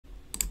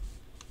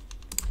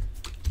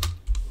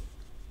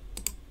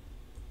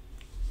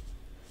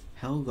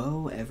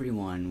Hello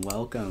everyone,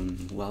 welcome.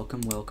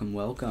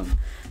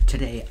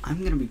 Today I'm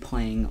going to be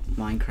playing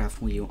Minecraft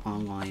Wii U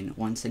Online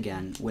once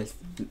again with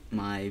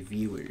my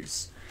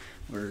viewers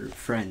or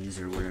friends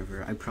or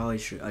whatever. I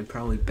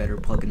probably better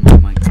plug in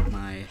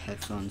my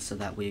headphones so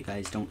that way you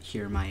guys don't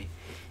hear my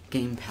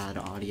gamepad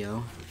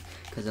audio,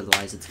 because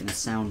otherwise it's going to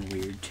sound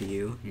weird to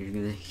you. You're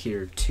going to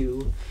hear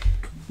two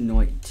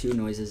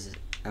noises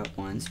at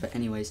once. But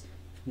anyways,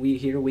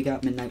 we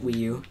got Midnight Wii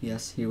U.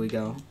 Yes, here we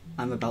go.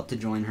 I'm about to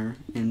join her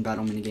in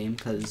Battle Minigame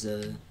because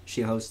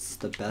she hosts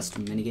the best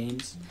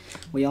minigames.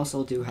 We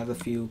also do have a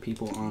few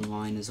people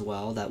online as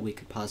well that we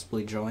could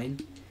possibly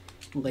join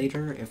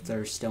later if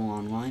they're still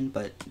online,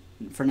 but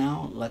for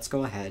now, let's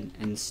go ahead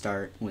and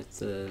start with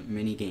the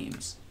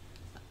minigames.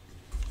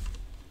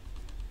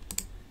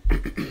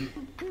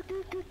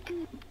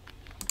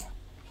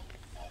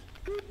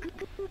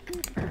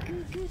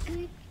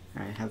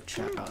 Alright, have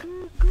chat up.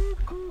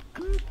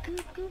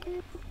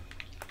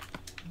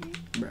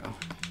 Bro.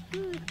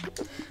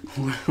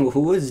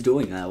 Who is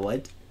doing that?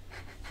 What?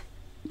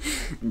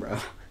 Bro.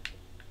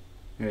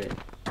 Alright.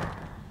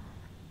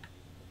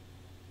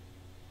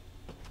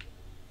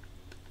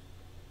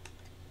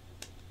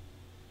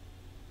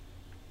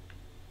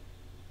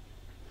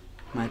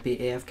 Might be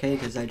AFK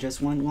because I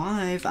just went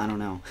live. I don't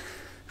know.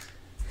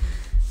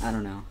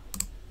 Alright.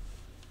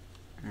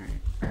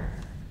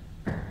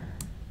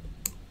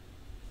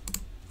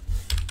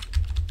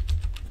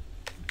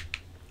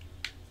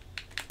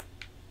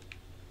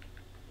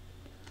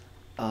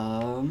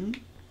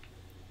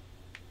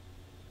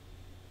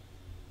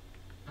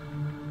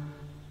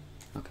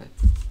 Okay.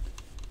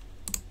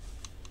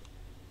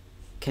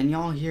 Can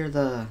y'all hear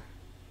the...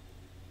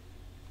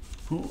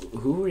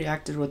 Who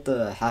reacted with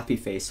the happy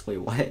face? Wait,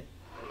 what?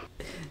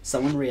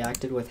 Someone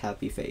reacted with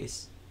happy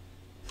face.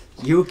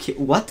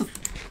 What the...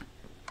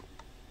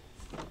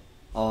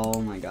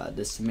 Oh my god,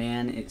 this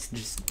man it's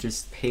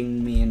just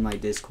pinged me in my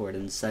Discord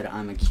and said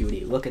I'm a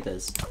cutie. Look at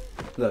this.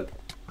 Look.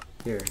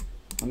 Here.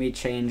 Let me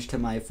change to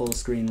my full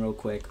screen real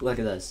quick. Look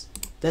at this.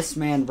 This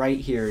man right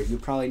here, you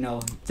probably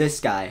know this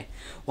guy.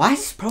 Why is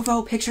his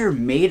profile picture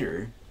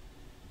Mater?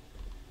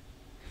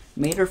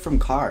 Mater from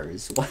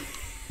Cars. What?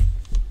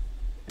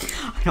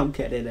 I don't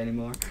get it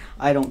anymore.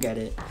 I don't get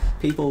it.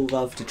 People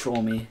love to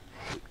troll me.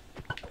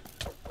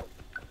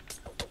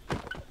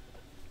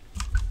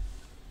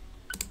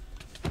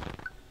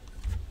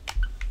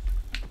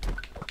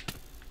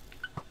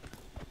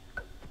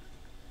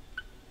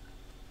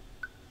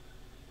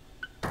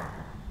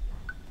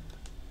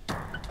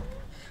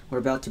 We're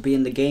about to be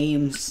in the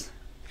games.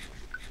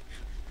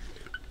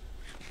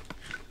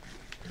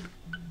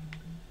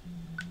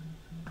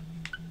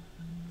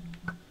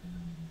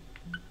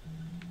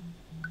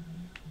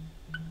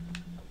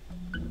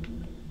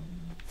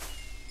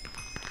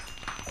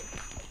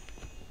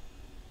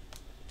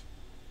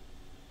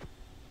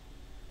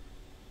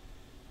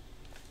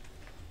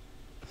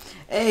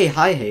 Hey,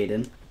 hi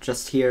Hayden.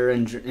 Just here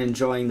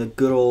enjoying the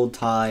good old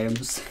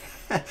times.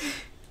 I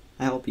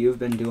hope you've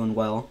been doing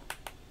well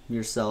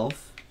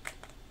yourself.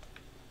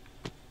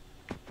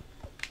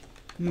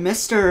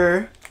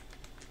 Mister,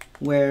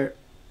 where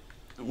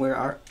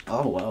are...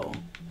 Oh, whoa.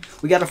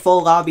 We got a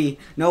full lobby.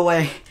 No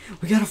way.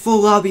 We got a full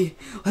lobby.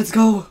 Let's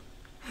go.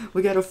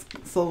 We got a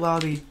full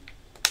lobby.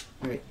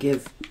 Alright,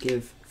 give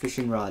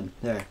fishing rod.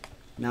 There.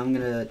 Now I'm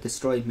gonna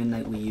destroy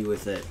Midnight Wii U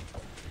with it.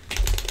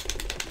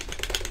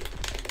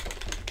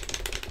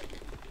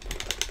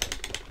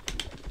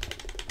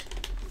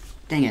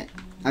 Dang it.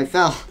 I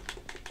fell.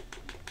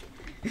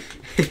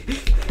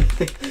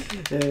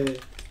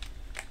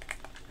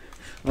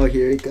 Oh,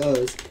 here it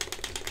goes.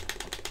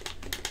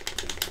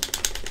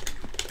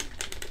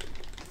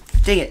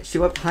 Dang it, she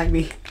went behind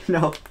me.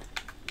 No.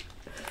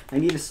 I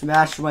need to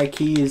smash my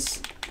keys.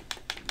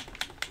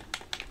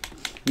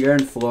 You're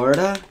in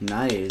Florida?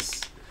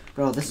 Nice.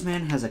 Bro, this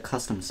man has a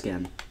custom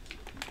skin.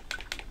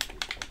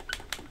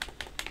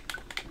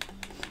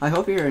 I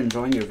hope you're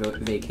enjoying your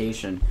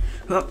vacation.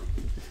 Oh.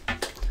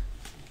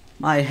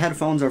 My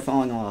headphones are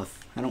falling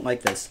off. I don't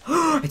like this.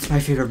 It's my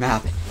favorite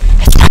map.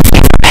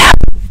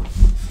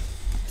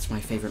 My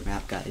favorite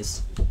map,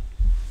 guys.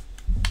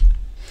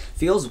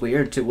 Feels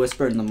weird to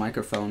whisper in the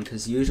microphone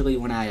because usually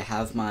when I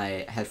have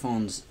my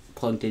headphones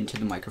plugged into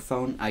the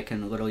microphone, I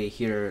can literally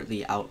hear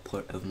the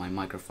output of my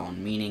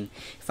microphone, meaning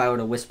if I were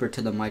to whisper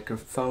to the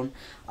microphone,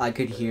 I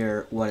could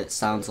hear what it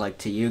sounds like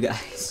to you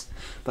guys.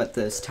 But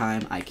this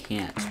time I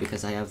can't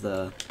because I have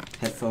the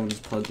headphones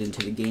plugged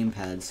into the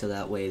gamepad, so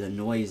that way the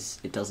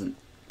noise, it doesn't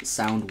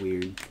sound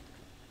weird.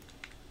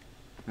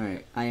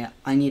 Alright,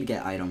 I need to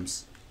get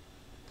items.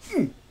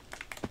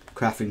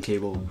 Crafting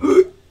table.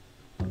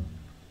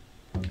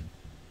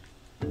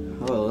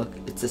 Oh, look,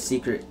 it's a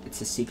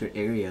secret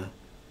area.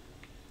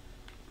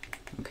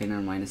 Okay,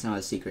 never mind, it's not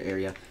a secret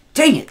area.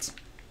 Dang it!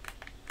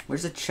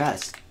 Where's the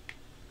chest?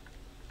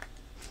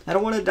 I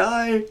don't want to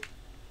die.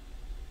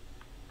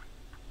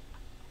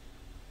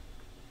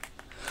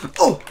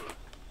 Oh!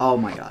 Oh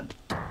my god.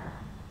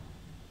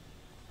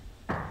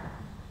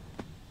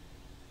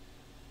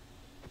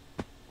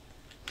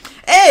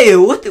 Hey,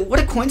 what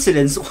a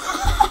coincidence.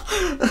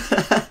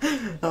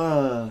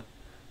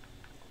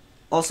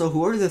 Also,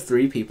 who are the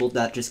 3 people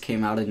that just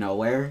came out of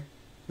nowhere?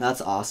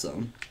 That's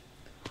awesome.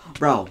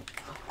 Bro,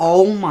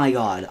 oh my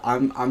god.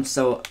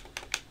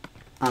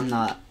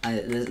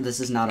 This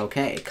is not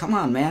okay. Come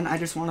on, man. I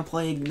just want to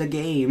play the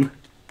game.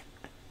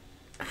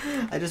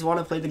 I just want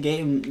to play the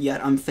game,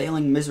 yet I'm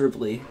failing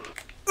miserably.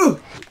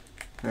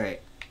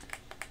 Alright.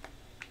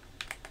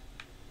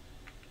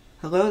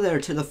 Hello there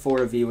to the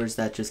 4 viewers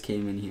that just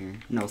came in here.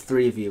 No,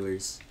 3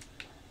 viewers.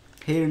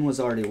 Hayden was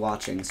already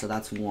watching, so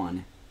that's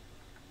 1.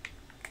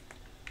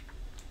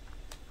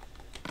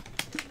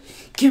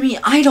 Give me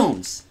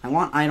items! I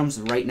want items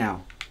right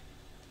now.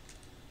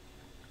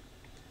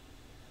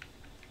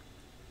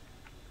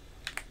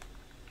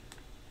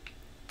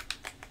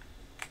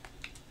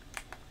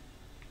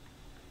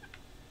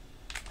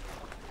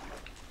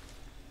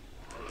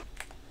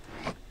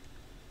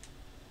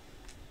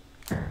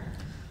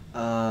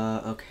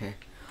 Okay.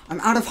 I'm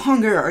out of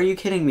hunger! Are you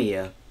kidding me?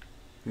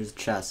 Here's a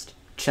chest.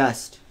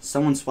 Chest.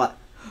 Someone swat.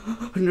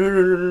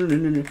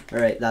 No.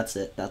 Alright, that's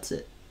it. That's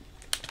it.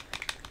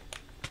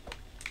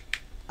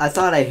 I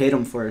thought I hit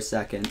him for a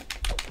second.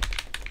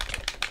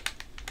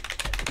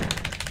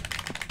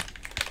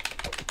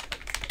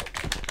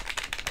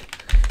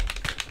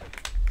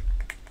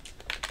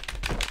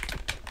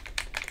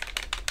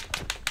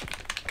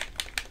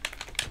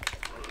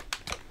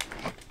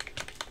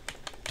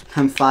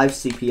 I'm 5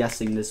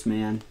 CPSing this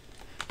man.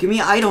 Give me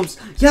items!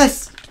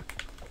 Yes!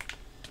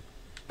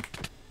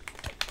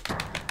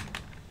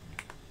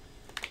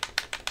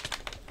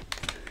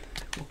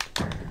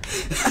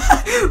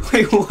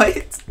 Wait,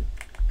 what?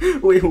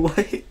 Wait,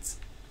 what?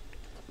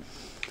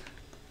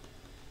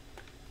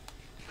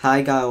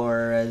 Hi,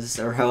 Gaores,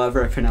 or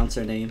however I pronounce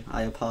her name.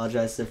 I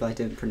apologize if I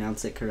didn't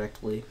pronounce it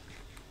correctly.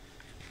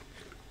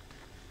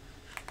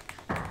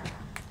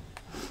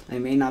 I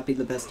may not be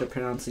the best at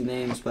pronouncing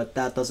names, but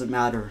that doesn't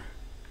matter.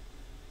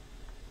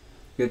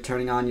 You're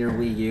turning on your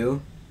Wii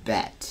U?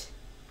 Bet.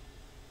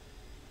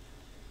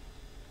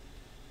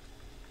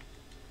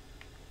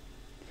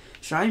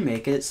 Should I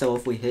make it so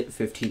if we hit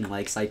 15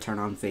 likes, I turn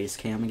on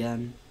Facecam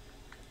again?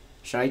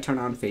 Should I turn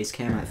on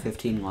Facecam at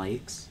 15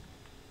 likes?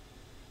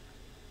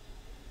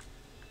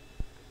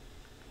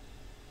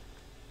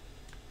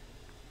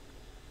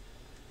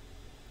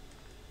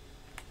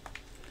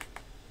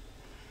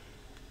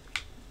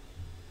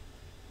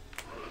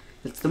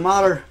 It's the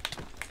modder.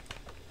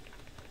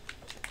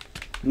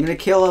 I'm gonna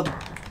kill him.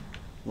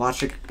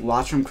 Watch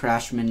him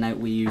crash Midnight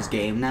Wii U's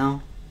game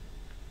now.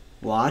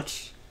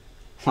 Watch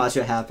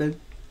it happen.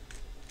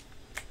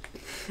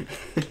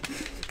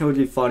 It would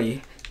be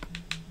funny.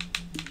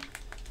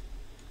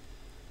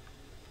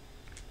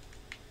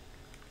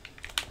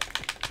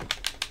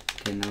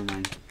 Okay, never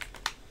mind.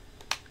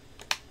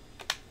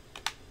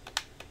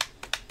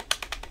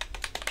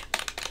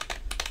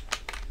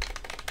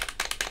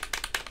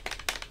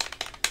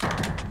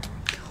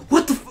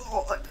 What the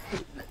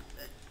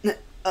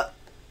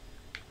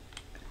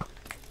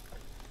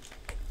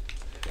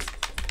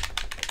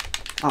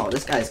oh,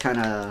 this guy's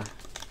kinda...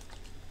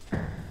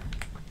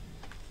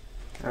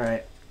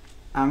 Alright.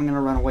 I'm gonna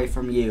run away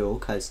from you,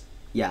 cause,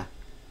 yeah.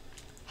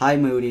 Hi,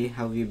 Moody.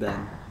 How have you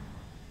been?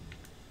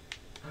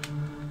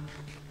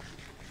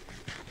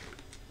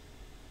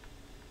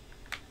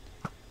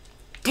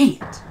 Dang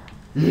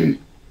it!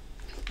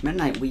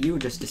 Midnight Wii U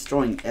just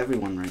destroying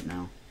everyone right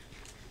now.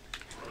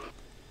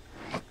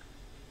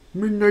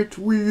 Midnight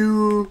Wii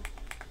U!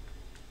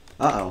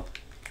 Uh-oh.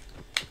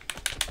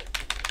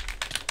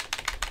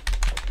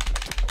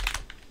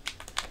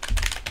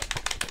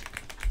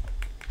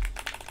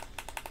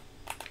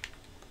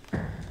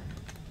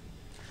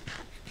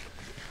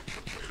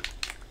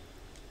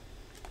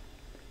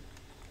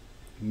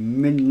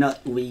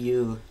 Midnight Wii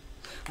U.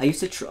 I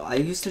used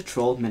to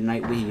troll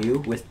Midnight Wii U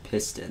with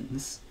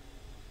pistons.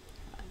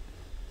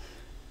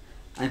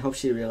 I hope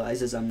she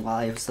realizes I'm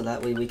live so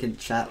that way we can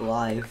chat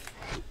live.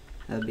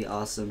 That'd be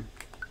awesome.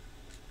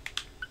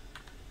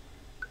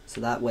 So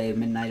that way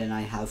Midnight and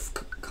I have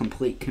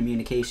complete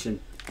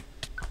communication.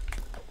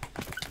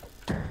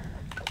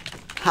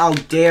 How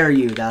dare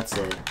you? That's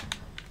it.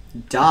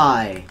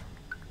 Die.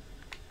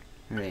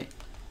 Alright.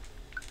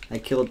 I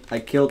killed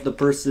the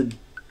person.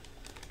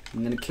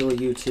 I'm gonna kill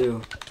you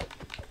too.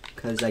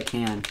 Cause I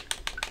can.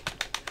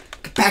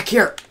 Get back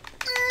here!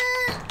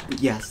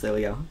 Yes, there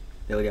we go.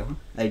 There we go.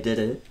 I did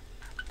it.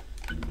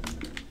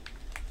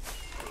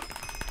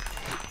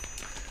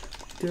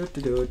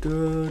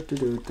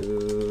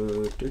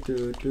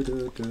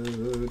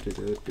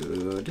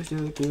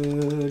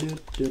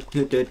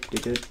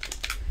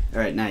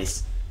 Alright,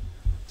 nice.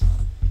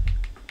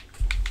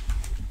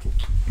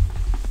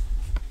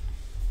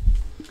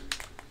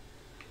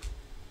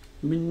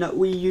 Midnight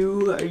Wii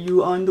U, are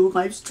you on the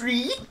live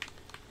stream?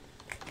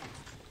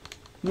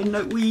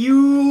 Midnight Wii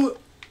U!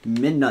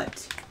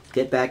 Midnight,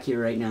 get back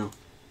here right now.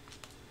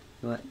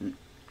 What?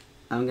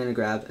 I'm gonna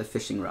grab a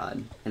fishing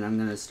rod and I'm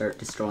gonna start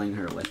destroying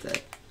her with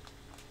it.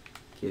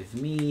 Give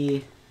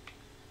me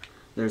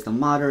There's the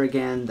modder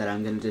again that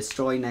I'm gonna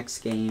destroy next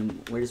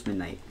game. Where's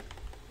Midnight?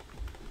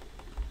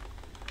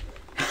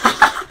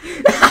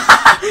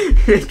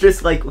 It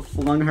just like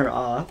flung her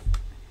off.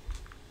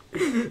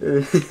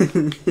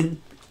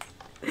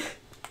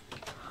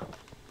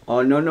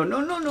 Oh no no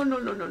no no no no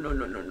no no no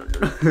no no no no.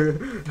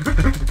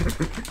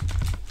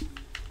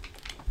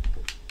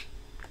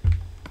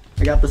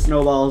 I got the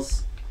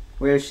snowballs.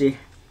 Where is she?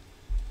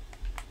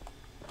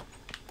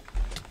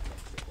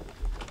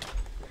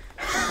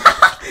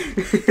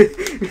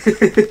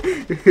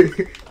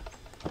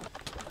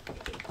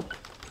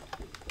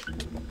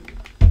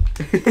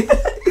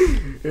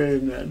 Oh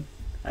man,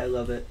 I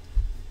love it.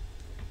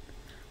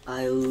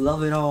 I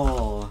love it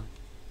all.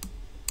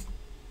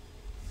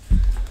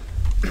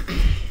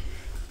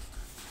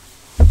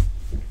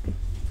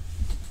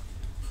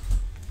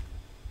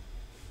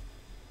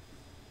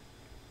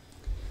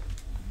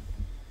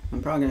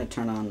 I'm probably gonna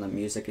turn on the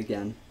music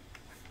again,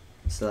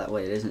 so that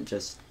way it isn't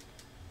just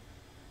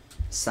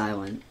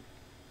silent.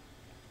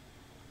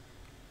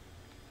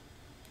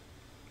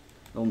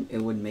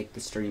 It would make the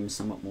stream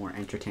somewhat more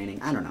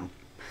entertaining. I don't know.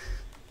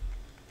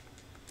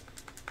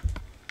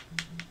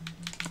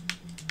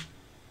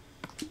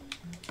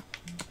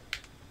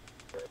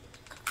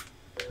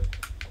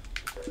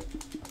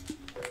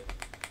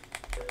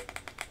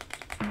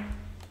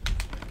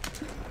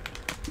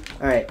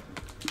 Alright,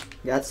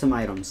 got some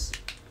items.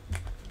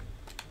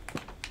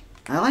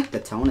 I like the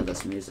tone of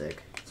this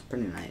music. It's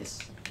pretty nice.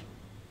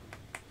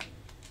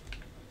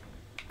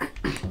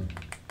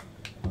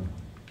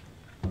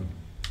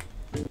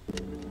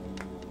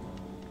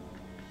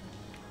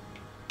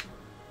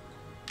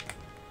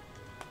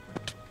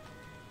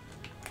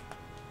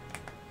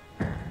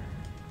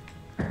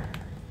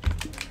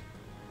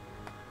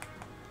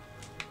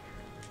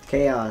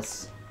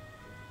 Chaos.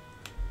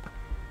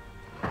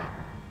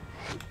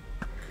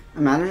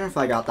 Imagine if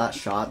I got that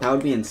shot. That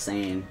would be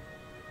insane.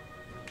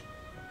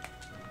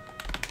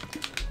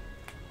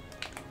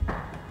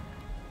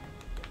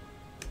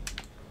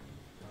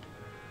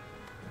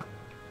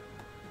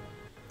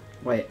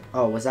 Wait,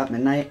 oh, was that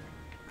Midnight?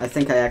 I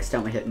think I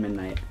accidentally hit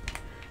Midnight.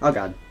 Oh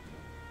god.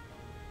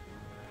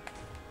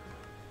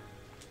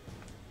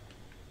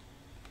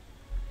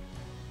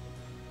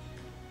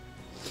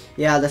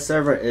 Yeah, the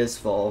server is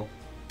full.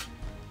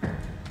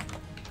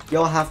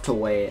 You'll have to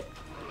wait.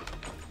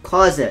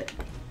 Closet!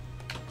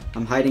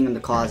 I'm hiding in the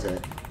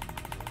closet.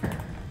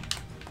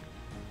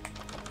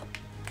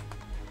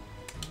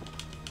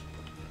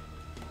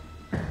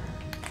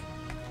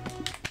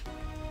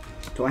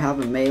 Do I have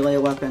a melee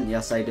weapon?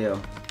 Yes, I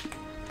do.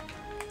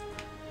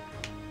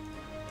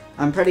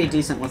 I'm pretty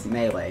decent with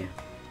melee.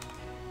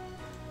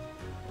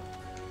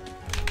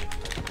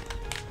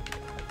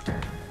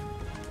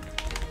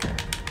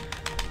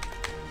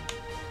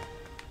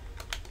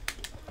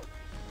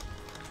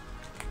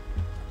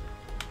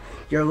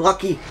 You're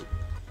lucky.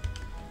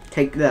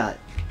 Take that.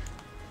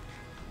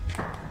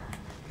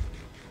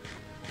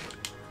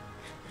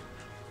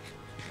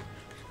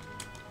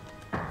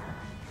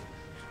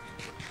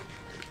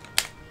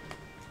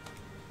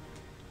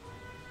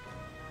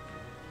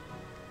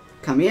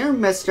 Come here,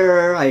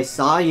 mister. I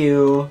saw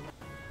you.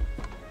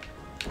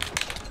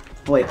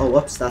 Wait, oh,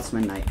 whoops, that's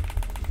Midnight.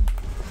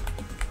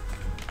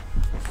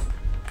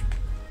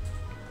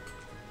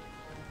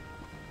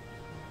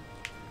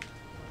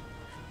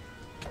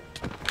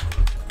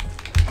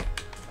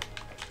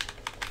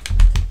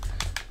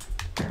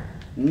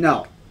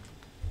 No.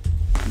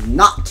 I'm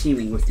not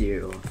teaming with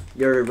you.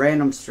 You're a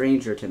random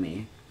stranger to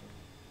me.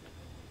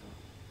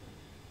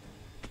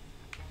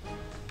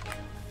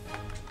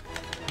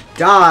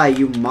 Die,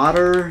 you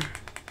modder.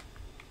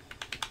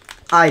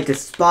 I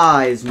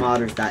despise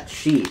modders that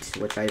cheat,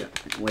 which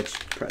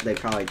they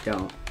probably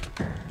don't.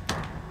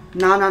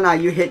 No,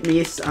 you hit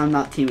me, so I'm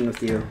not teaming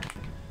with you.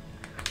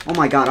 Oh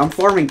my god, I'm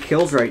farming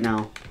kills right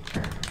now.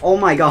 Oh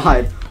my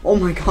god. Oh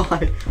my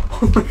god.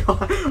 Oh my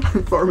god.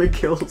 I'm farming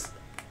kills.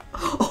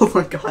 Oh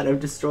my god, I'm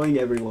destroying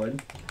everyone.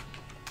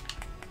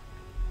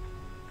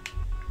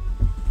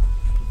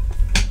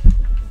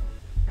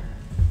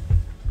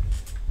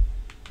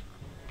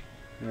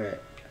 Alright.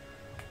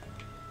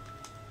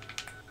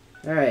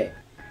 Alright.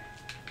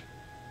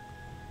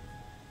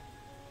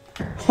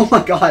 Oh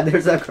my god,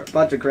 there's a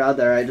bunch of crowd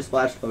there. I just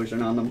flash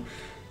potion on them.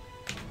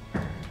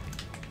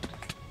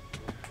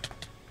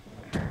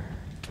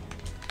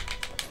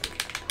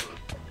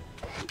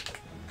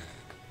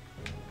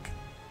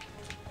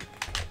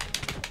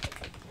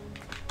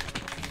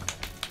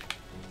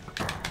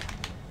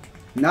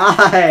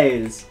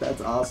 Nice! That's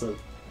awesome.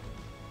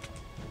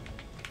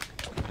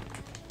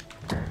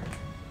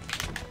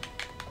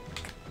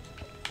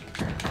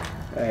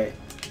 Alright.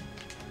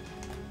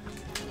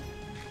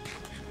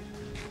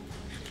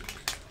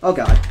 Oh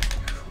god.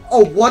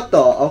 Oh, what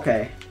the?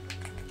 Okay.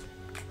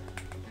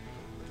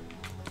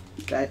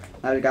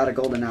 I got a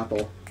golden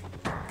apple.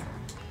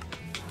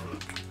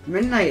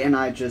 Midnight and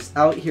I just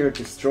out here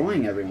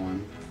destroying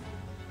everyone.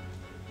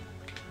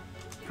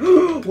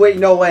 Wait,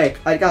 no way.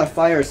 I got a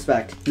fire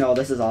spec. No,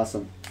 this is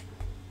awesome.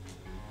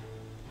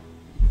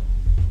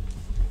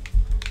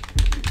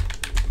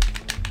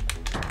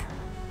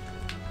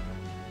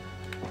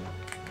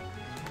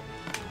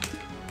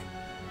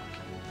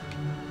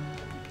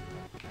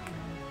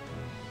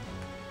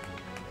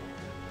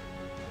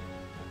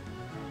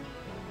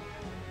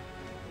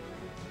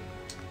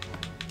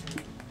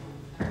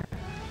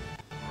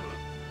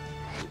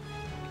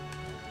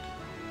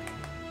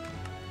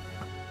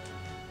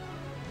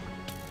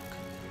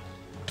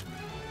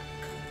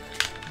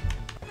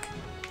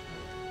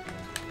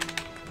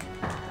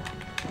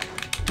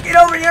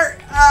 over here!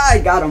 Ah, I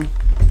got him.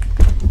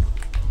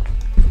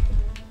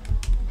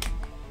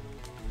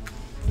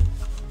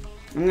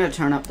 I'm gonna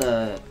turn up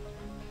the...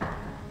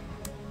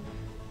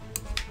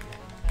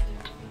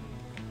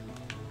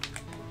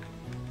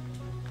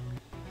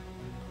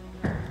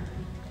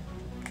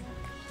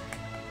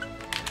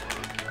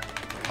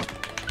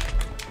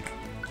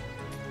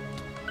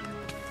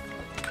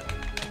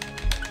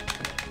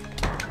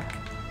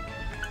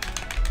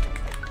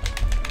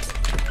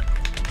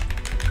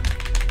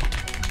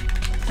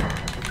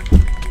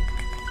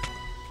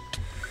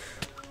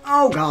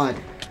 Oh god.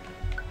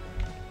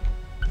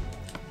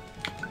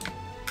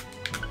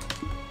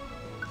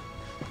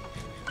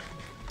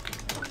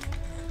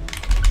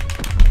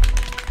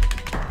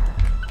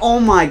 Oh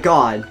my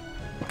god.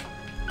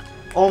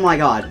 Oh my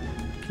god.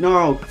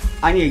 No,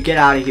 I need to get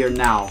out of here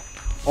now.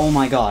 Oh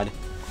my god.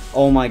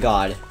 Oh my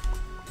god.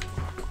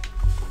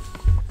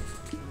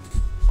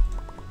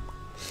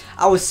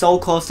 I was so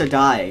close to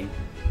dying.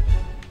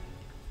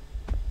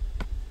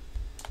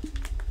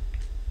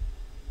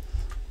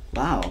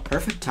 Wow,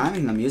 perfect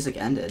timing, the music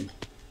ended.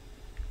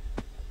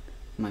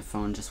 My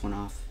phone just went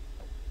off.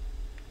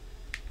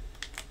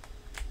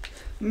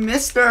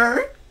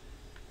 Mister!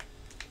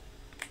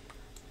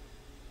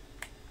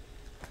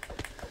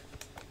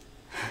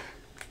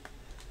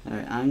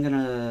 Alright, I'm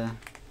gonna...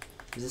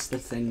 Is this the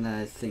thing that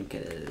I think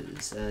it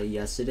is?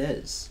 Yes it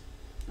is.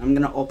 I'm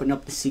gonna open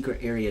up the secret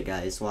area,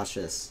 guys. Watch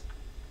this.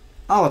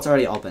 Oh, it's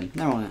already open.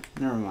 Never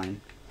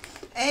mind.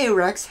 Hey,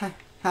 Rex!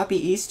 Happy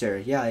Easter!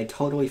 Yeah, I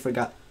totally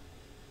forgot.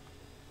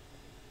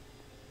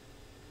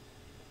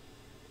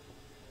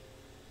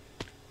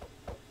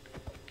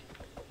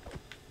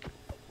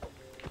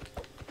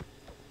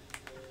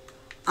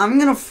 I'm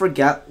gonna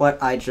forget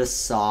what I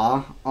just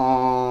saw.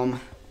 I'm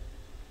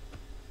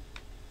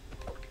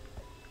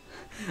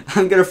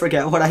gonna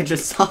forget what I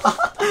just saw.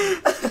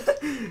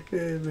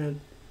 Hey, man.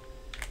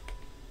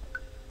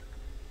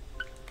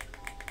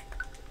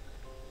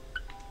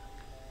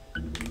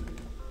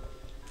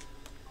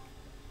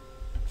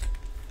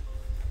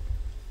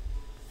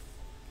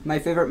 My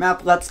favorite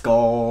map, let's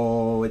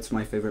go. It's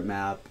my favorite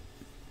map.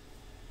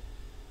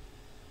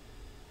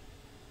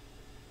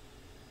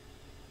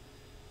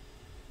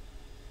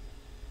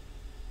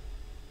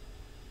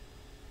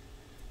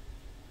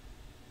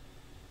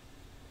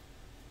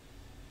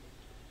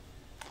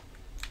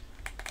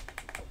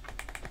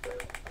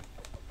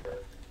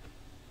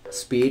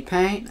 Speed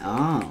paint?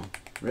 Oh,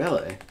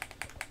 really?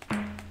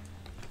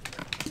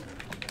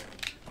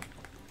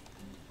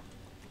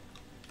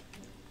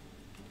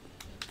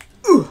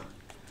 Ooh!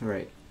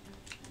 Right.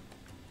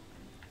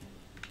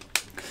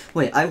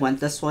 Wait, I went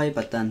this way,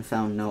 but then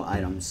found no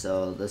items,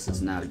 so this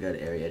is not a good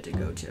area to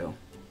go to.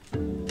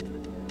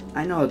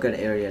 I know a good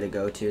area to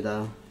go to,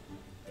 though.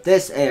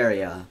 This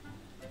area!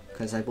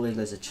 Because I believe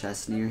there's a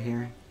chest near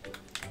here.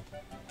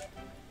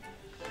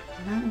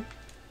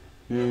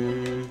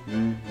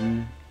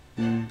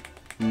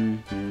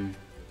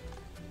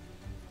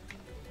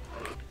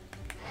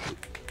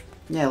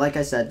 Yeah, like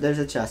I said, there's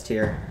a chest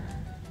here.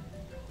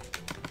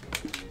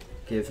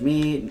 Give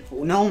me...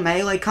 No,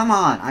 melee, come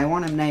on! I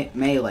want a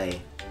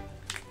melee.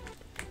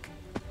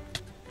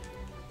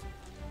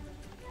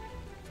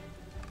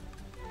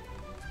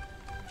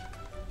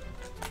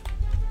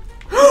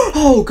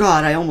 Oh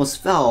god, I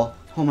almost fell.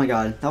 Oh my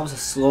god, that was a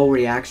slow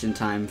reaction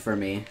time for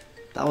me.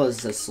 That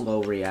was a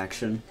slow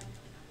reaction.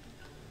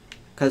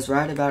 Because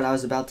right about I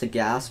was about to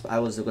gasp, I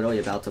was literally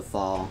about to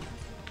fall.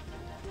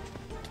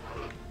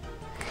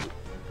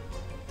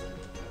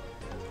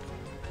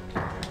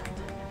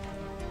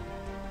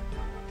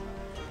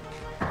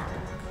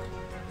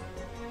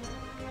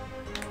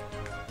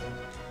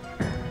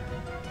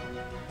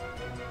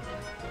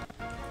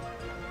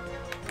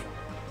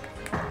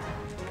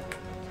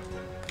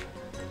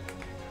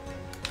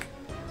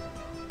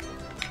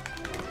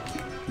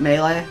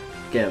 Melee,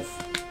 give.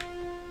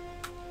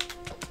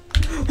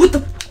 What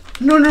the?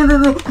 No, no, no,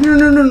 no, no,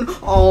 no, no, no.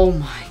 Oh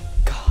my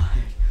god.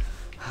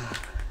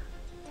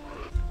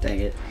 Dang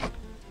it.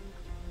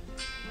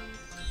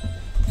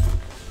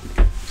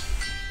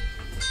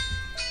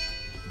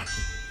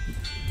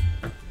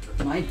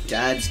 My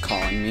dad's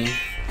calling me.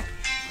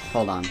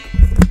 Hold on.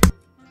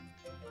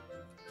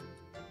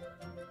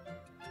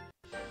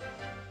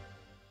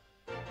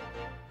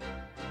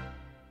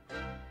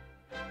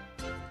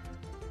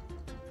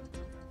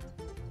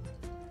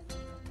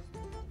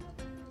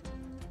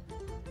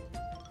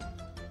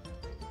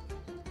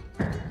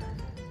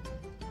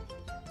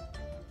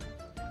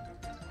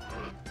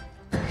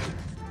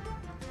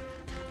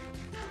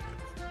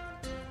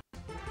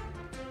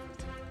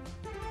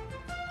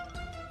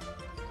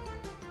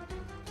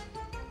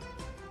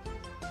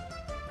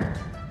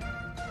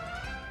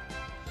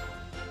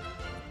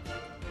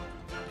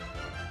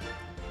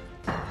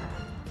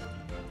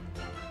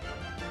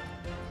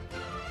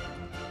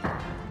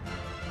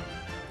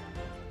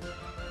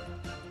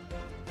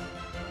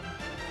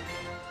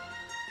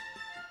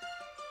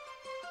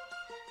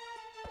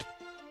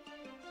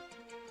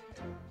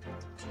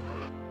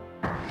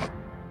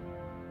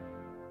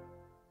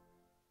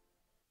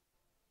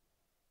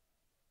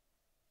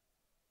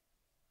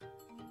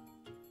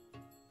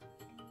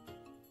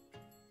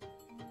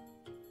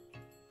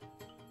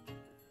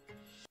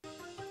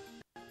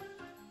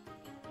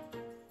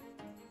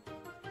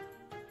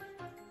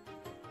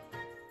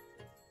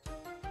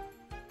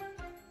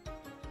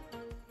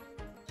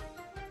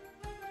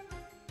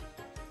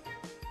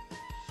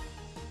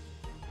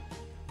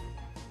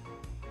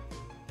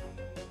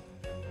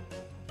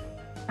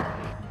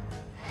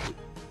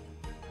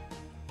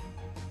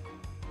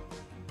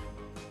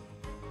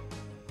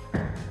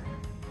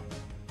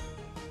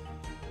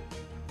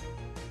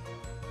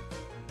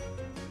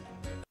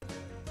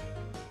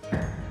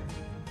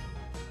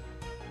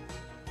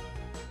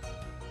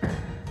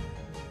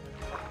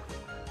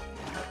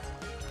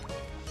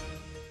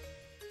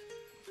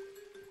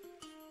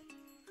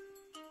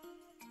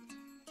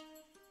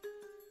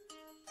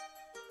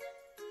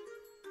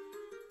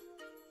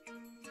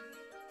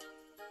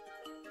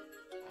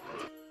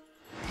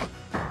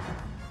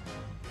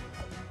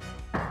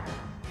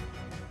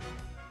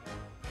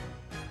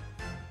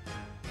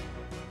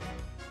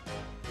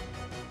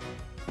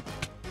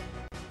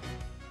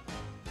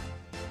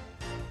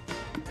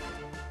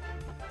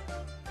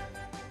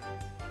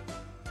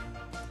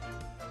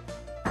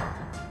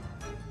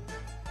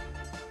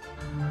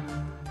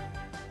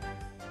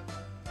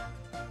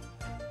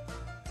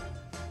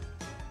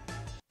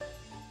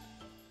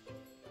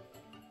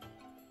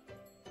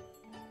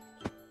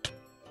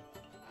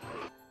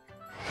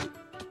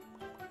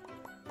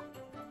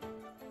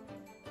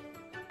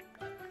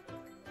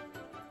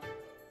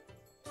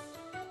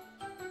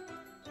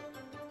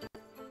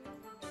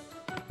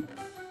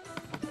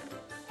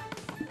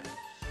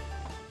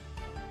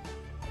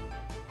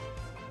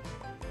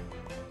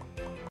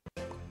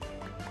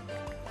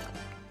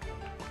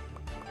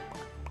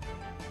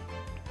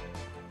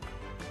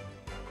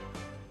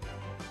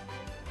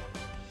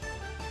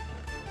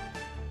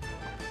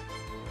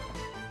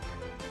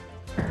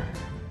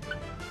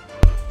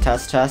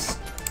 Test, test.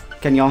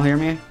 Can y'all hear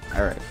me?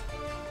 Alright.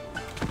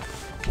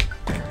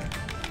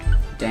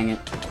 Dang it.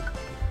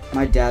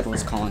 My dad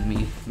was calling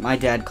me. My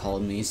dad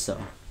called me,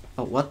 so...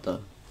 Oh, what the?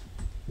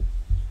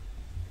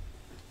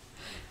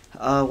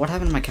 What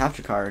happened to my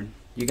capture card?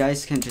 You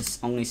guys can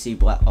just only see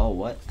black... Oh,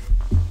 what?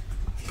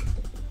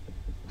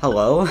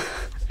 Hello?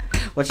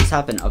 What just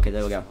happened? Okay,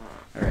 there we go.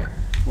 Alright.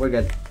 We're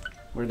good.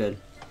 We're good.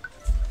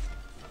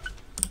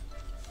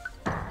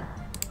 Alright.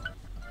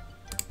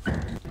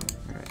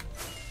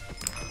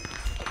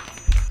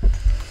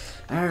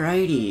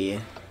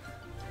 Alrighty.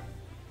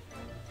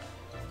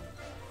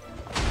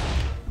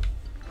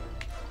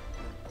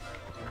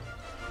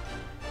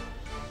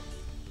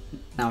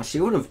 Now, she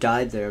would have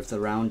died there if the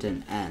round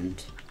didn't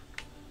end.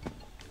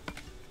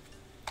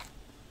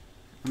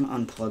 I'm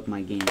gonna unplug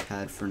my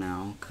gamepad for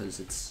now, because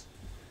it's...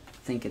 I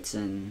think it's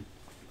in...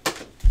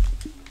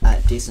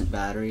 at decent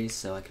batteries,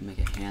 so I can make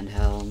it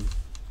handheld.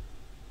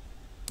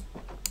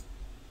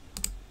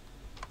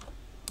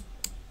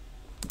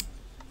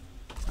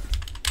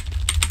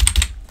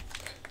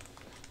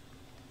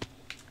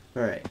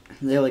 Alright,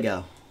 there we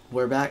go.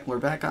 We're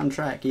back on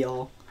track,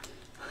 y'all.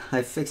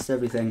 I fixed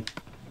everything.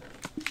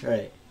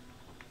 Alright.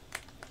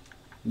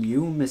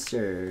 You,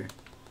 Mr.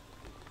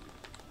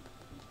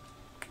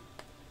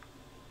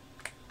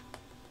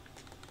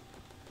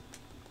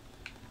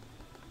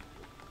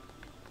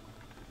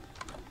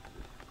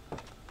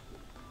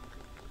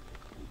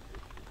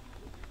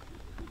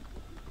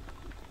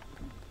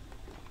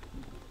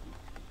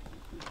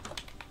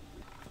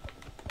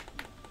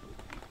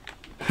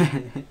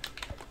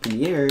 Come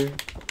here.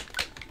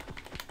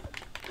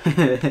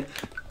 I'm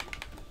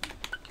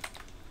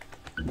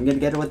gonna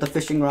get her with the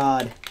fishing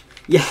rod.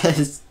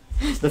 Yes!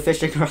 The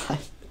fishing rod.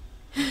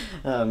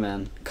 Oh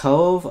man.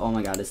 Cove? Oh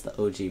my god, it's the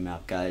OG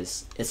map,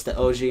 guys. It's the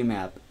OG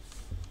map.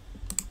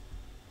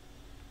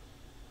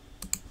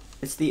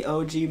 It's the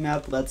OG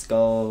map, let's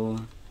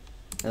go.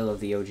 I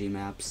love the OG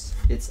maps.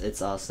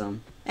 It's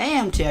awesome. Hey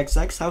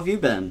MTXX, how have you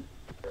been?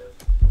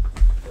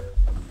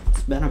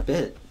 It's been a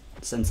bit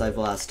since I've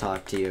last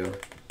talked to you.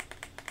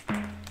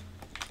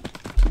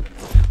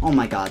 Oh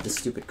my god, this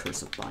stupid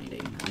curse of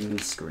binding. I'm gonna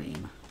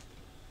scream.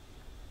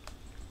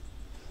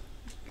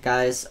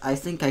 Guys, I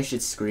think I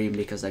should scream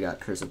because I got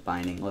Curse of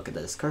Binding. Look at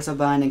this. Curse of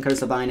Binding,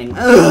 Curse of Binding.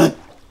 Ugh!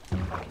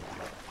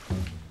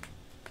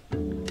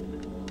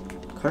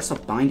 Curse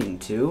of Binding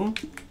 2?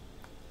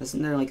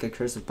 Isn't there like a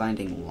Curse of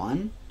Binding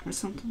 1 or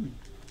something?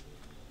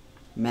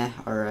 Meh,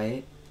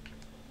 alright.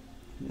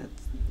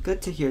 It's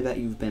good to hear that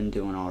you've been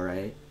doing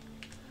alright.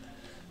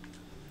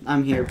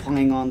 I'm here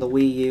playing on the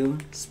Wii U,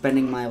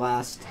 spending my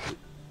last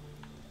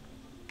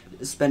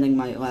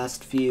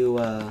few,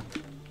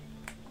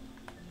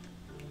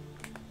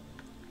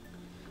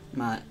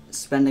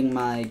 spending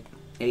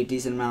a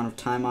decent amount of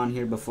time on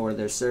here before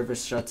their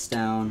service shuts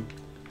down,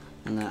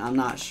 and I'm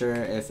not sure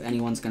if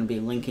anyone's going to be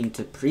linking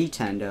to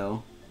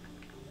Pretendo,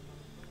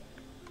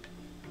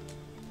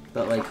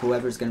 but like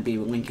whoever's going to be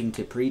linking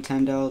to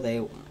Pretendo,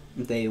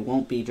 they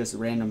won't be just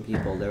random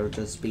people, they'll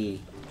just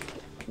be,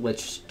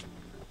 which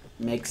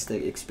makes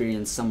the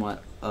experience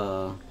somewhat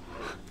I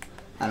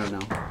don't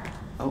know.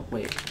 Oh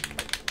wait.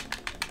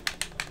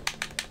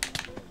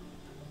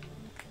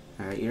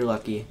 Alright, you're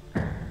lucky.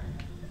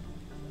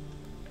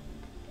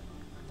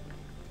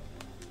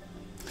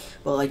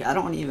 But like, I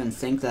don't even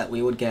think that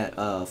we would get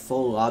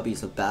full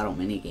lobbies of battle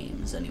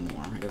minigames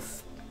anymore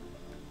if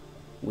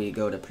we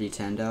go to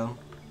Pretendo.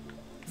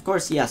 Of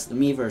course, yes, the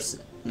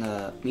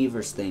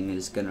Miiverse thing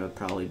is gonna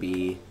probably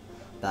be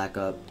back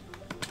up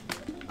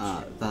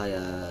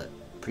via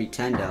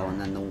Pretendo, and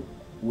then the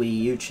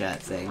Wii U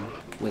chat thing,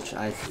 which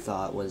I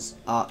thought was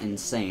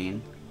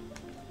insane.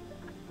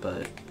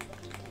 But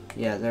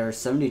yeah, they're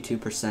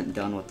 72%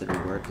 done with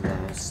their work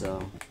though,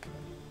 so.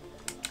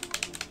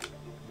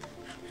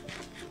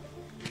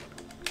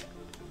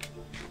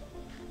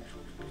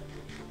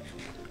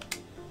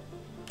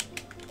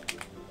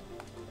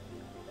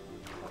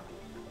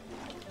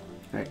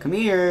 Alright, come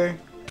here!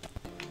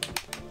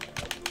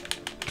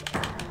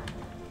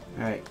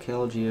 Alright,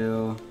 killed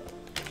you.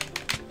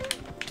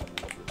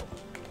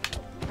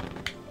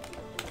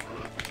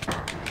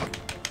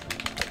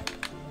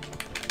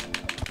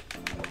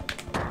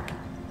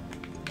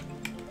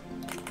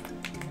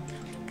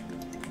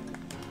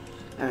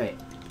 Alright.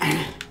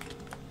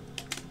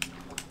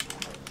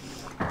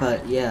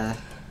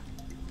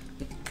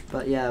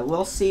 But yeah,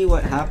 we'll see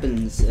what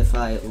happens if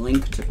I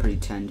link to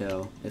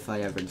Pretendo, if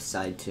I ever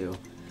decide to.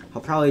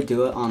 I'll probably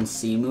do it on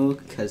Cemu,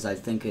 because I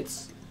think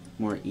it's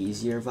more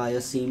easier via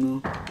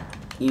Cemu,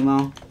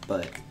 emo,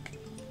 but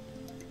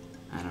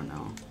I don't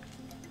know.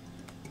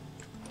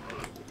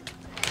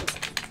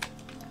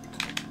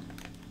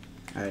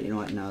 Alright, you know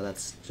what, no,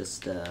 that's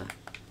just,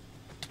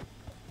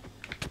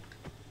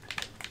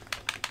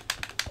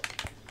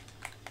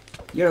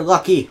 You're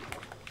lucky!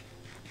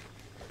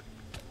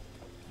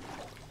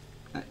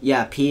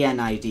 Yeah,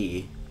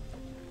 PNID.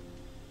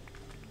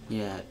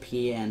 Yeah,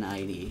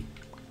 PNID.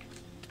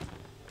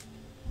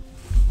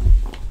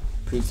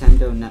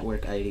 Pretendo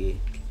Network ID.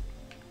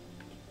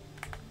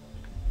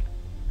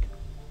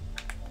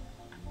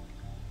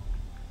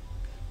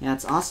 Yeah,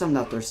 it's awesome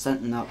that they're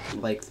setting up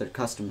like their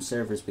custom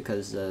servers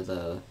because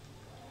the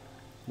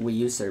Wii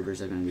U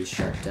servers are going to be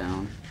shut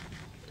down.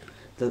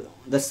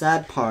 The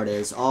sad part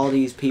is all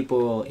these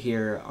people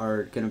here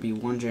are going to be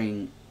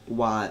wondering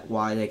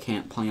why they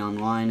can't play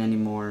online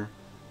anymore.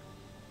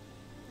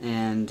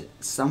 And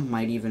some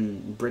might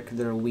even brick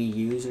their Wii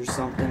U's or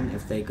something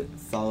if they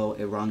follow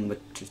a wrong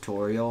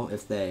tutorial,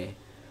 if they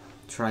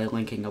try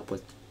linking up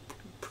with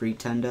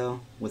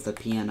Pretendo with a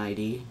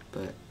PNID,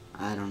 but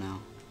I don't know.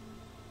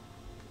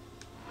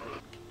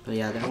 But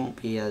yeah, there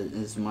won't be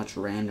as much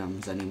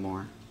randoms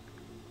anymore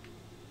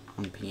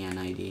on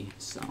PNID,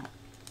 so.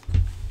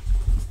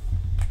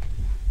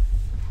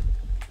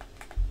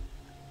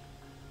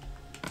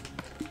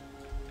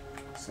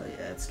 So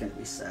yeah, it's gonna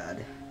be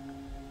sad.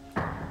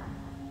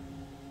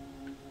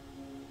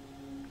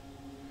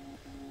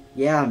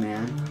 Yeah,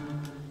 man.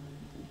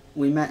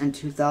 We met in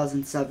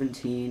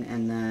 2017,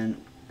 and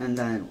then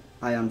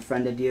I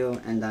unfriended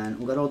you, and then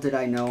little did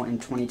I know in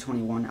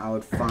 2021 I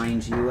would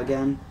find you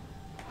again.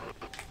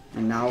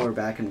 And now we're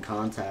back in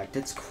contact.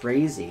 It's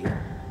crazy.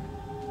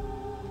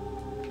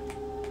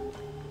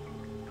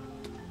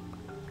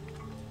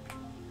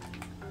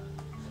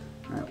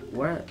 Alright,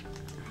 what?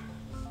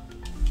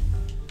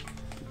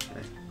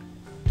 Okay.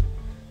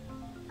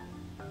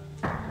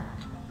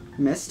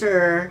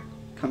 Mister,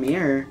 come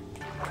here.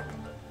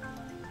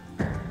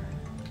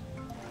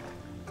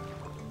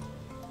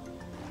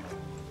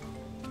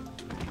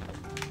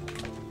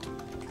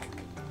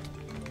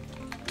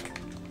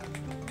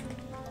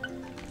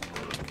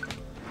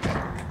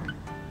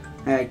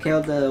 I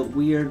killed the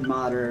weird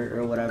modder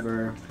or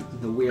whatever,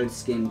 the weird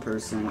skin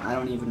person. I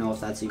don't even know if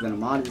that's even a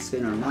modded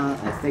skin or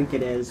not. I think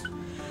it is,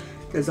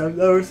 because I've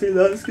never seen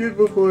that skin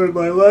before in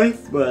my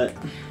life, but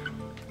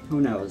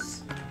who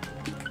knows.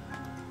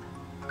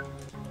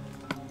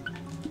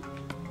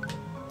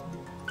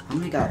 I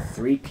only got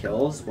 3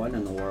 kills? What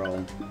in the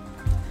world?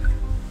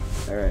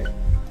 Alright.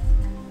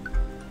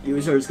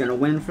 User's gonna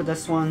win for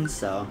this one,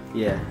 so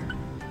yeah.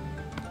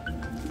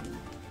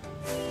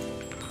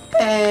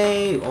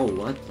 Hey! Oh,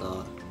 what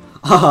the?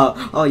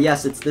 Oh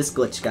yes, it's this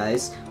glitch,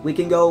 guys. We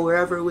can go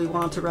wherever we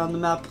want around the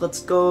map.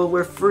 Let's go.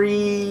 We're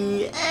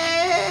free.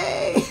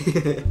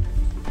 Hey!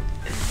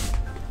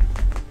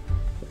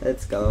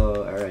 Let's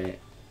go. All right.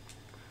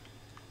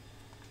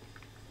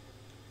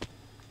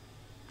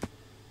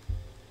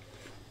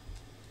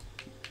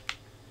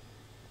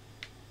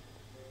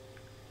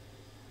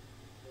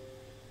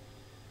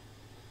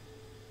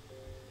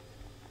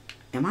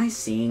 Am I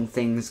seeing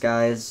things,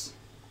 guys?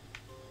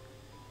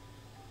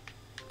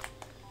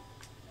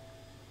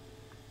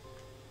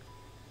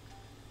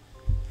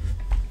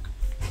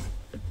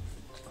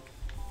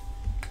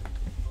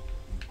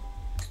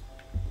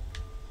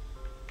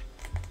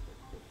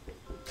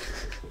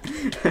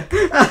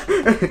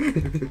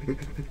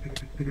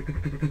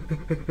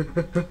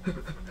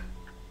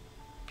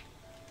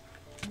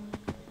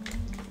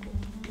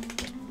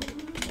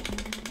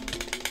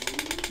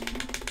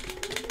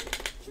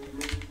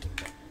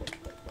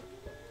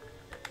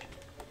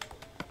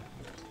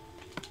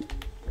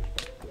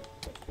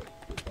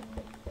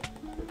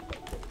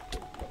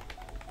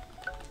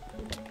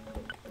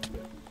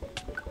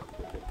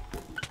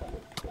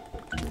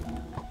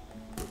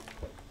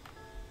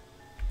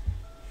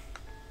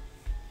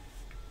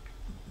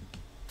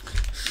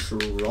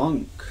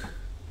 Shrunk.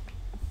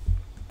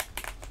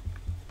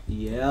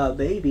 Yeah,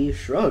 baby,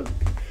 shrunk.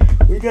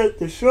 We got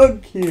the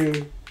shrunk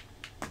here.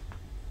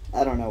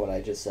 I don't know what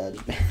I just said.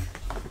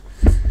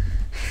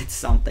 It's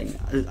something.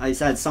 I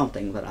said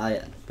something, but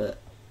I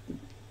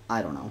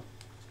don't know.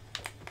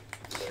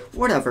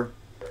 Whatever.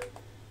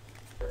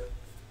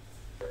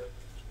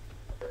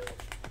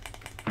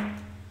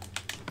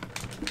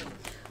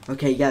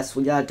 Okay, yes,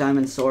 we got a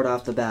diamond sword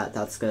off the bat.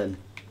 That's good.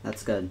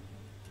 That's good.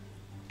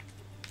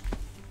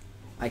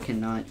 I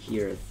cannot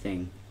hear a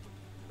thing.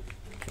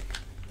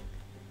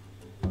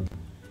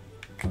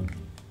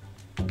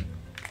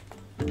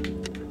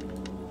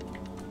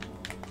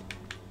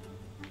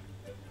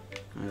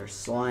 There's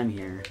slime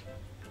here.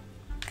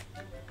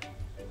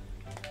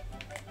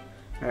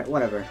 Alright,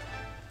 whatever.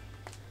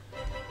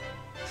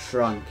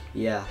 Shrunk,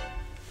 yeah.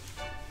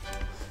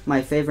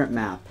 My favorite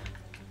map.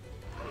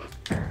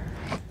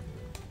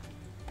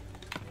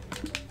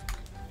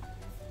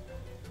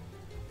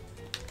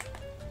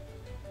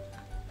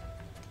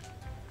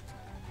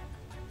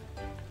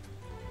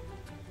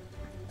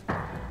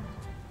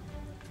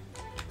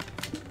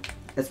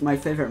 It's my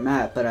favorite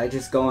map, but I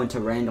just go into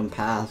random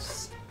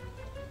paths.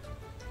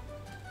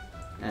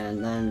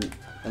 And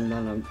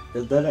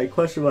then I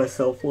question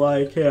myself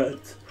why I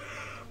can't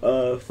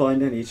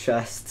find any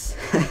chests.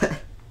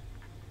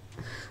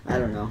 I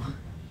don't know.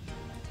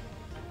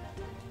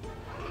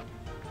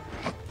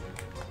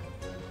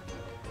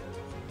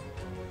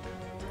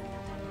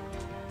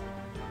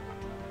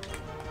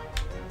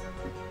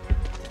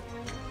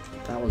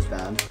 That was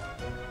bad.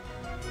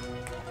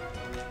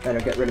 Better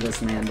get rid of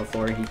this man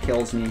before he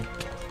kills me.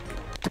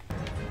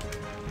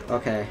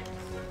 Okay.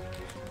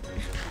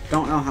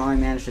 Don't know how I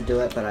managed to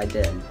do it, but I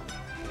did.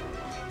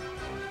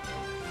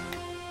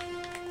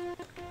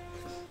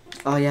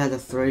 Oh yeah, the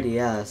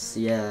 3DS.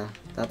 Yeah,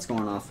 that's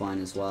going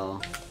offline as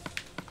well.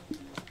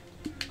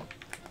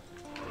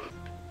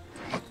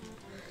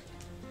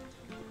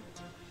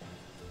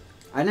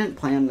 I didn't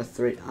play on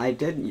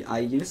the I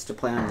used to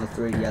play on the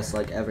 3DS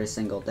like every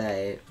single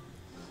day.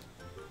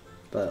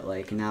 But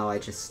like now I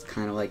just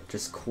kind of like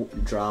just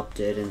dropped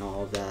it and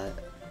all of that.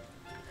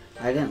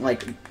 I didn't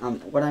like,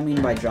 what I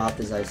mean by dropped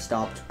is I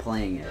stopped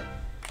playing it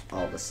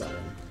all of a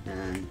sudden.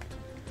 And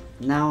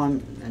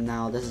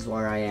now this is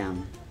where I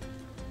am.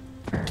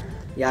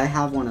 Yeah, I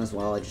have one as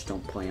well, I just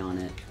don't play on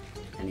it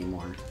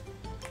anymore.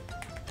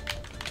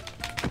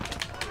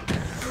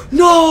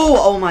 No!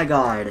 Oh my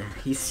god,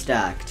 he's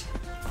stacked.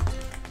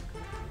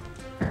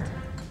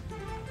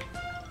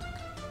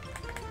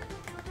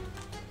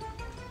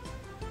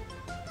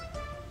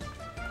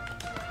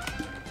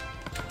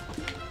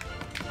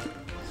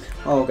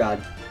 Oh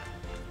god.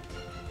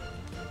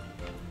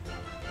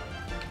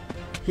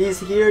 He's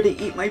here to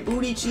eat my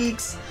booty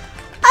cheeks!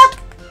 Ah!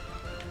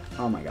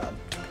 Oh my god.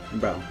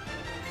 Bro.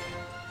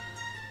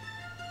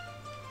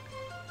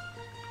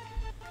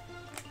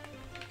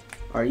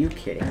 Are you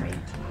kidding me?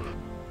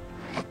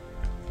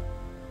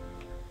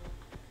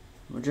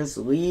 Well, just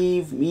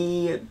leave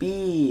me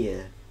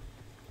be.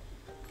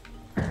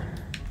 I'm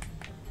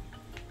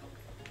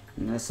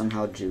gonna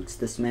somehow jukes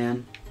this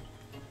man.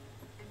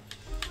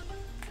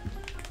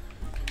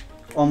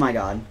 Oh my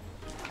god.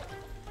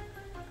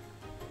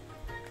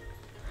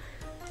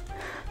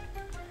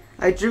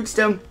 I juked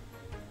him.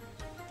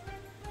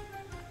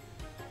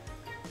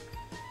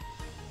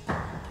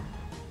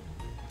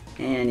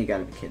 And you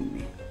gotta be kidding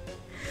me.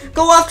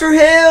 Go after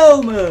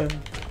him!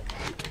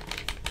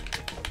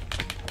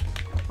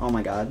 Oh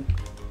my god.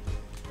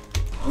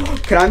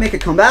 Can I make a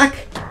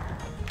comeback?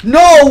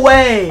 No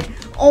way!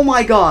 Oh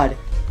my god.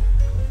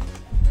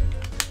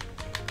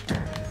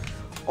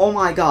 Oh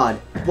my god.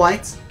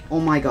 What? Oh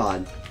my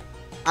god.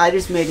 I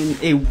just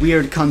made a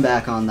weird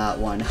comeback on that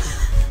one.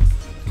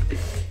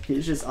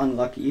 He's just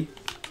unlucky.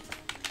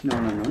 No,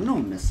 no, no, no,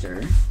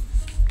 mister.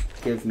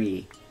 Give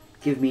me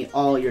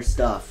all your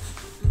stuff.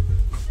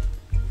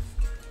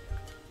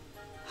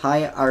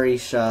 Hi,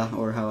 Arisha,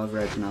 or however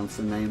I pronounce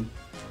the name.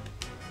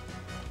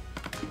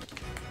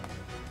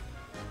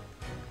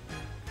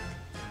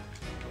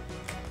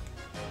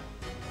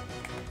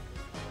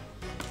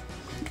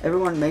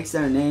 Everyone makes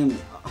their name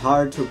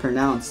hard to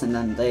pronounce, and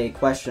then they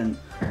question,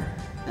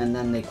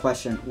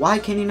 why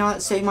can you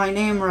not say my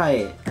name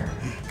right?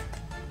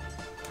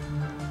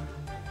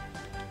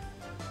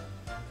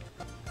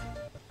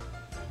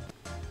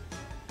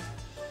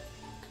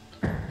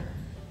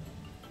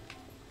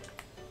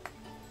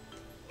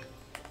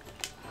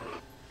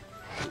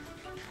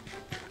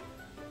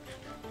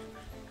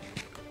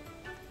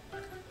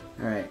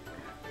 Alright.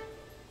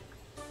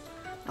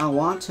 I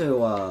want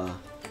to,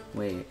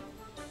 wait.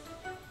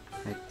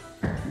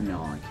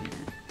 No, I can't.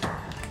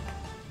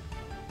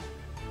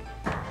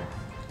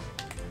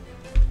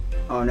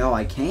 Oh no,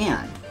 I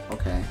can.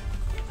 Okay.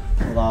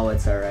 Lol,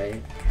 it's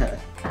alright.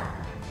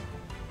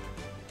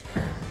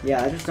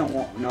 Yeah, I just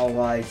don't know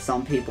why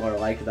some people are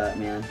like that,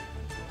 man.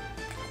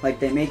 Like,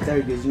 they make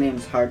their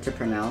usernames hard to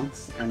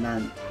pronounce, and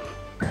then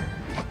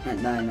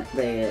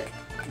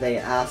they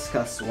ask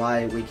us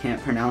why we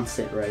can't pronounce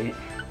it right.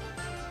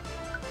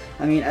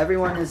 I mean,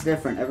 everyone is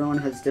different. Everyone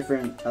has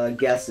different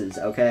guesses,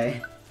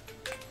 okay?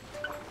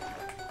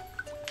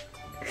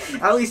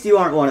 At least you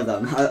aren't one of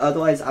them.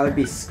 Otherwise, I would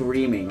be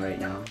screaming right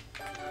now.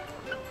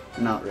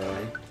 Not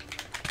really.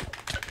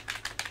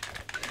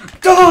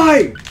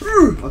 Die!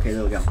 Okay,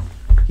 there we go.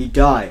 He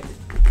died.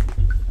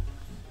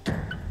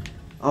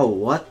 Oh,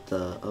 what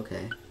the?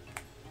 Okay.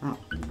 Oh.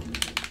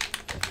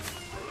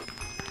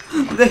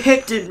 The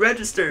hit didn't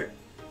register.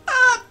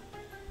 Ah!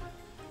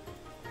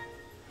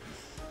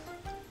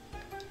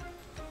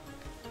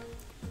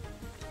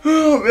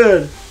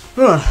 Oh,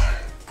 man.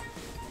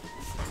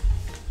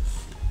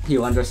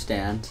 You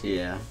understand?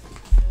 Yeah.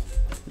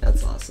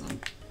 That's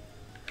awesome.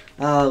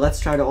 Let's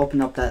try to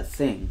open up that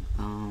thing.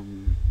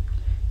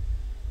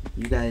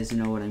 You guys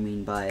know what I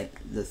mean by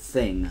the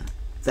thing.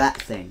 That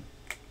thing.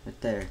 Right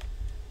there.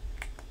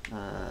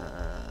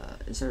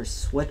 Is there a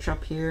switch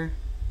up here?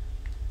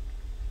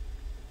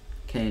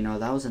 Okay, no,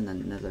 that was in the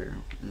nether.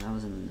 That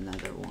was in the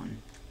nether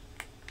one.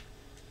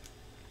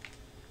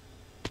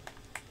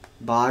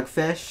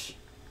 Bogfish?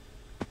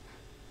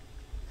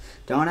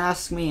 Don't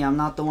ask me, I'm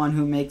not the one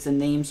who makes the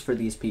names for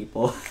these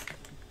people.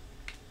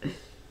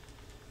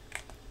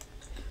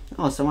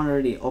 Oh, someone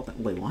already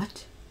opened. Wait,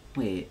 what?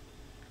 Wait.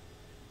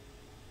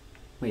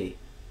 Wait.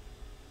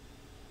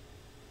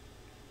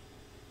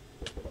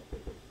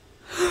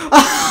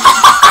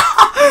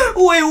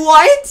 Wait,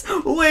 what?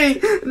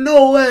 Wait,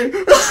 no way.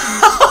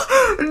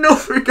 No,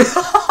 forget.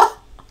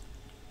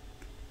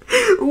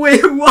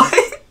 Wait,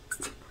 what?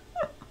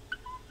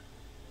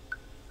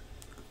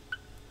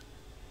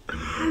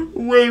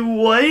 Wait,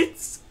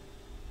 what?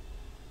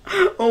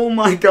 Oh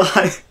my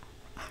god.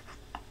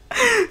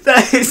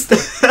 That is the...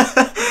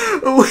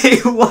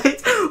 Wait,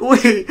 what?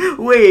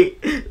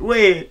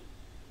 Wait.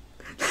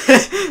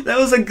 That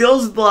was a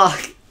ghost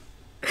block.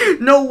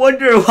 No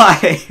wonder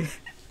why.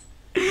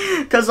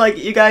 Cause like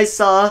you guys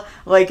saw,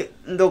 like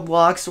the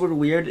blocks were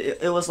weird.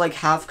 It was like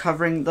half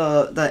covering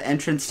the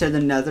entrance to the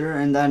Nether,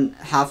 and then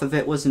half of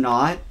it was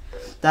not.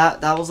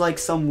 That was like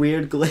some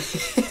weird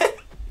glitch.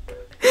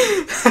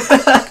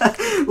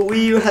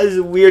 Wii U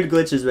has weird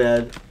glitches,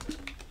 man.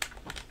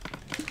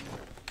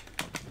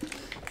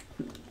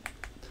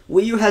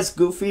 Wii U has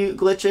goofy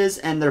glitches,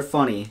 and they're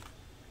funny.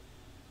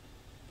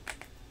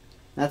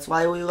 That's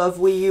why we love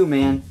Wii U,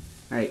 man.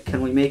 Alright,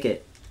 can we make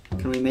it?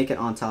 Can we make it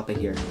on top of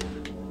here?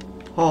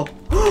 Oh.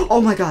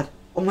 Oh my god.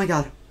 Oh my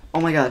god.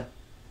 Oh my god.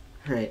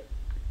 Alright.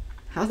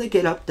 How'd they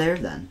get up there,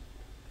 then?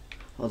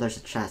 Oh, there's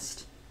a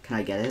chest. Can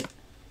I get it?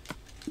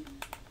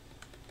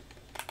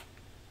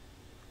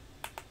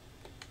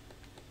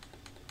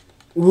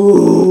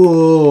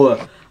 Ooh!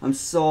 I'm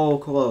so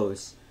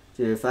close.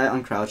 Dude, if I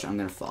uncrouch, I'm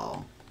gonna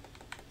fall.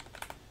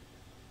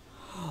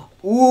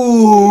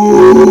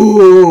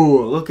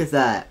 Ooh! Look at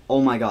that.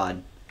 Oh my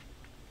god.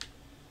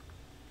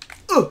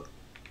 Ugh!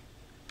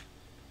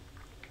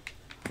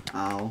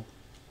 Ow.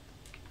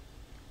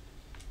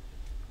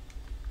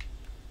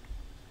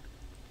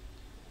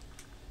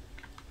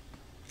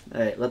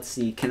 Alright, let's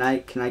see. Can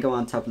I go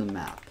on top of the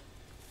map?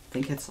 I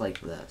think it's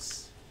like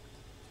this.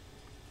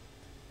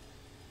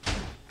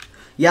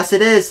 Yes,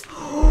 it is!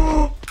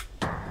 No!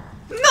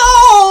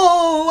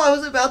 I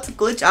was about to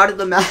glitch out of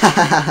the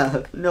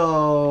map!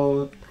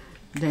 No.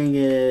 Dang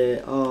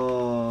it.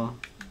 Oh.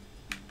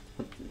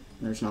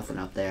 There's nothing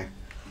up there.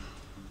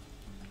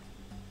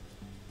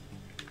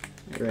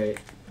 Right.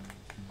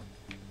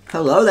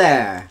 Hello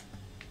there!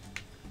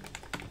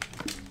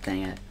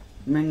 Dang it.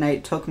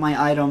 Midnight took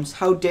my items.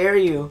 How dare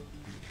you?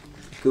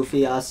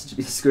 Goofy ass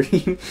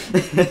scream.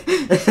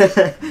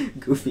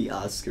 Goofy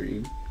ass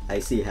scream. I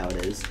see how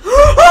it is.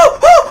 Oh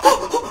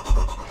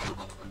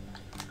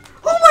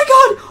my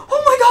god!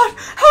 Oh my god!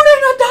 How did I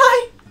not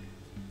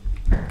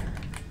die?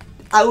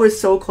 I was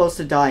so close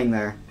to dying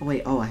there. Oh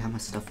wait, oh, I have my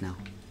stuff now.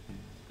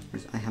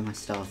 I have my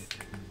stuff.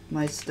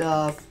 My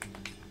stuff.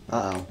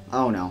 Uh-oh.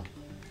 Oh no.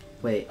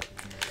 Wait.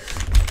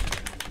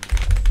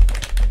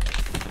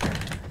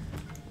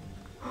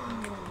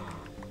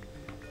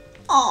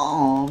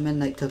 Oh,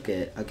 Midnight took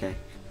it. Okay.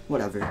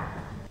 Whatever.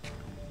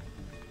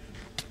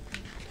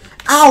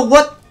 Ow,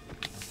 what?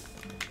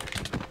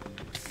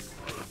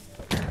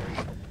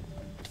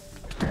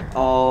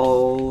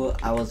 Oh,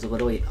 I was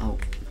literally... Oh,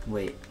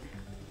 wait.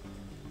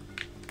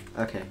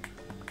 Okay.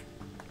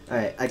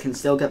 Alright, I can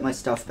still get my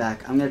stuff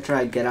back. I'm gonna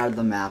try to get out of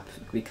the map,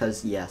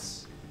 because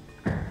yes.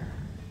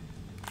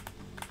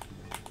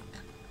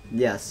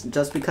 Yes,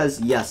 just because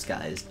yes,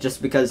 guys.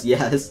 Just because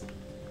yes.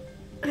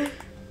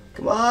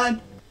 Come on.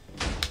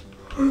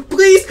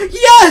 Please!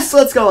 Yes!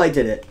 Let's go! I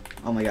did it.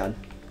 Oh my god.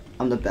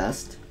 I'm the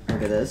best.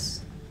 Look at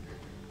this.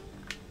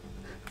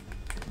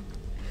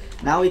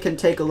 Now we can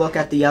take a look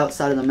at the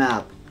outside of the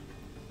map.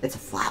 It's a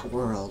flat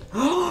world.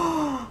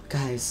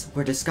 Guys,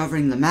 we're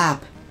discovering the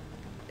map.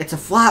 It's a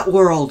flat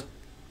world.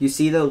 You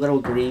see the little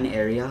green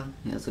area?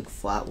 Yeah, it's like a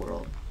flat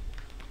world.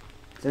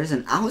 There's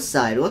an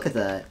outside. Look at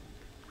that.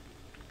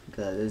 Look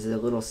at that. There's a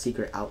little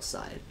secret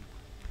outside.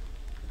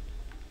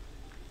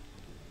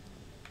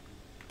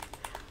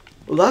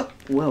 Look.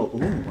 Whoa.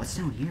 Ooh, what's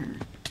down here?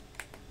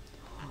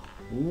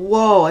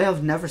 Whoa, I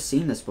have never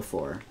seen this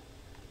before.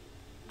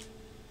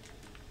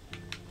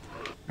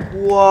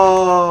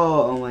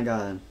 Whoa. Oh my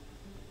god.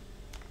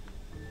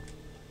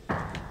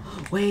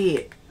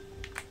 Wait.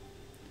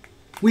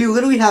 We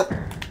literally have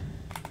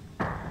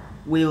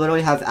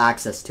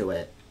access to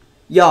it.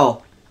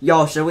 Yo,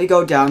 should we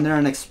go down there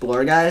and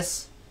explore,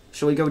 guys?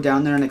 Should we go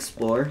down there and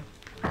explore?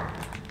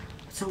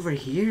 It's over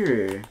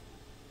here.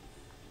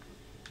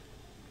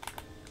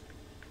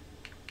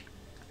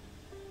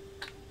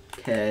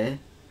 Okay.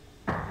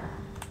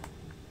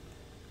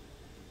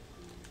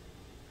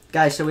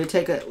 Guys,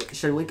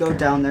 should we go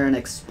down there and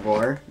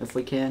explore if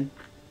we can?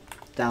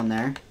 Down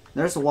there.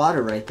 There's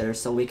water right there,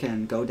 so we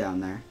can go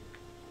down there.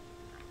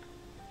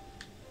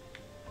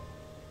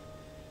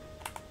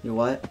 You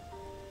what?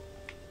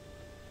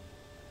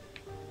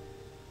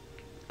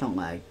 Don't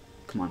lag.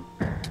 Come on.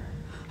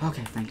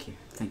 Okay, thank you.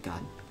 Thank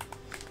God.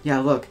 Yeah,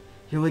 look.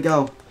 Here we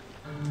go.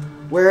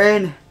 We're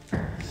in.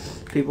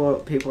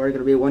 People are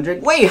gonna be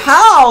wondering, wait,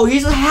 how?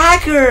 He's a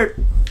hacker!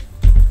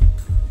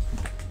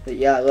 But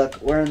yeah,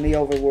 look, we're in the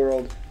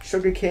overworld.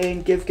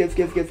 Sugarcane, give.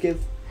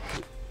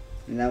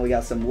 And now we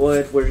got some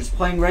wood. We're just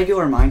playing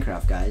regular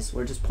Minecraft, guys.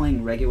 We're just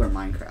playing regular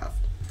Minecraft.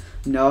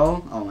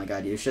 No? Oh my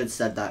god, you should have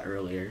said that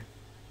earlier.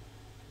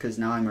 Because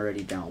now I'm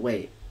already down.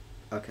 Wait.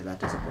 Okay, that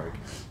doesn't work.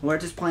 We're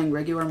just playing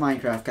regular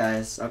Minecraft,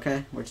 guys.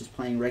 Okay? We're just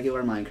playing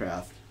regular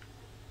Minecraft.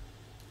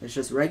 It's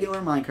just regular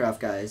Minecraft,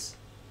 guys.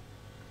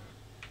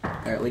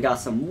 Alright, we got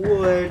some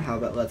wood. How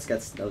about let's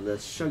get the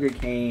sugar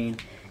cane.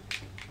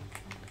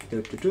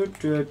 And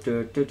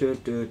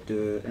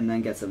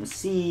then get some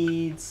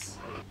seeds.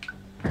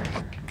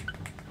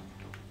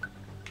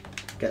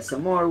 Get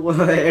some more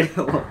wood.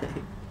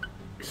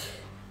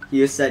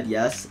 You said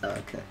yes?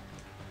 Okay.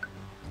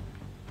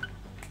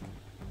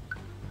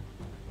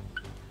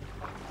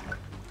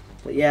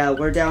 But But yeah,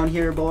 we're down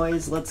here,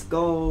 boys. Let's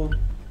go.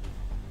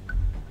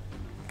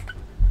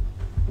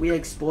 We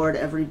explored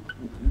every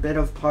bit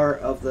of part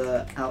of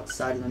the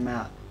outside of the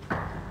map.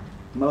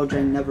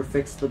 Mojang never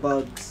fixed the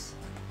bugs.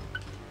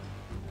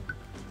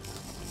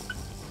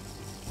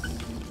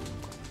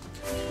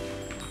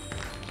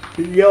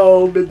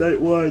 Yo, Midnight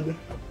 1.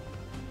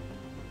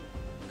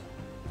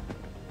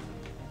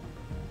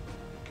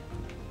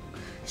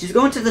 She's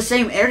going to the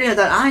same area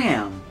that I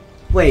am.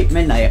 Wait,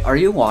 Midnight, are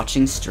you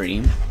watching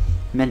stream?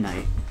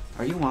 Midnight,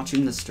 are you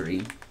watching the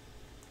stream?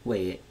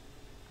 Wait.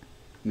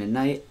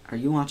 Midnight, are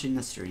you watching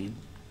the stream?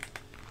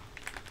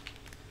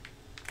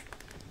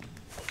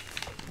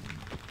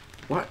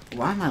 What?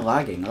 Why am I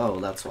lagging?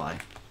 Oh, that's why.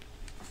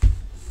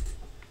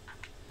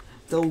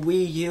 The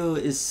Wii U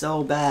is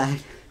so bad.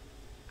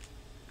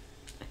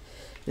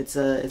 It's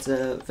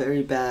a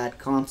very bad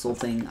console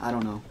thing. I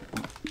don't know.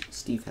 Oh,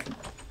 Steve had.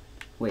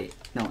 Wait,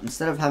 no.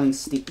 Instead of having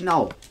Steve,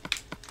 no.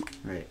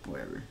 Right,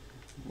 whatever.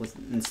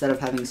 Instead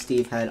of having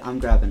Steve head, I'm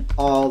grabbing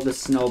all the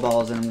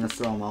snowballs and I'm gonna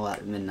throw them all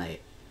at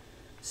Midnight.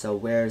 So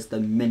where's the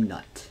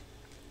Midnight?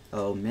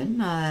 Oh,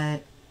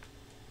 Midnight.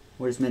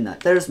 Where's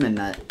Midnight? There's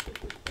Midnight.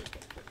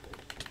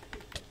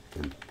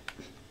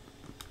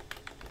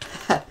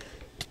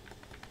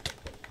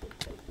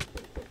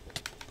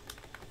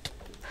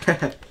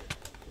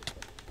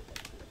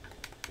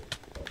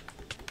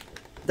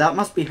 That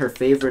must be her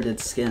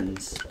favorited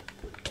skins.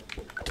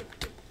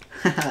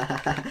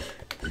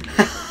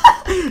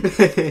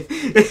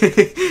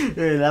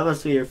 That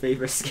must be your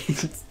favorite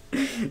skins.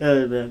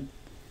 Oh, man.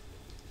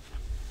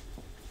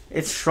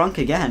 It's shrunk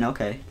again,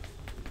 okay.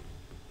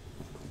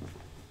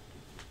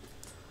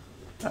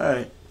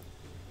 Alright.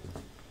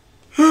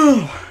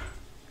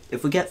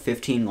 If we get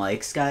 15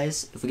 likes,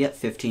 guys, if we get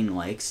 15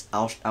 likes,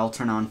 I'll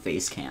turn on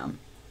face cam.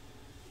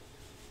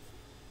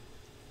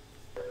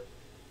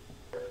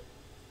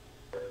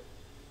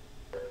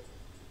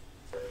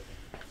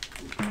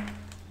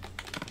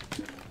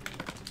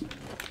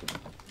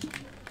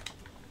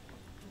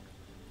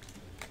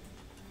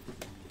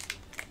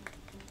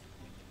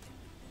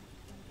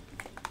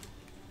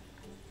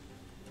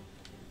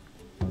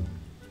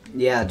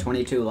 Yeah,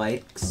 22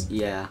 likes.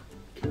 Yeah.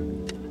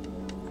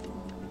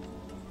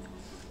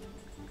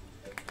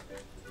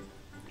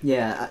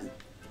 Yeah.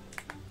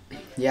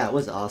 Yeah, it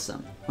was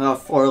awesome. Well,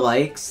 4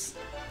 likes.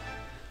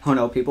 Oh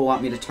no, people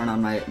want me to turn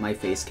on my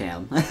face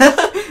cam.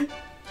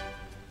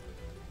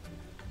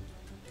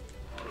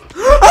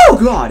 Oh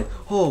god!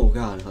 Oh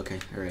god, okay,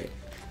 alright.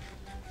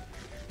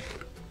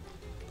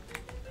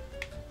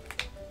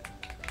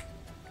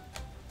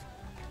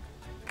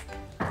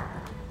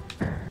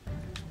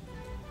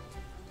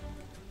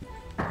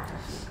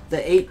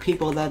 The 8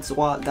 people that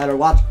are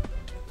watching.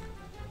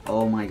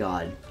 Oh my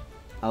god.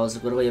 I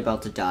was literally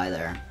about to die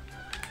there.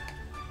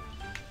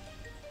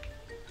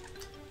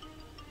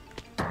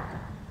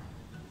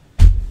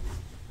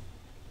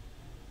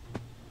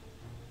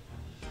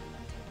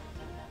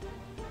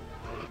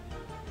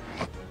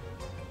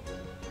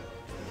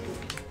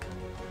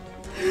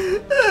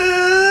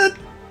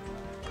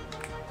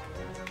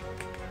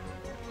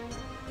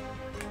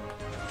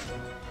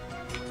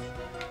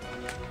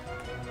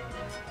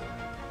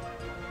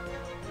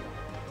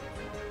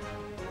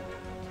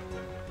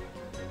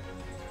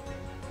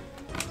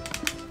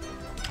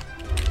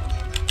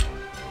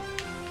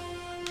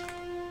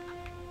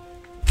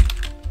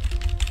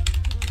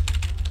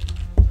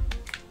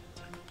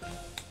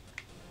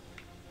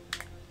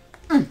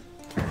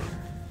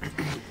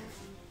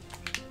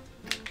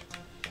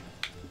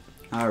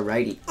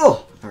 Alrighty.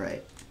 Oh!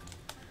 Alright.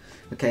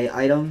 Okay,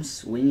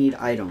 items. We need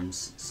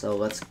items. So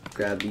let's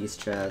grab these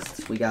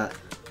chests. We got...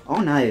 Oh,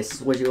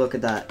 nice. Would you look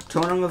at that?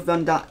 Totem of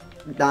them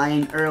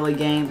dying early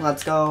game.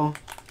 Let's go.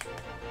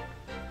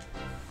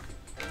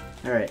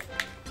 Alright.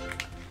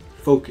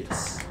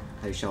 Focus.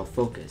 I shall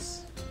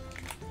focus.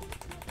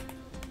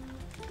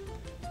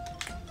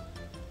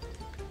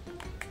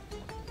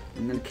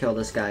 I'm gonna kill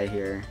this guy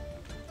here.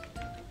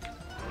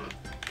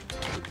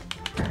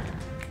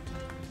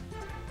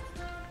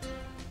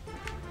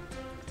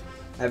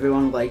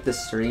 Everyone like the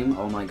stream?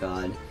 Oh my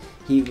god.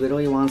 He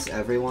literally wants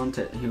everyone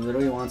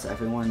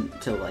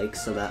to like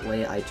so that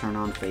way I turn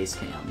on face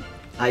cam.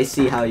 I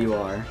see how you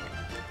are.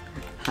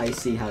 I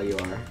see how you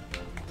are.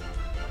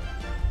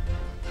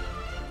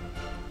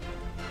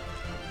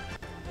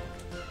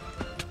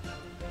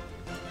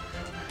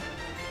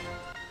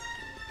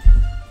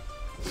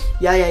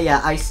 Yeah,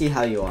 I see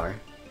how you are.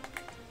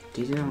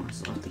 DJ don't want to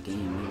select the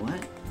game. Wait,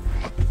 what?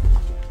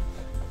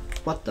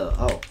 What the?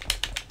 Oh.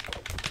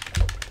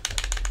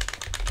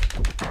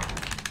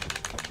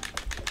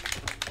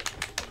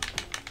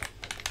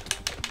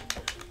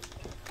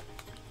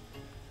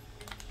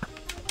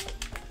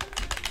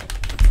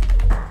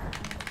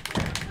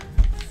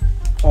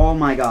 Oh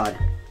my god.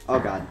 Oh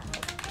god.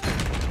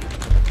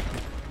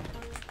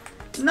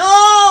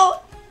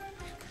 No!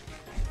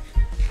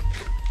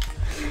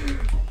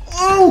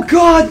 Oh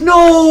god, no!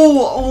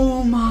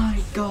 Oh my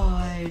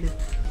god.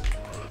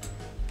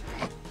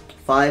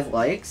 5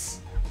 likes?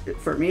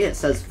 For me it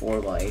says 4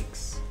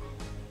 likes.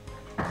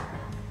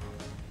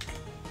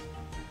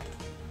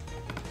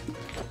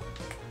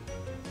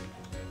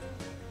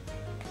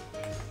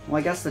 Well,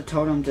 I guess the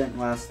totem didn't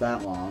last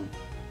that long.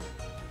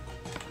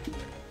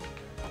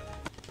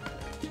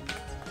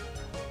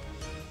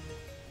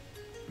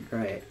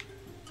 Right.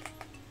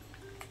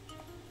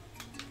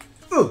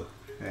 Ooh!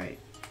 Right.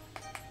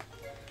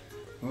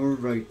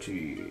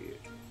 Alrighty.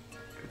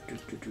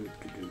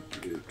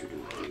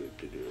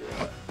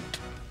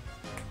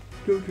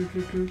 What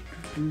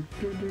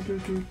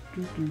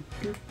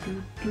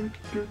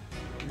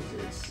is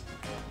this?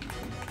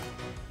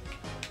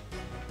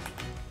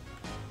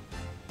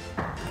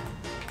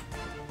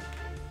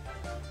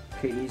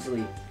 Okay,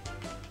 easily.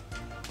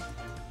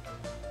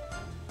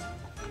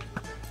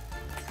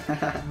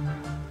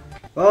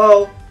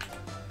 Oh!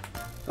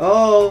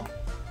 Oh!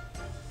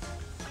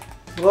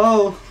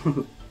 Whoa!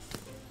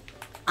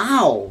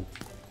 Ow!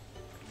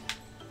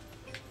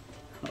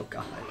 Oh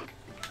god.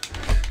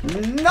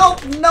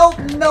 Nope, nope,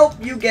 nope,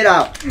 you get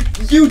out.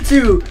 You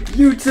too,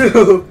 you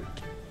too.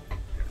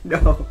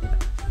 No.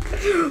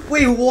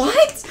 Wait,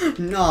 what?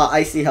 Nah,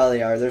 I see how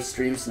they are. They're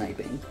stream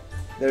sniping.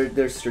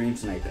 They're stream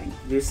sniping.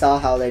 You saw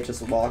how they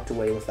just walked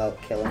away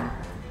without killing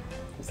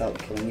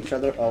each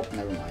other? Oh,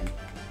 never mind.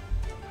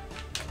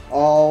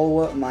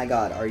 Oh my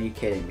god, are you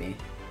kidding me?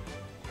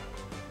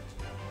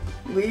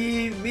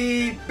 Leave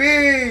me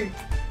be!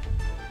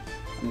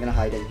 I'm gonna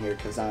hide in here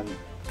because I'm...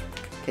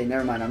 Okay,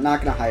 never mind. I'm not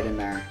gonna hide in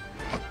there.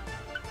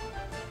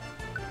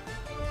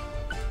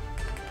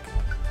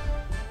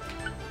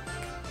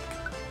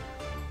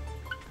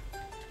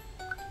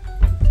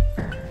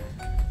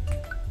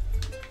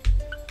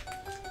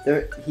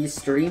 He's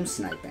stream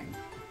sniping.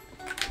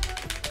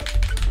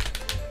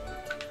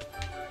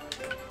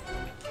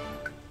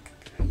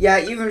 Yeah,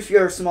 even if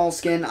you're a small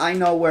skin, I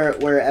know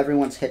where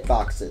everyone's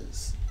hitbox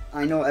is.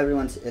 I know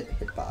everyone's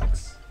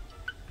hitbox.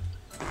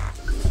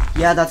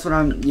 Yeah, that's what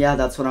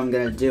I'm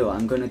gonna do.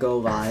 I'm gonna go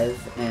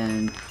live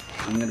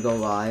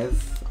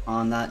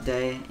on that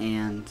day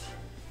and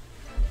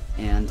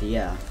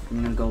yeah,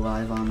 I'm gonna go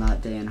live on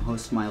that day and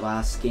host my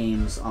last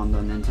games on the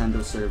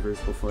Nintendo servers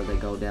before they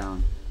go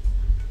down.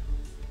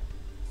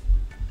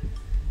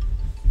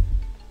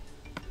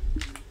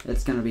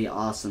 It's gonna be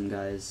awesome,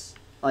 guys.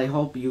 I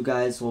hope you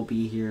guys will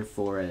be here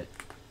for it.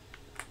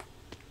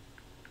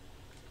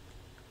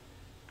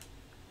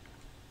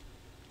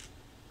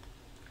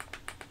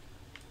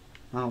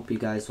 I hope you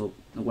guys will...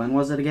 When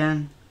was it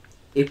again?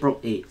 April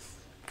 8th.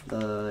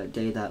 The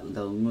day that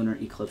the lunar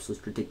eclipse was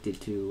predicted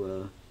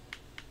to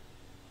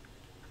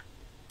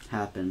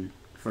happen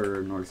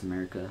for North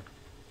America.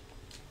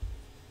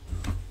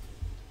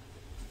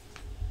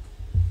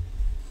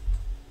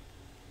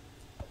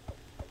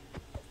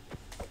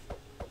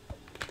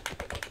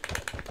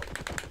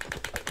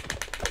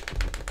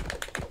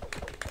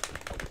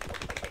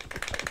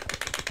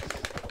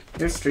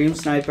 There's Stream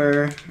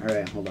Sniper.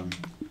 Alright, hold on.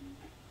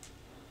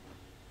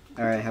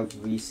 Alright, I have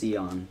VC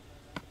on.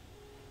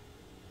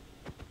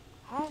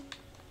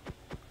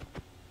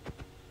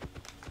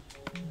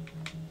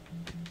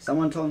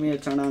 Someone told me to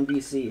turn on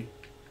VC.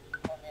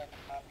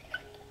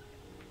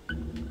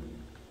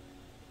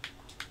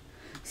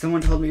 Someone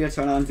told me to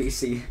turn on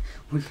VC.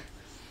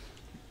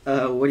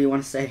 What do you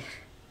want to say?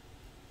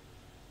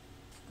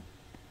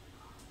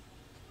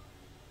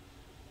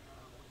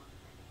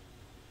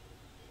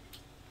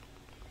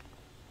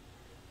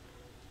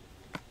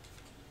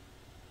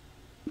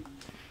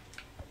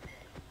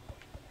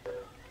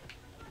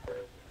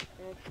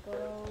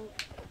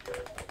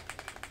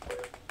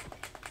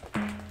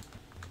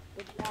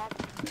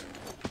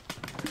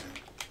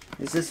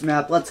 Is this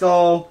map? Let's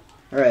go!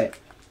 Alright.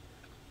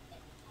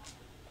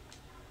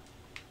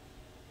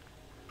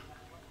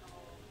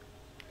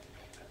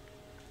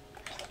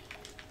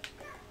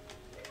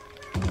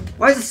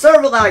 Why is the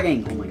server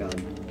lagging? Oh my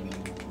god.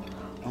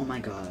 Oh my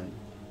god.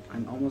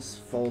 I'm almost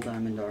full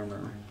diamond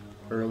armor.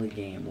 Early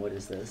game. What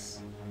is this?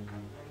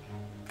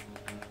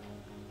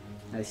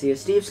 I see a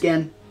Steve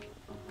skin.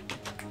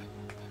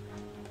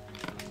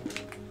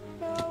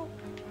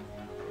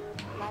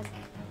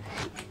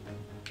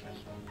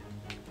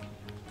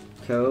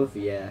 Cove?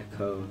 Yeah,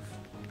 Cove.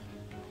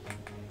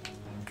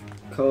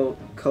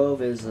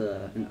 Cove is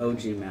an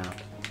OG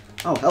map.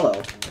 Oh,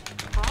 hello.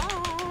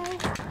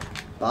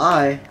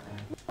 Bye.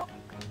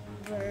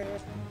 Alright.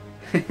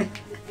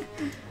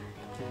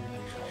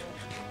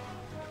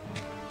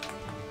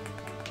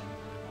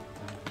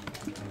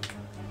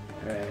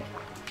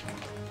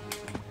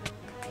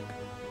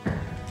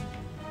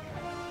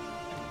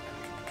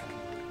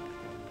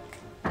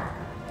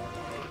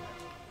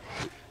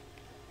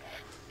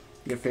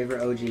 Your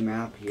favorite OG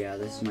map? Yeah,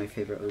 this is my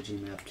favorite OG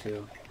map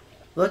too.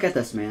 Look at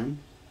this, man.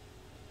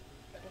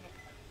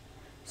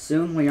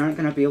 Soon we aren't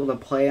going to be able to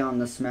play on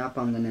this map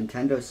on the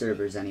Nintendo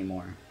servers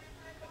anymore.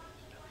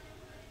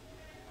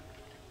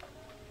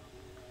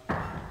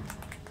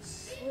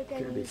 It's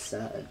gonna be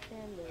sad.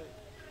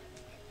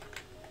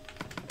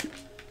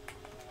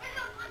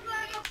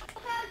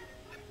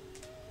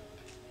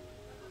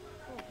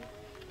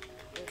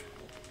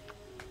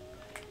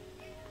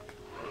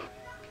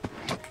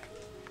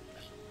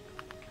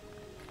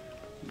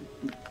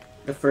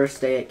 The first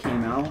day it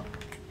came out.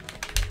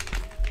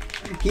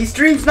 He's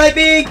stream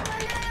sniping!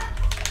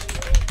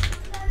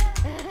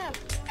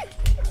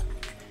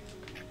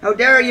 How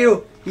dare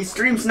you! He's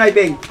stream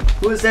sniping!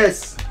 Who is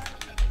this?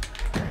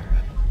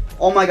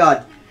 Oh my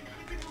god.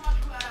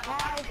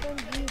 I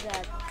don't do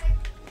that.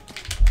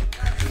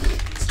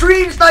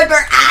 Stream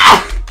sniper!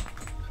 Ah!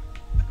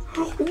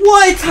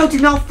 What? How did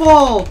you not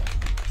fall?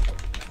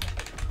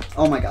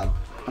 Oh my god.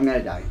 I'm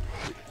gonna die.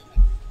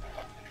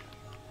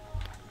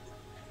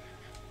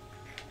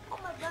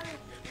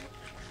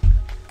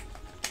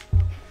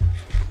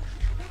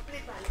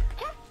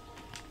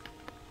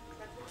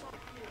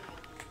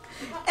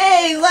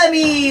 Hey,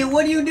 Lemmy!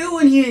 What are you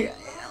doing here?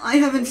 I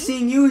haven't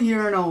seen you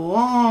here in a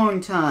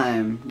long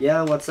time.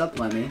 Yeah, what's up,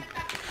 Lemmy?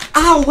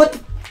 Ow, what the...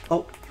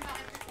 Oh.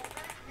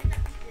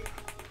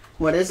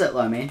 What is it,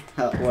 Lemmy?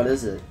 What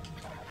is it?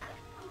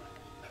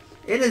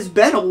 It has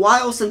been a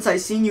while since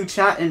I've seen you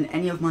chat in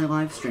any of my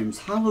live streams.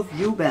 How have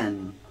you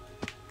been?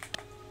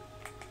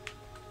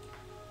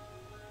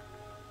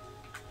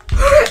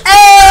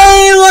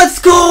 Hey, let's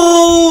go!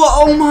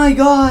 Oh my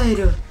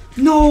god!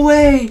 No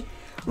way!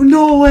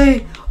 No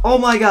way! Oh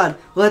my god,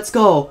 let's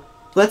go.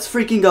 Let's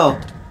freaking go.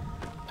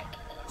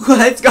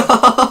 Let's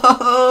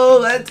go!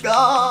 Let's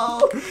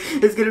go!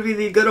 It's gonna be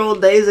the good old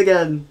days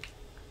again.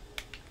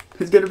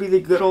 It's gonna be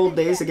the good old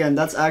days again.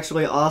 That's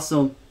actually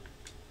awesome.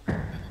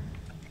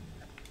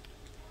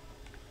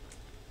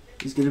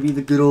 It's gonna be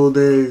the good old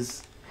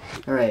days.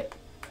 Alright.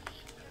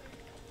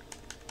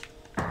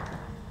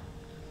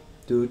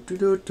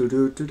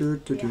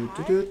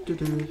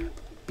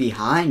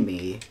 Behind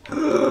me?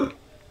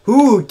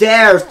 Who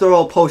dares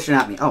throw a potion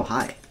at me? Oh,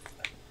 hi.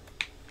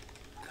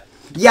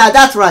 Yeah,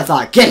 that's what I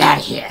thought. Get out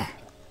of here.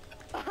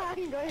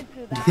 I'm going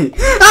to die.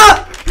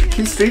 Ah!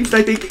 He's stream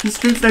sniping. He's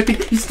stream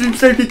sniping. He's stream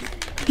sniping.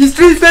 He's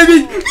stream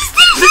sniping. He's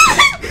stream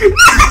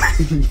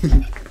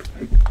sniping.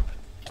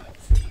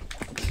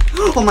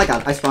 Oh my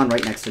god, I spawned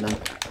right next to them.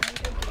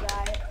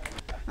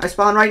 I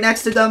spawned right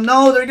next to them.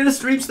 No, they're gonna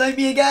stream snipe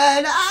me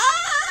again.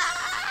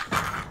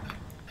 Ah!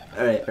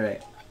 Alright,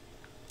 alright.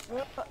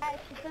 Bro, I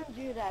don't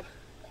do that.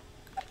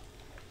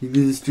 You're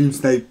gonna stream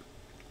snipe.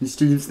 You're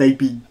stream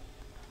sniping.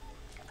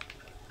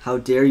 How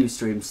dare you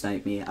stream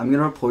snipe me? I'm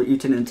gonna report you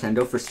to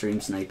Nintendo for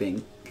stream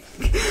sniping.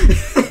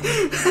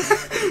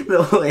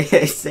 The way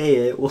I say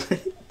it, what?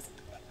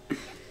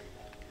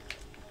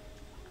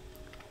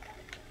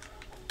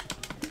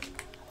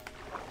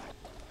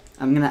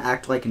 I'm gonna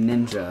act like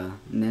Ninja.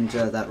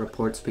 Ninja that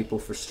reports people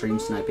for stream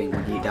sniping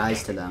when he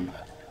dies to them.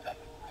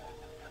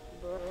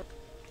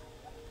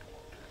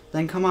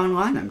 Then come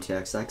online,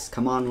 MTXX.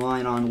 Come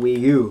online on Wii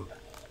U.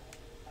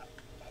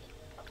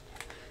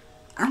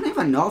 I don't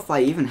even know if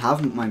I even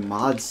have my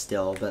mods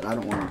still, but I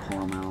don't want to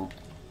pull them out.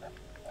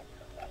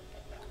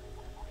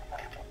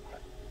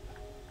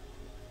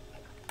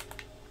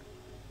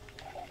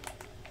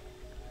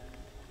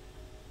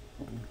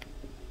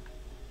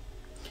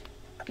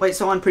 Wait,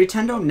 so on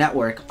Pretendo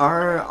Network,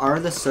 are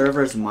the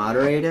servers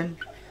moderated?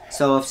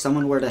 So if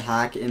someone were to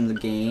hack in the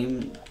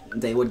game,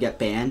 they would get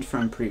banned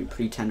from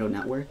Pretendo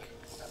Network?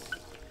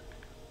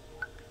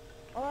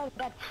 Oh,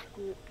 that's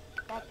good.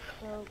 That's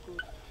so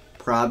good.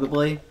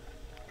 Probably.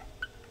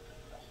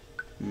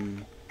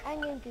 I'm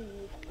going to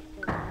use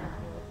it. I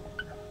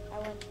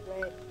want to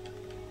play it.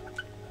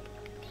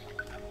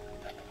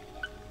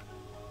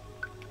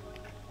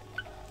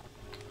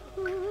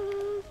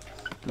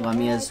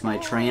 Lemmy is my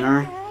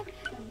trainer.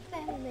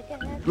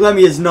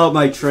 Lemmy is not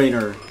my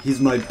trainer. He's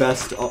my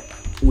best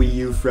Wii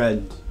U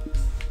friend.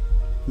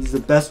 He's the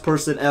best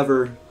person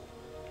ever.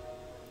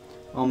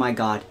 Oh my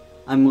god.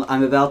 I'm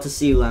about to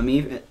see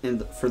Lemmy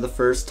for the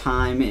first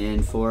time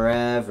in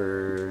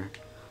forever.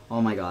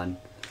 Oh my god.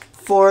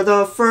 For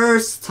the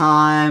first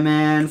time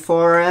in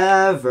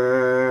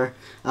forever,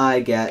 I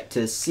get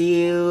to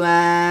see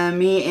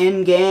Lemmy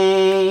in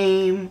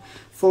game.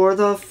 For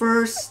the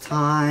first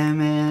time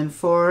in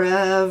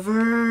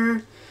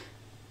forever,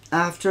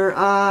 after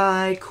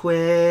I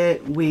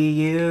quit Wii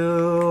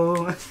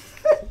U.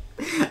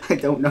 I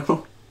don't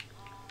know.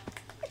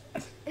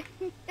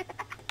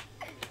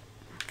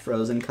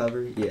 Frozen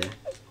cover? Yeah.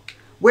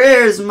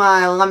 Where's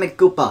my Lemmy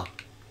Koopa?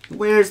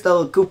 Where's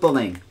the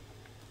Koopaling?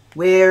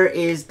 Where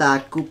is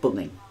the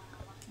Koopaling?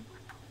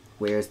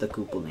 Where's the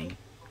Koopaling?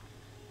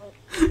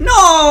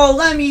 No!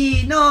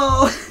 Lemmy!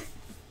 No!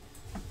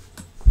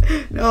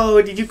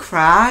 No, did you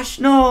crash?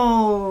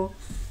 No!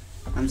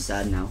 I'm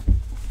sad now.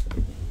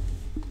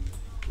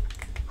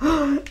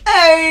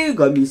 Hey!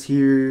 Lemmy's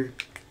here.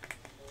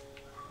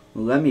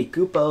 Lemmy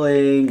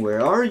Koopaling,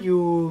 where are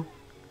you?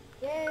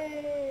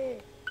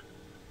 Yay!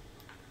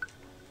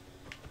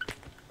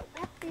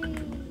 Happy!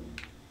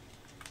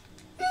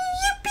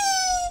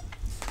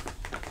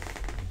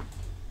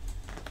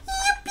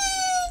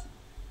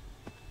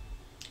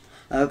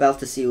 I'm about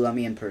to see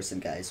Lemmy in person,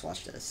 guys.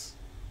 Watch this.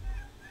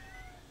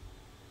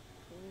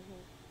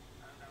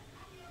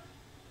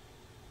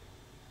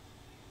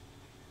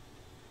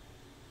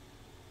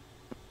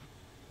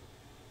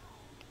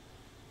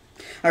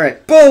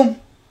 Alright,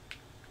 boom!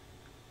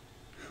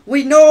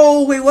 Wait,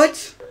 no! Wait,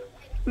 what?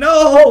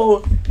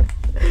 No!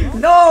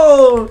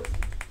 No!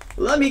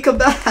 Let me come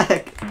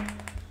back!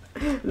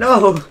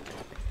 No!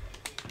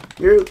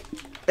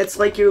 It's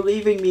like you're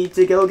leaving me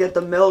to go get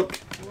the milk.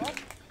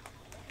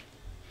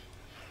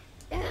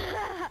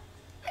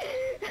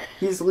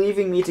 He's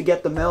leaving me to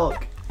get the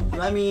milk.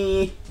 Let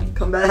me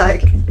come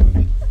back.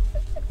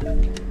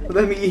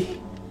 Let me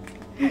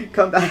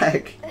come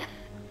back.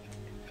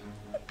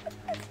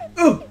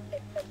 Ooh!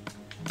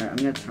 Alright, I'm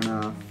gonna turn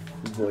off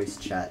voice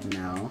chat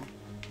now.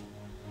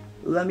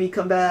 Let me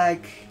come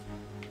back.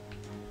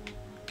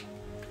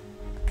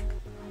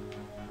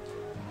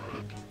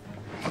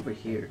 Over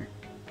here.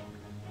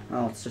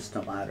 Oh, it's just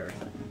a ladder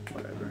thing.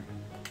 Whatever.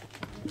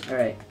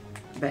 Alright.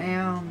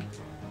 Bam.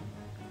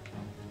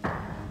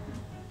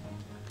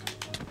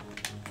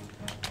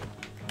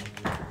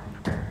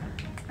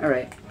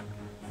 Alright.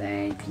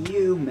 Thank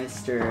you,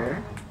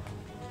 mister.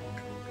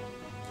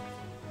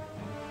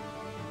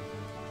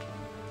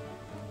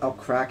 Oh,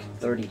 crack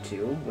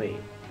 32? Wait.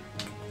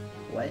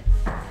 What?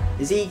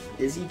 Is he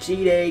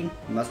cheating?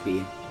 Must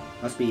be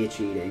a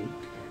cheating.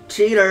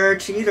 Cheater!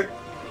 Cheater!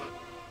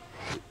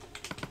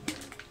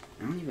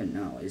 I don't even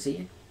know. Is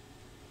he?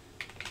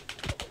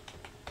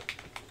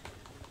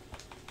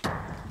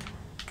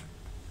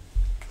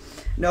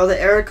 No, the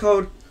error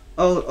code.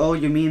 Oh,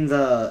 you mean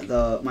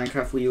the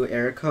Minecraft Wii U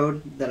error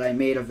code that I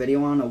made a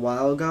video on a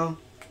while ago?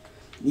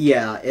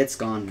 Yeah, it's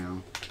gone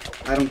now.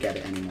 I don't get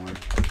it anymore.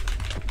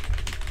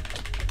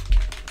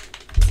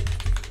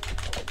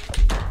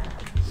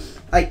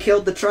 I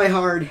killed the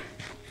tryhard.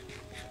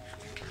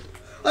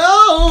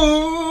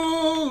 Oh!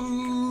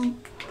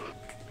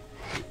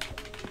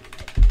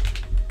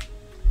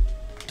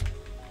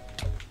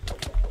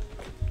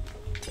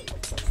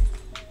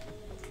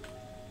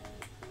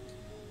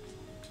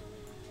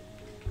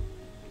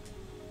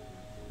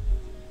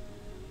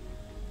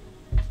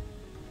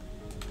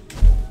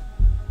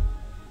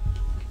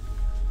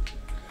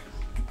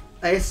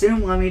 I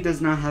assume Lemmy does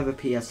not have a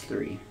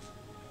PS3.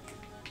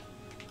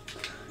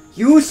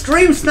 You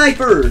stream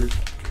sniper!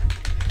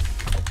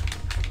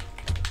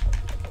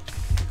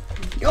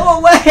 Go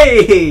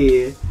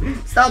away!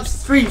 Stop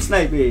stream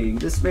sniping!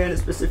 This man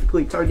is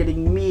specifically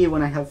targeting me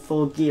when I have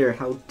full gear.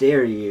 How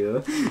dare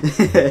you?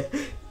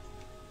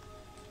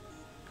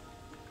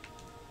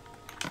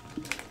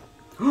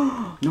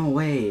 No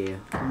way.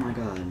 Oh my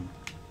god.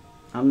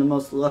 I'm the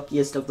most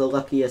luckiest of the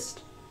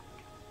luckiest.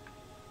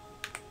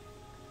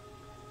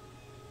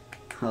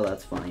 Oh,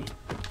 that's funny.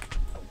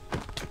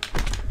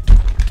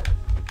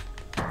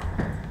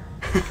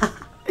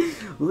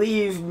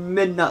 Leave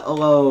Midna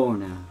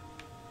alone.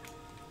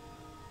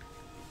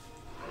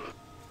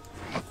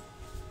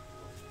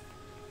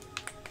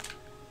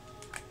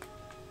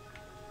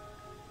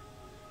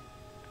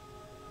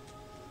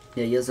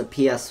 Yeah, he has a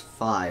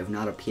PS5,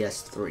 not a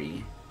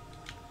PS3.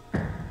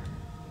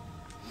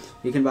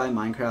 You can buy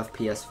Minecraft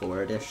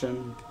PS4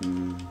 edition.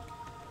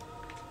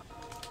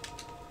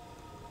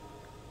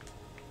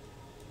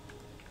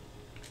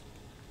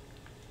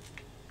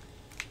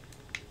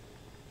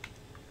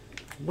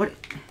 What?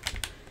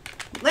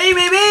 Leave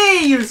me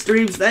be, you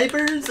stream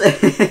snipers!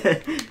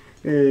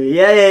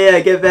 Yeah,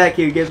 get back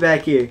here, get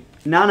back here.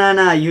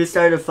 No, you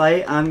start a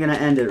fight, I'm gonna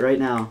end it right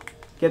now.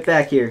 Get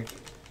back here.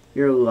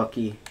 You're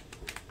lucky.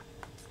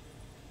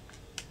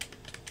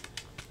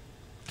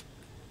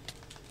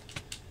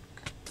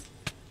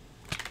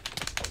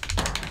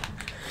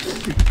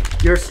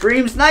 You're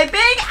stream sniping?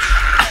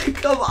 Ah,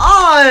 come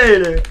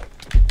on!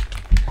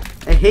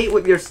 I hate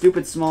with your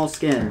stupid small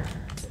skin.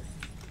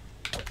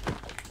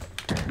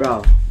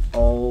 Bro,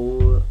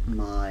 oh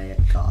my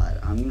god,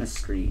 I'm gonna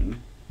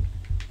scream.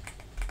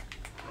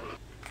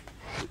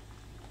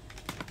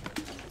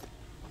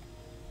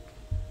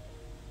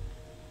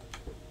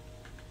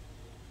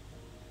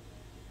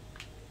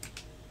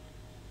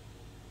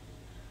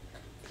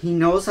 He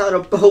knows how to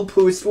bow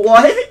boost,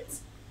 what?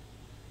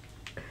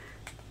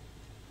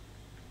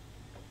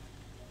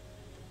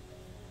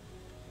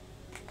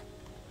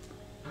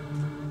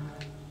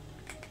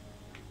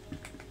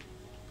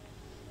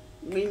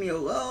 Leave me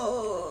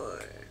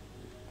alone.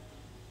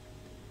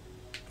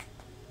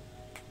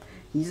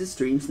 He's a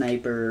stream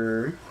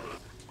sniper.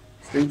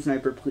 Stream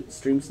sniper, please.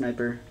 Stream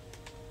sniper.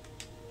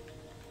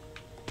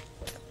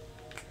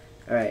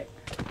 Alright.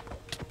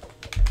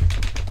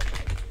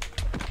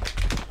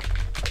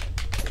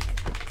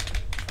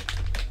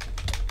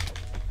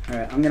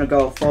 Alright, I'm gonna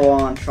go full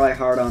on try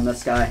hard on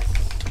this guy.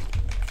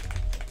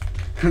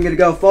 I'm gonna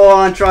go full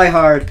on try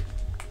hard.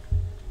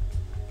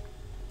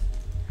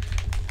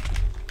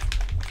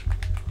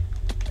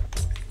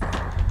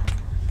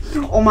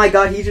 Oh my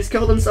god, he just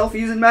killed himself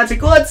using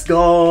magic. Let's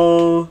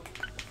go!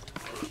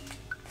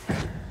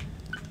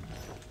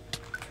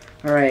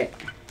 Alright,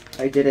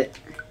 I did it.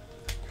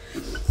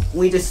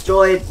 We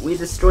destroyed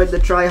the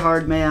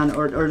tryhard man,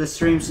 or the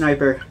stream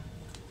sniper.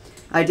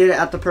 I did it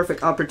at the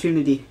perfect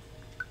opportunity.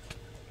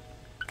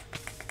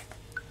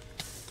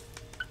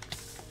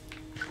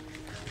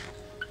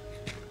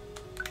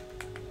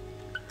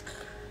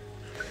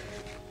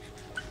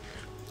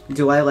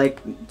 Do I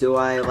like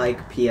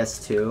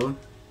PS2?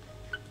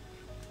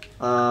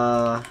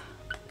 I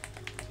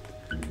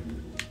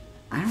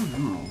don't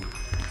know.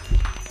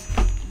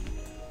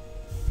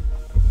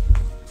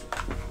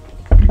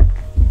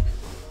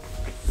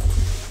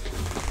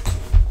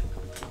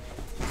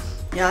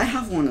 Yeah, I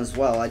have one as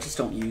well. I just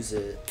don't use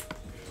it.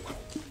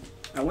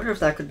 I wonder if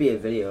that could be a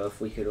video,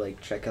 if we could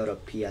like check out a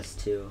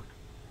PS2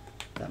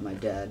 that my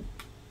dad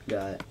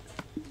got.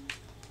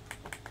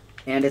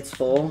 And it's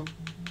full?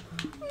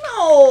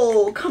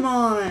 No! Come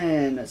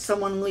on!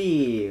 Someone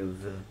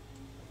leave.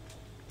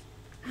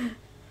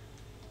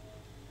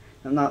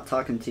 I'm not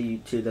talking to you,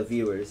 to the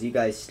viewers. You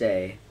guys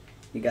stay.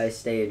 You guys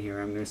stay in here.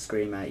 I'm gonna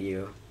scream at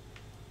you.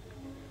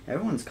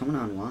 Everyone's coming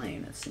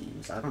online, it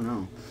seems. I don't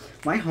know.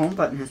 My home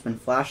button has been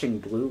flashing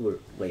blue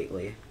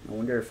lately. I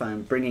wonder if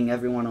I'm bringing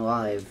everyone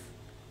alive.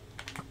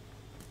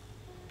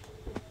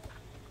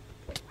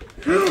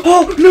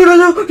 Oh, no, no,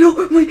 no,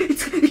 no, wait,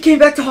 it came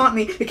back to haunt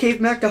me. It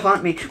came back to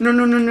haunt me. No,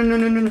 no, no, no, no,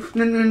 no, no, no,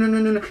 no, no, no, no,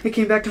 no, no. It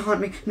came back to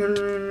haunt me. No,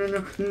 no, no,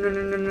 no, no, no,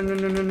 no, no, no,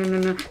 no, no, no, no,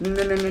 no,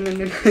 no, no, no,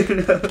 no,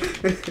 no.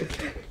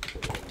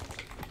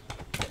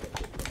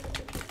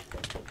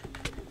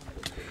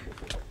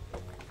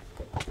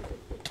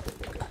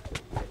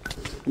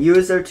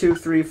 User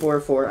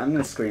 2344, I'm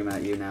gonna scream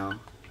at you now.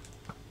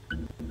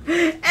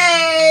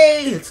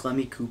 Hey! It's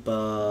Lemmy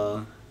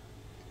Koopa.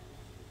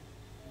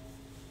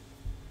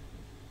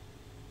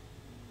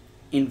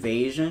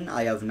 Invasion?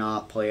 I have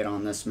not played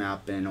on this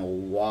map in a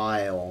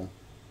while.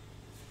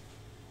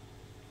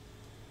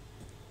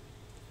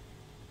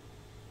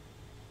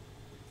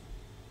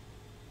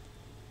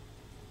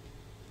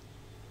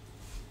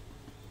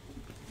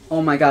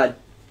 Oh my god.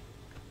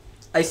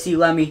 I see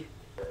Lemmy.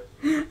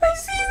 I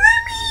see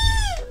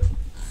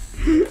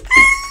Lemmy!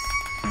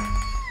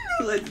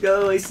 Let's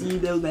go, I see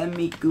the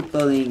Lemmy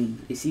Koopaling.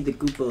 I see the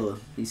Koopa.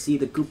 I see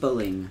the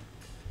Koopaling.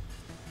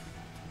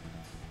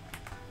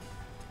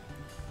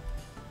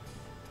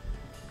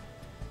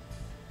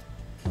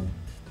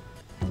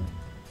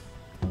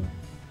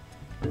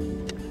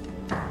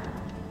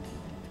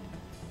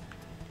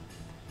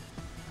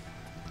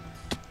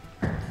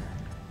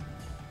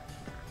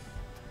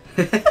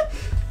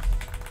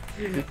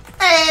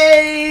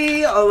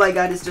 Hey! Oh my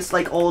god, it's just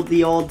like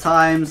the old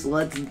times.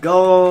 Let's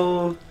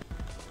go!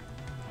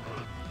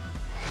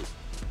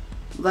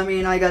 Lemmy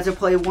and I got to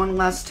play one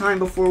last time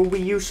before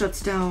Wii U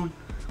shuts down.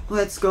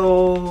 Let's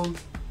go!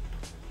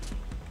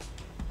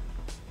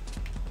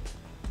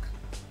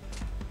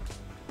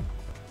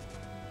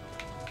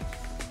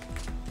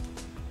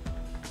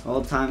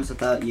 Old times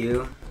without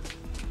you.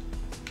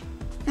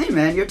 Hey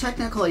man, you're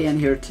technically in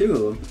here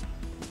too.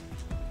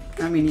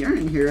 I mean, you're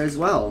in here as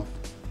well.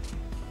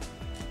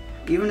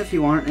 Even if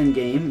you aren't in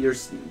game,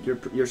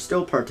 you're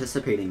still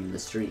participating in the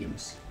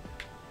streams.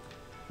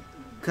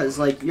 Cause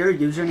like your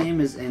username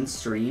is in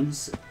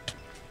streams.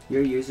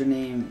 Your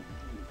username,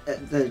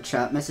 the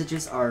chat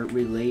messages are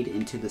relayed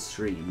into the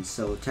stream.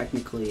 So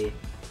technically,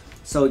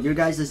 so your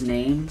guys'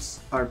 names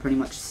are pretty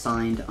much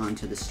signed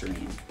onto the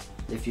stream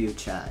if you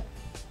chat.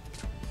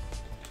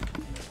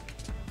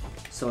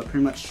 So it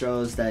pretty much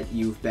shows that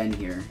you've been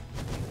here.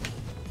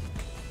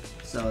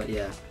 So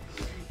yeah.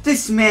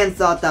 This man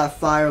thought that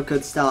fire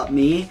could stop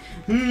me.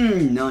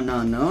 No,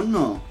 no, no,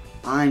 no.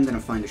 I'm gonna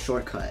find a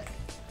shortcut.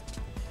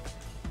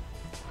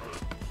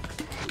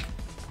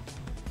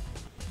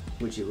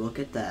 Would you look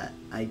at that?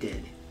 I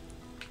did.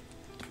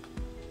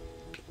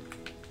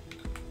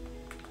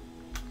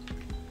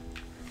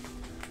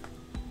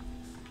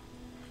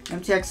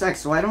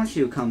 MTXX, why don't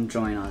you come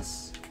join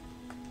us?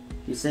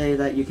 You say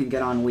that you can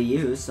get on Wii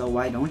U, so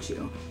why don't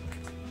you?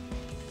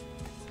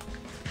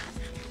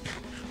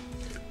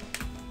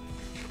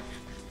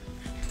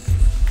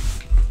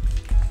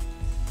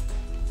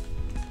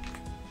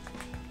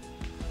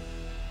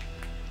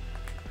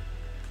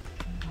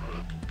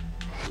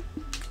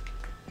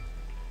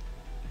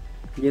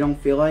 You don't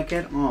feel like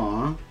it?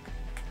 Aww.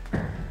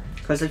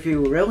 Because if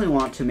you really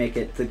want to make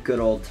it the good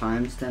old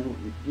times,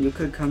 then you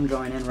could come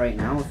join in right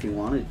now if you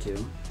wanted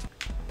to.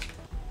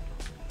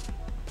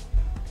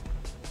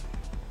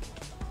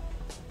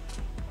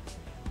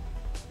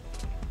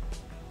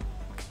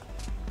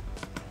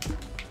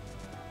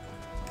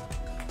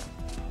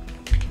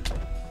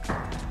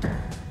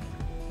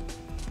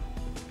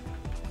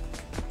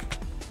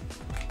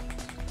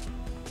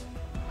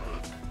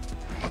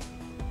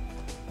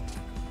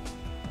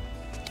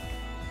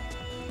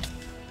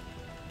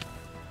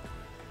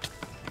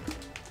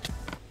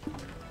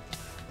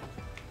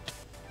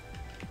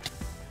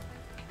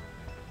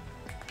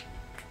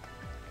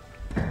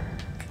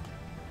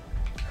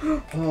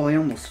 Oh, I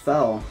almost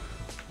fell.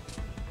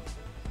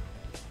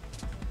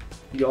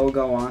 You'll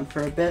go on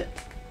for a bit?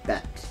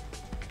 Bet.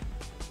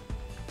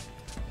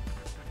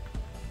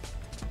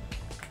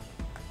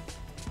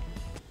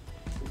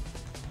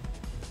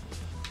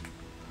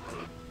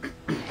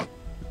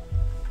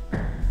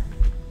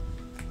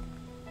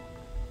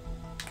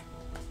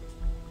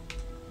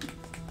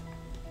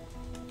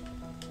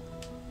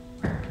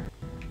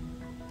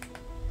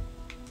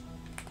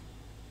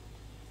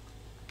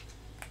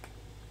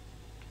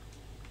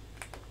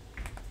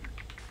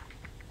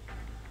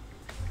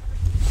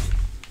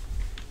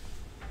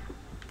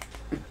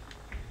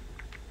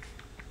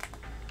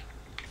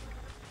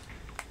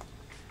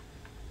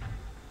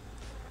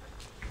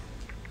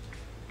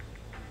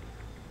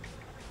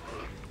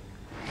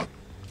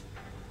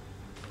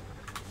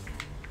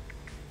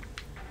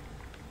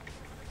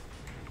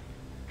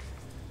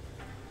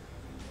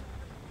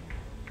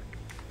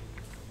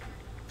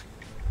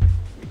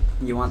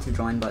 You want to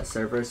join but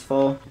server's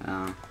full?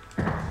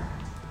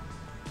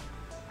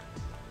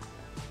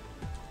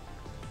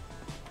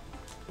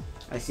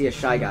 I see a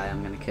shy guy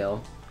I'm gonna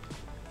kill.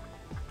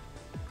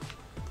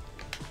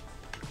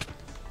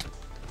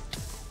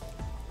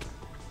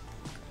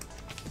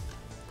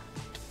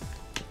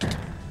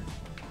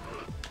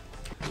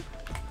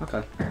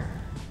 Okay.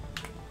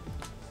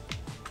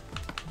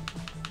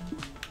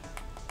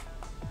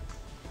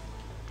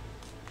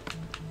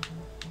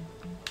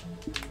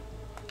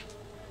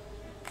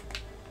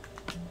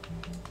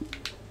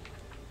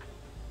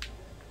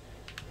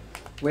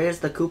 Where's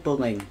the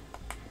Koopaling?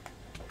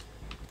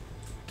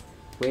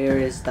 Where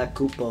is the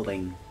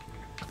Koopaling?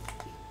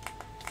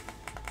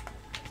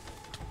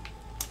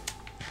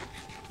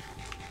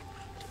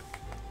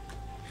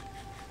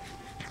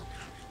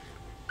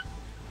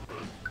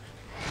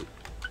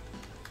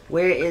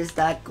 Where is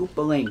that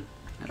Koopaling?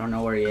 I don't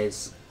know where he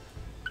is.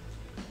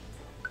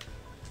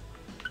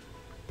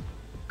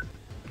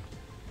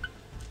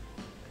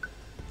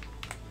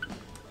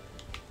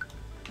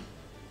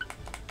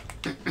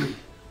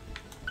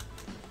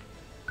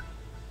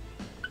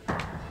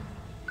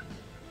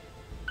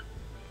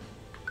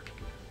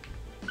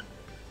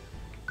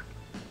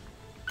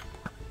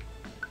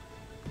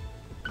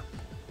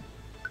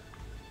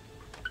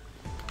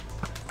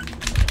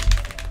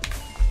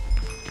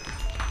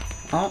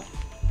 Oh,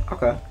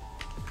 okay.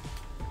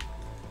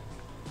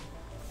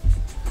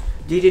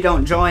 Didi,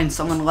 don't join.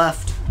 Someone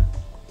left.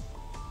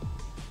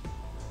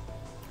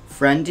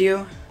 Friend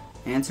you?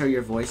 Answer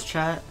your voice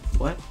chat?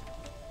 What?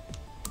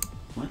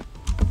 What?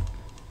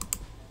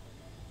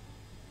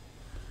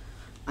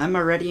 I'm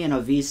already in a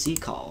VC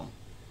call.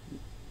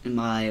 In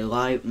my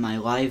live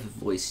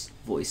voice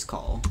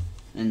call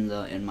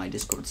in my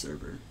Discord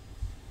server.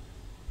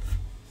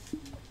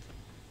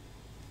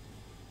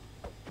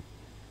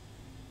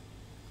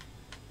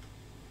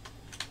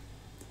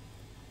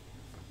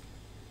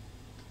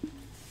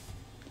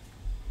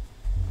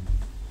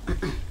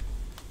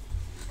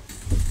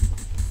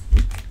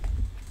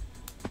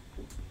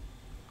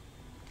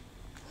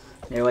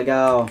 Here we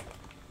go.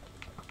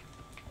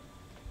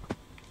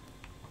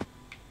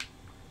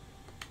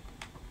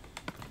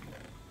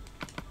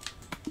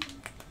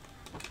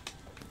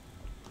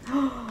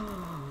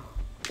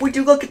 Would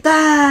you look at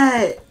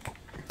that?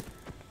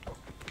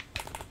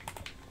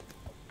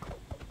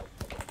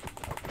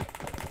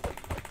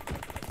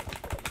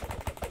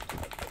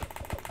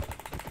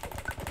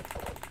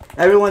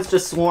 Everyone's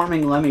just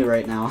swarming Lemmy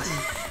right now.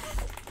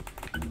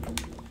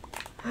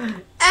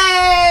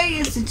 Hey,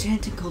 it's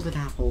enchanted golden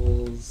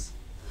apples.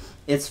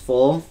 It's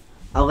full.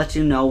 I'll let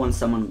you know when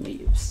someone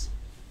leaves.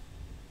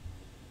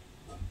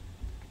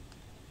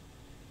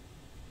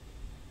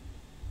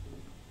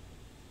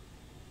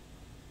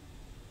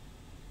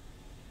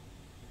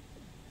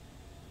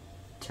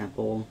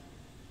 Temple.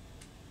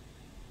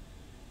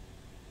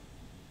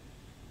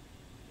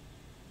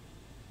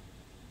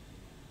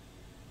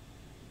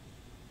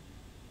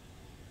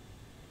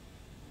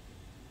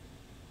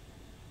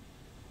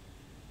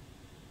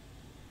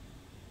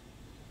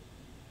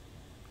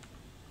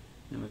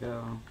 There we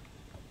go.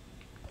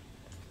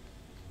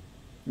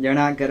 You're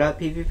not good at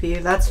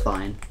PvP? That's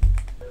fine.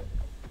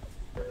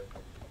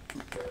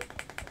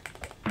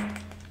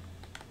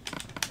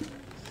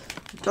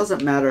 It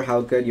doesn't matter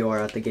how good you are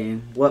at the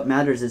game. What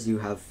matters is you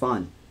have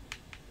fun.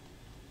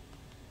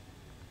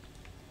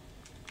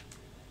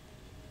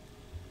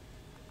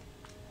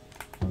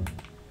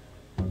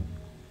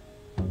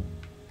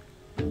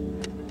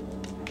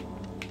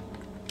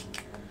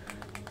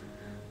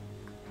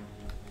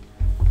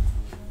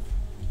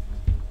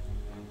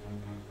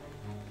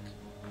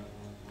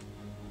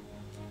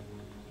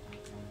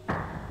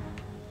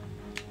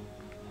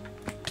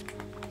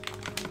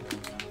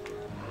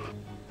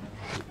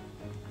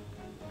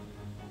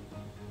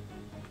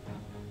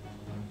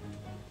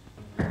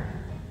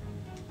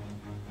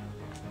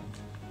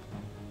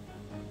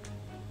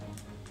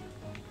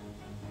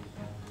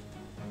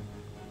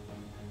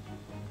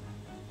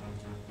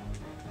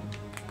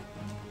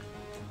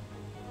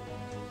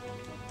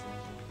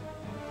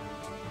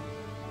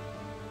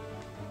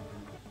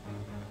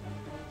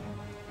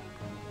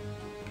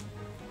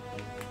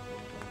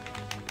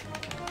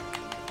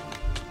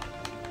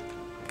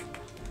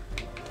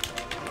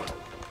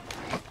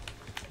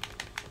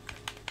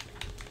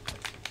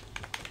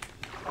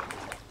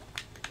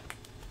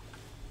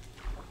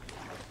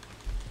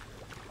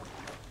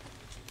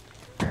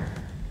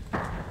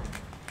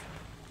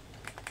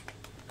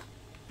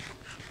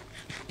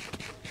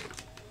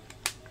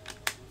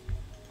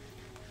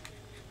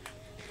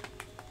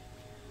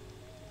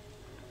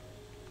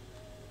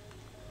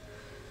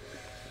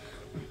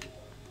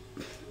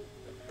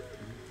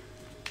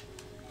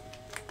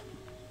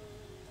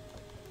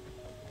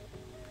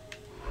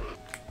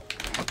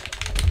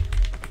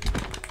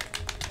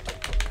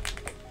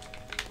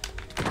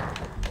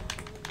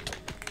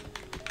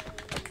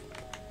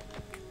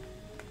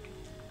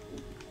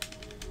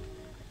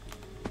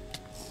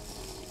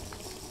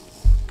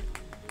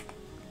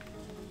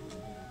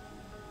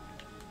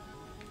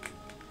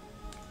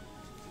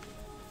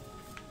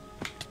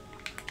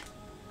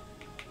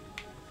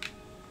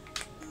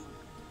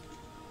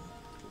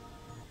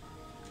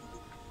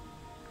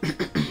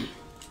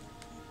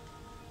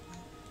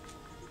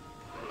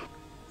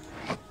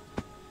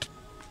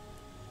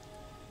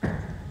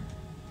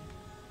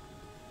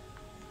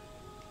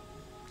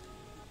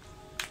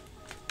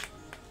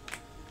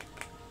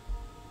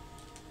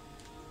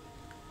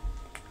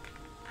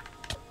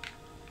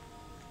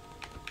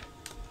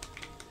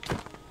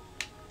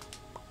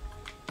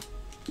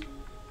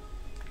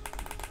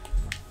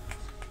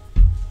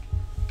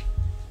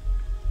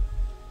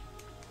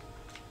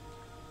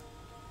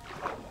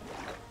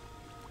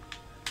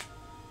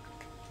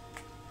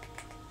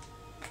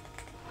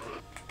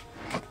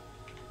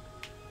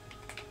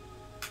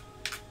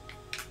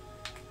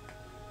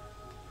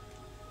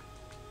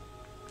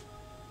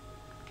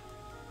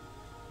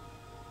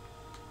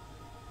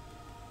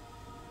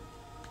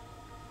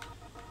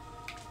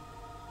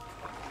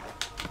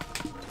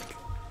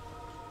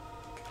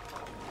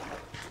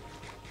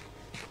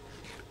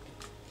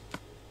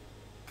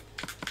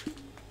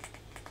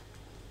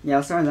 Yeah,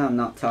 sorry that I'm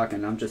not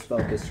talking. I'm just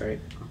focused, right?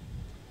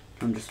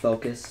 I'm just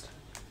focused.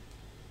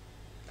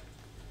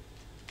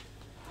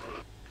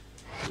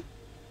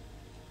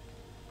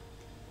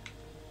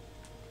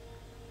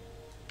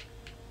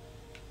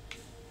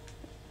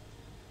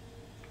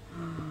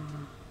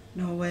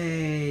 No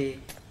way.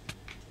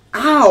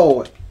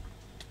 Ow!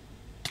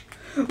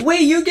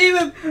 Wait, you gave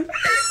him...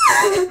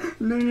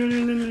 No, no, no,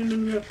 no, no, no,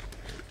 no.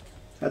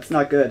 That's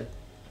not good.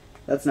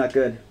 That's not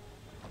good.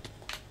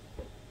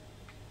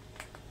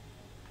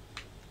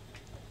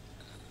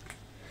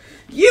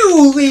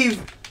 You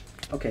leave!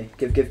 Okay,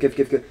 give.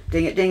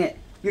 Dang it.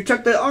 You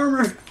took the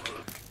armor!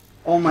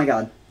 Oh my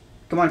god.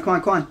 Come on.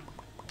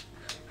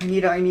 I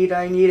need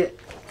it.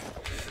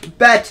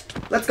 Bet!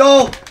 Let's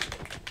go!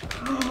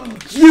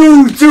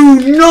 You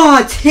do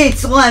not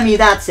hit Lemmy,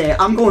 that's it.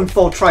 I'm going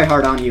full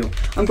tryhard on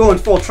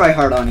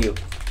you.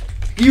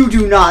 You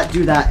do not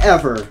do that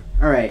ever.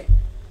 Alright.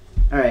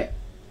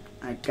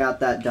 I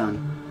got that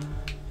done.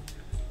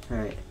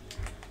 Alright.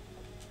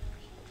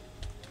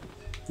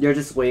 You're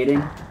just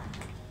waiting?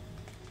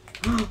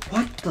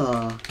 What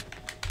the?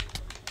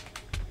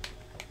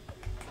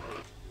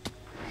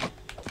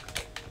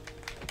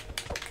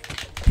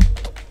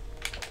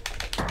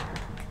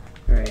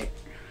 Alright.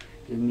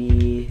 Give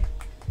me...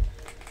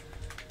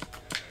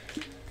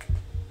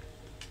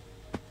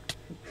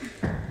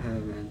 Oh,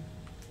 man.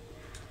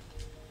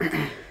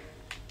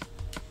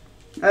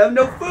 I have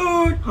no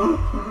food!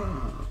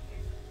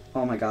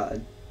 Oh my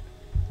god.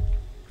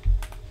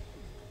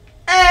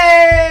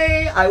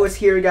 Hey! I was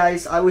here,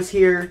 guys. I was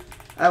here.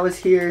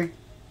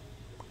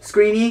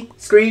 Screeny,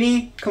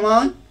 come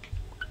on.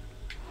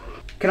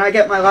 Can I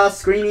get my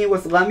last Screeny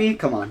with Lemmy?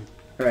 Come on.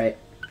 Alright.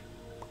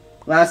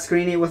 Last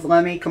Screeny with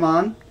Lemmy, come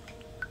on.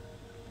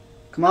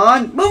 Come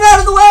on! Move out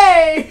of the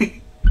way!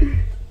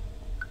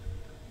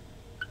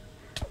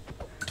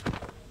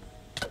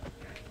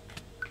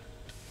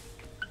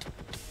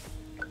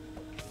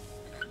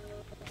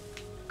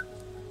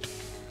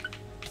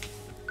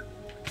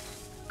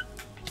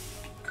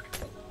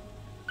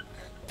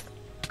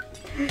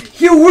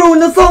 You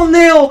ruined the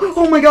thumbnail!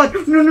 Oh my god!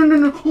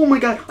 No! Oh my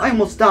god! I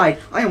almost died!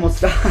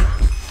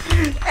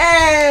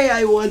 Hey!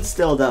 I won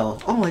still though.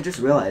 Oh, I just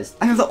realized.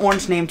 I have the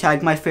orange name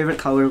tag, my favorite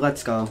color.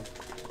 Let's go.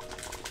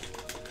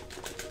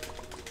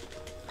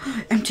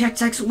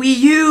 MTXX Wii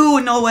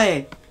U! No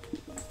way!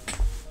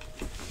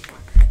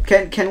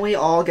 Can we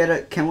all get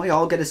a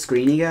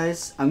Screeny,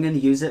 guys? I'm gonna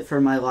use it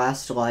for my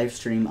last live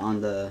stream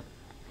on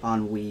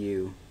Wii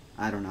U.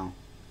 I don't know.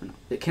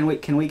 Can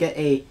we get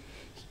a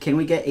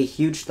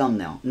huge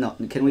thumbnail? No,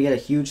 can we get a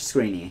huge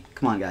Screeny?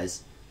 Come on,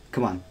 guys.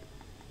 Come on.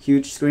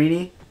 Huge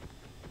Screeny.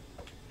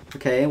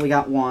 Okay, we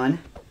got one.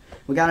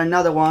 We got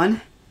another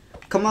one.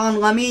 Come on,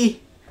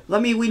 Lemmy.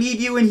 Lemmy, we need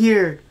you in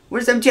here.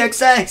 Where's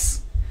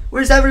MTXX?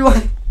 Where's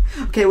everyone?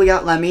 Okay, we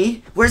got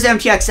Lemmy. Where's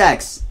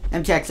MTXX?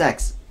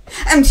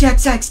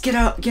 MTXX, get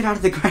out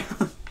of the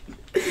ground.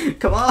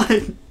 Come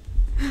on.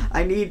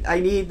 I need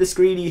the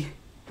Screeny.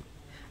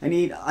 I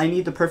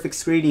need the perfect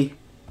Screeny.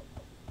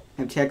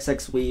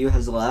 MTXX Wii U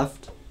has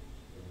left.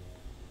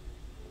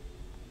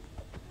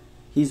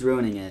 He's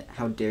ruining it.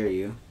 How dare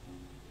you?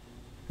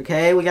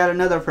 Okay, we got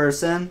another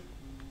person.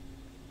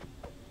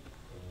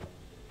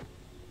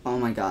 Oh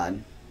my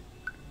god.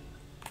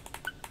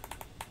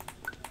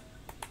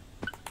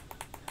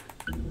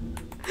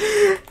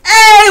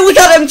 Hey, we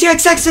got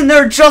MTXX in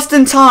there just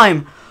in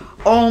time.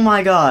 Oh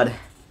my god.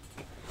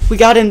 We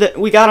got him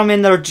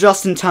in there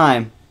just in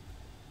time.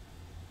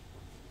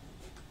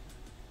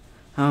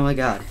 Oh my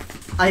god.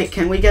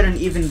 Can we get an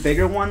even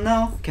bigger one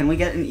though? Can we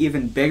get an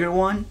even bigger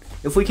one?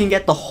 If we can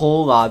get the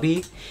whole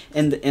lobby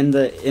in the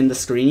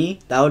Screeny,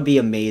 that would be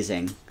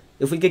amazing.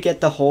 If we could get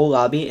the whole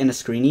lobby in a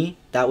Screeny,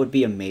 that would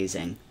be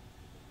amazing.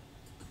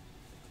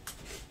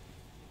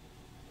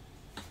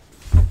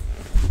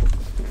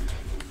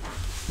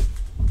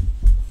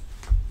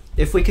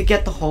 If we could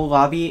get the whole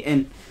lobby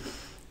in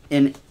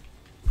one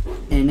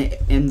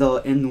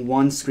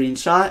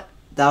screenshot,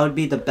 that would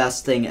be the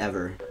best thing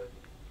ever.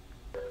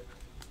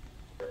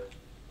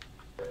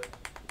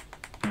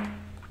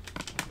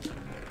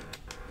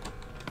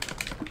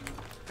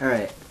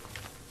 Alright.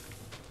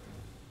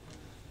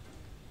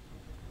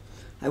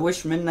 I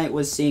wish Midnight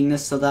was seeing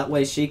this so that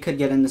way she could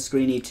get in the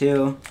screeny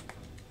too.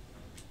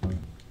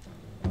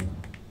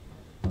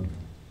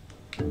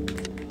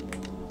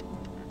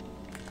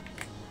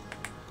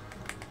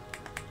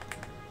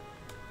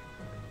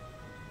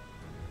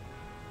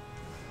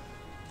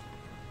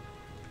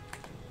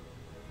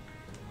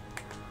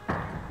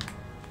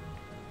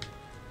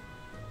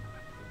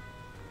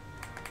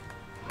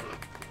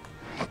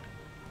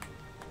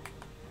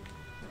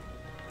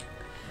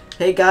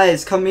 Hey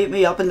guys, come meet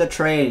me up in the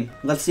train.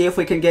 Let's see if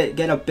we can get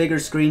a bigger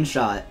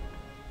screenshot.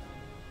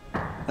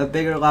 A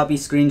bigger lobby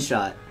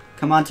screenshot.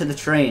 Come on to the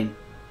train.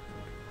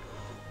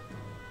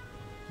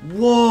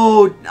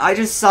 Whoa, I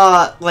just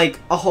saw like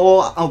a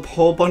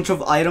whole bunch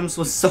of items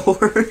with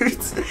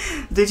swords.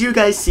 Did you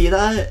guys see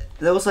that?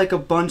 There was like a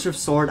bunch of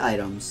sword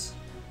items.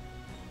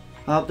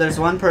 Oh, there's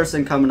one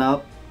person coming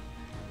up.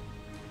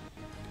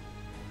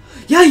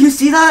 Yeah, you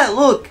see that?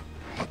 Look!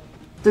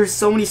 There's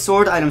so many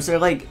sword items. They're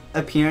like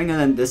appearing and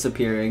then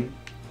disappearing.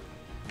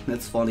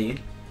 That's funny.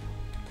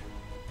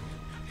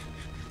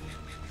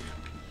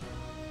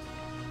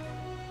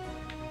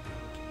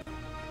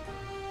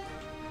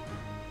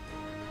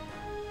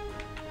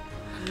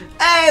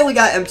 Hey, we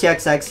got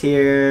MTXX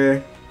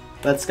here.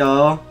 Let's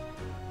go.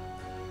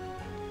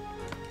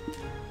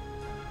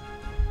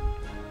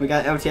 We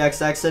got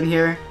MTXX in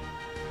here.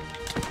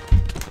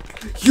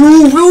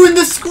 You ruined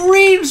the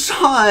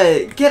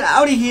screenshot! Get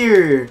out of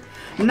here!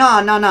 Nah.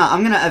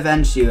 I'm gonna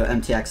avenge you,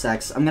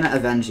 MTXX. I'm gonna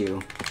avenge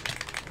you.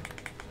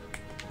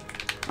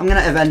 I'm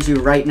gonna avenge you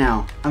right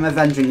now. I'm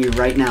avenging you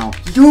right now.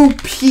 You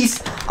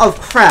piece of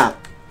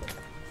crap!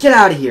 Get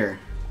out of here.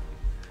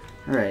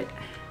 Alright.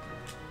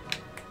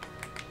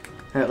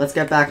 Alright, let's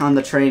get back on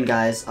the train,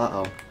 guys.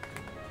 Uh-oh.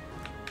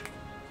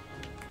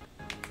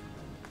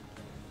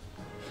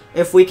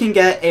 If we can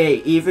get a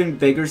even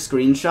bigger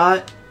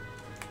screenshot,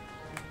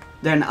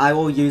 then I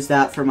will use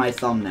that for my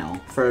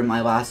thumbnail for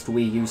my last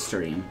Wii U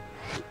stream.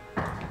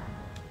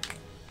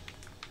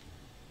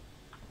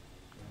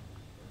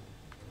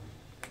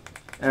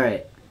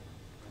 Alright.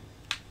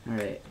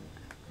 Alright.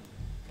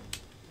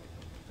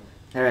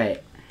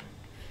 Alright.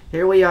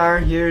 Here we are.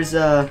 Here's,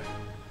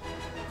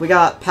 we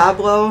got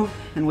Pablo,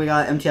 and we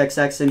got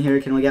MTXX in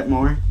here. Can we get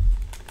more?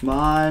 Come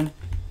on.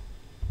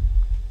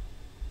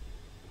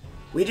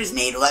 We just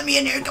need Lemmy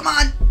in here. Come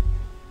on.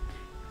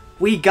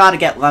 We gotta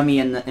get Lemmy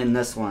in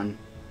this one.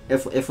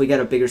 If we get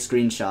a bigger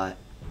screenshot.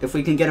 If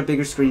we can get a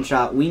bigger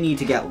screenshot, we need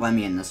to get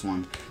Lemmy in this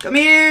one. Come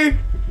here!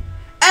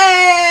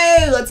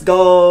 Hey! Let's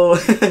go!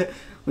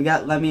 We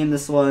got Lemmy in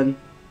this one.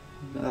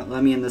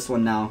 Lemmy in this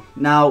one now.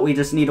 Now we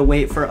just need to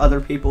wait for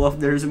other people if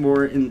there's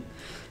more in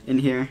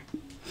here.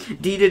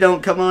 Dita,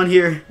 don't come on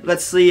here.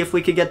 Let's see if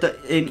we can get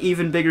an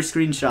even bigger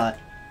screenshot.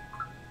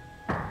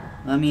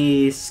 Let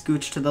me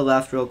scooch to the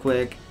left real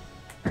quick.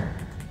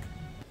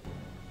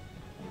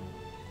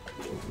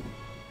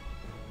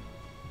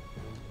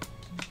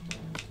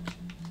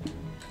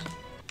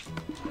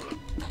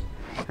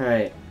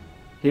 Alright.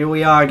 Here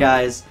we are,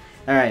 guys.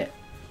 Alright.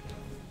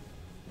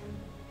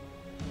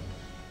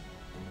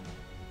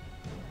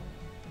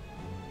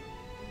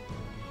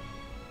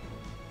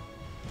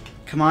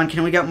 Come on,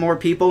 can we get more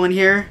people in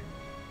here?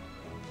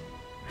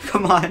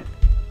 Come on.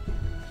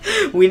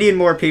 We need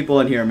more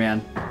people in here,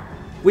 man.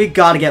 We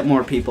gotta get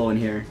more people in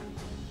here.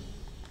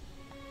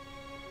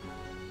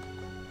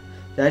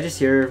 Did I just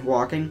hear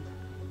walking?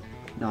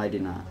 No, I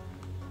did not.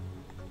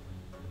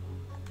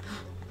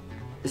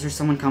 Is there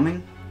someone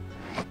coming?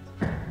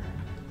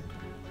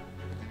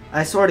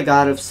 I swear to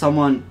God, if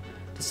someone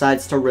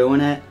decides to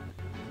ruin it.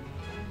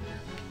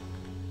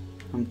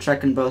 I'm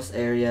checking both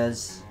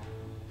areas.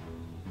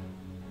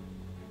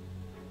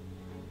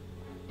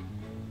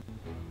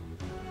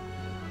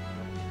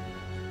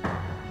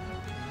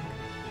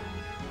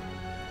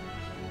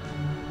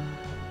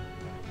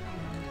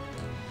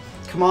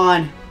 Come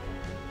on.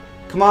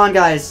 Come on,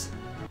 guys.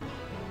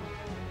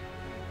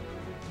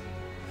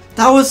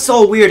 That was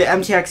so weird,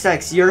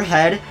 MTXX. Your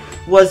head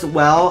was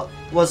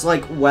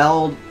like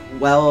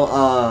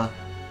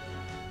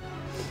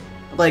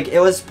it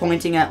was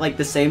pointing at like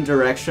the same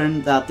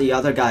direction that the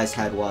other guy's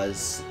head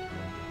was.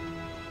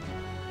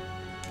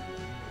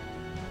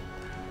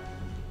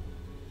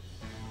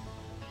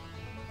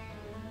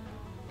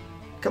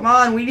 Come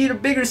on, we need a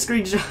bigger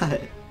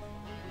screenshot.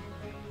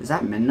 Is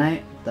that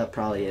Midnight? That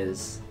probably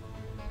is.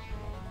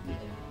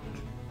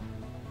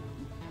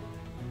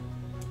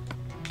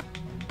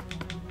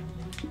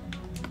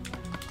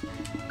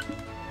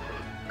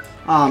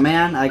 Aw,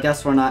 man, I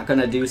guess we're not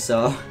gonna do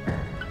so.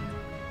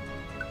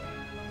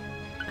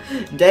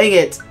 Dang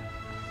it!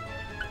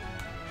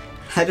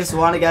 I just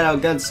want to get a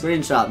good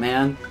screenshot,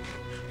 man.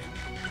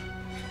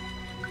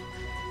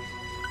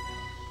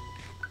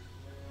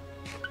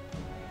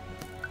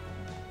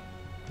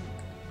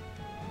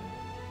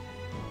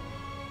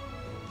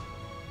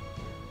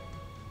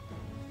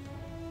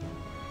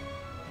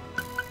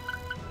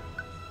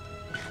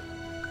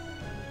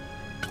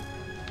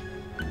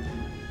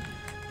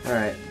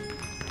 Alright.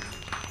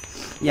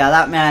 Yeah,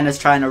 that man is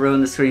trying to ruin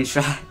the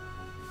screenshot.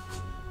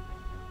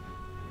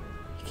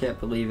 Can't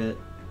believe it.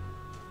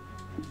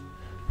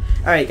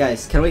 Alright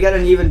guys, can we get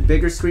an even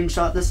bigger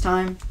screenshot this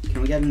time?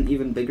 Can we get an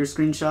even bigger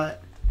screenshot?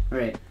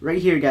 Alright,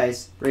 right here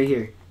guys, right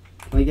here.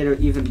 Can we get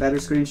an even better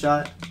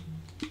screenshot?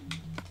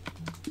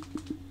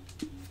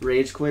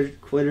 Rage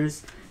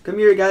quitters. Come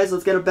here guys,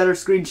 let's get a better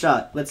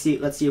screenshot. Let's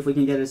see if we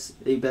can get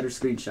a better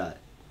screenshot.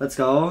 Let's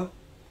go.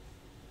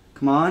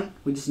 Come on,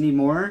 we just need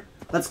more.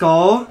 Let's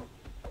go.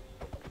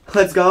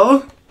 Let's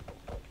go.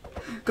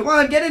 Come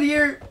on, get in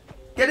here.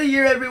 Get in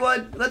here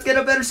everyone. Let's get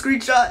a better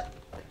screenshot.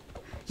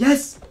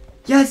 Yes.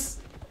 Yes!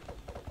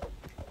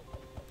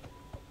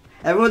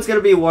 Everyone's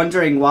gonna be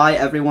wondering why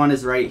everyone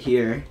is right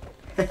here.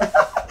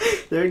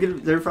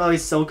 They're probably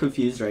so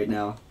confused right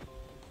now.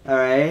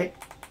 Alright.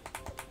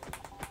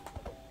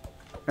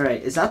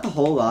 Alright, is that the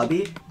whole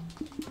lobby?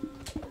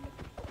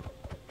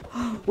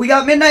 We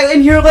got Midnight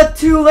in here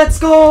too! Let's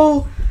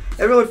go!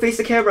 Everyone face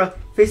the camera.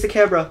 Face the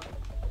camera.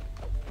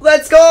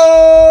 Let's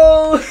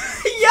go!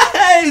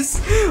 Yes!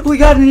 We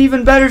got an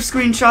even better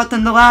screenshot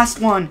than the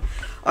last one.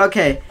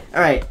 Okay.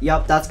 Alright,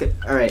 yup, that's good.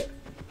 Alright.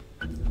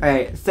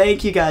 Alright,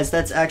 thank you guys.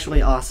 That's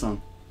actually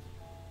awesome.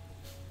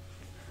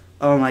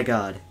 Oh my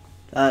god.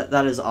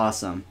 That is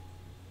awesome.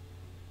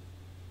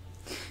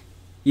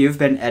 You've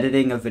been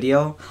editing a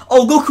video?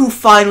 Oh, look who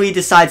finally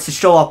decides to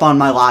show up on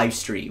my live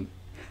stream.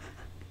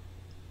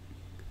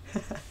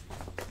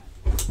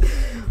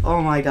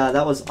 Oh my god,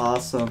 that was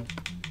awesome.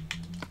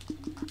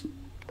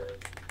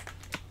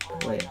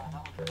 Wait.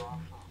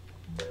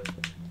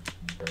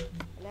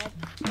 Let's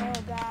go,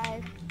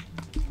 guys.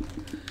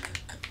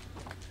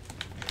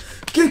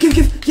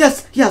 Give.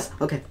 Yes.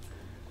 Okay.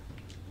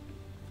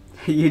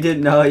 You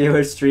didn't know you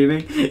were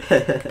streaming?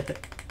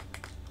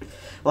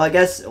 Well, I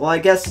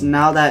guess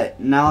now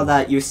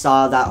that you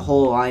saw that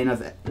whole line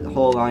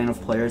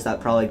of players,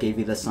 that probably gave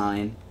you the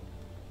sign.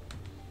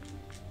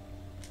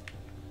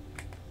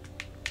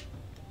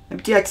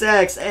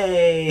 MTXX,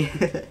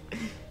 hey.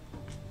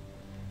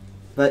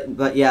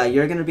 But yeah,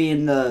 you're gonna be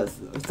in the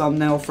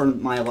thumbnail for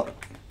my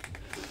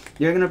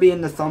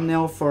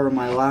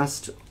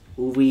last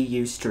Wii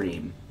U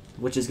stream,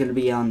 which is gonna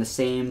be on the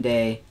same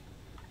day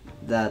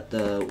that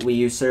the Wii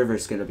U server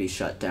is gonna be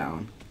shut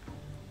down.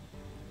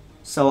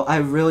 So I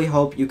really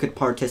hope you could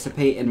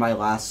participate in my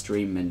last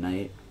stream,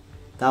 Midnight.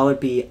 That would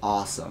be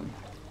awesome.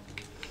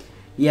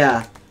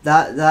 Yeah,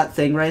 that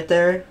thing right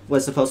there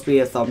was supposed to be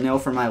a thumbnail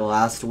for my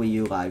last Wii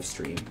U live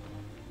stream.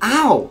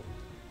 Ow!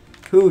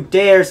 Who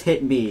dares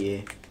hit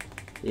me?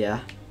 Yeah.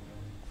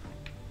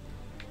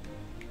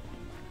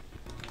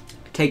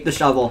 Take the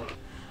shovel.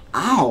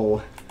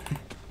 Ow!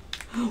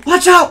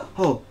 Watch out!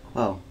 Oh,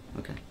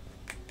 okay.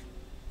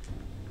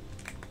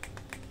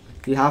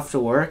 You have to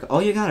work? Oh,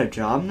 you got a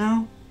job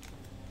now?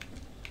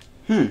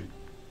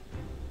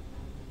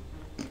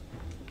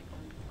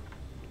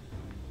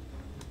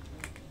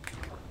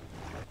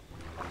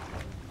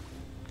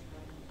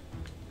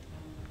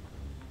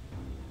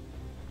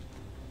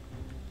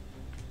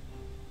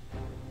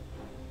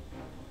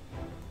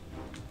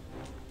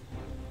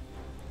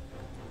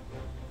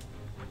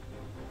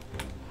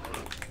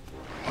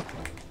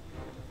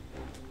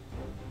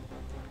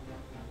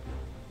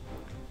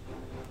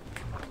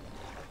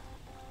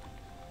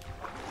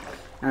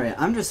 Alright,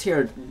 I'm just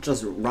here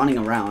just running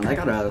around. I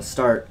gotta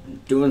start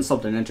doing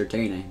something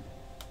entertaining.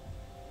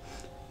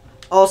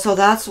 Oh, so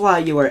that's why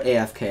you were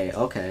AFK.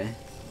 Okay.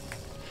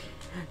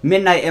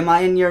 Midnight, am I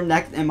in your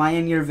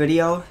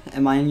video?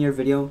 Am I in your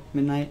video,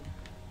 Midnight?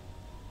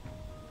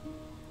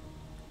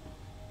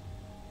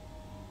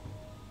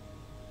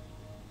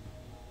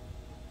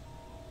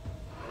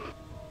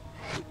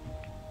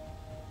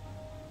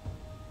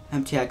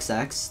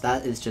 MTXX,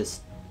 that is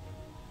just...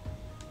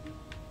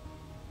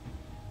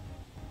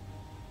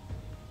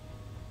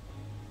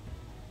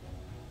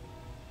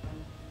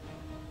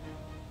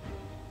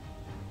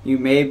 You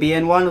may be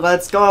in one,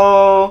 let's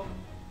go!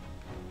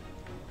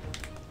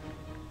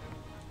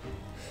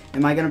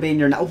 Am I gonna be in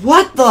your now?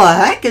 What the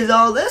heck is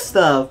all this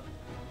stuff?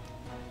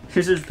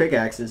 Here's just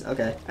pickaxes.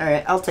 Okay.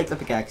 Alright, I'll take the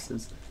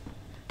pickaxes.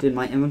 Dude,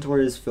 my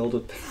inventory is filled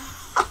with...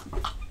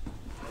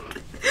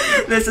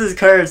 This is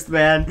cursed,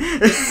 man.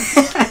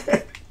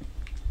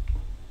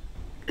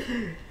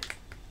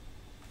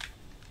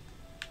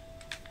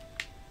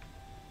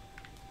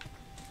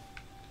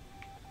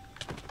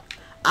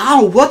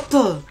 Ow, what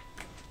the...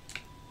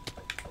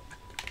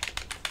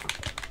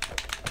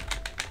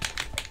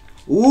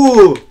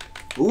 Ooh!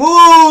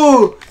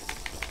 Ooh!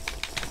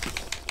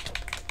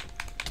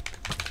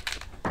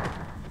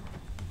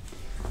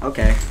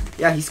 Okay.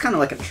 Yeah, he's kind of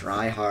like a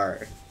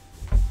tryhard.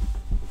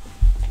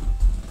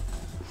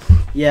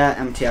 Yeah,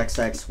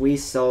 MTXX, we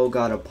so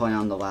gotta play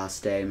on the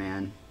last day,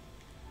 man.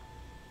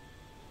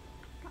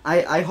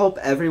 I hope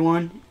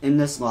everyone in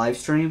this live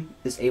stream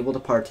is able to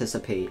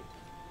participate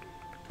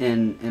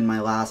in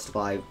my last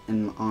live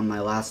on my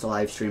last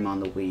live stream on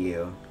the Wii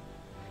U.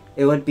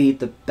 It would be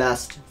the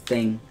best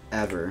thing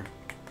ever.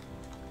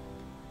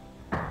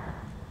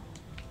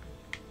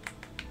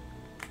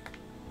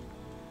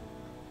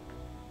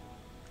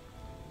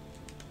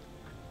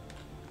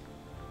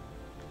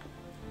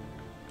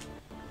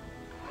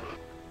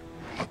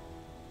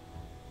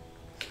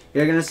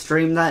 You're gonna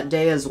stream that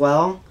day as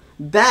well?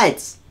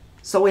 Bet!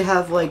 So we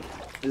have like,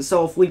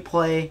 so if we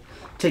play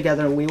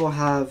together, we will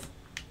have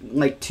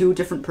like 2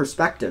 different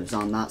perspectives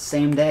on that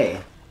same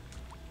day.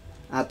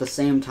 At the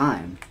same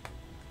time.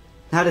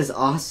 That is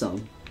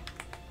awesome.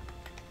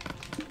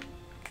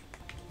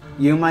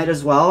 You might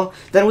as well.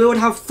 Then we would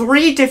have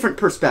 3 different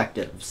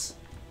perspectives.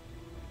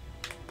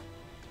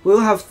 We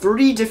will have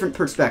 3 different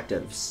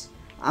perspectives.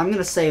 I'm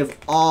gonna save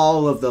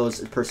all of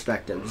those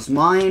perspectives.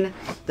 Mine,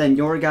 then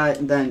your guy,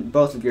 then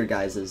both of your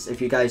guys's, if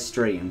you guys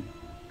stream.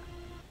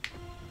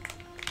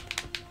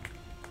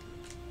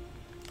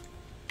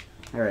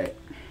 Alright.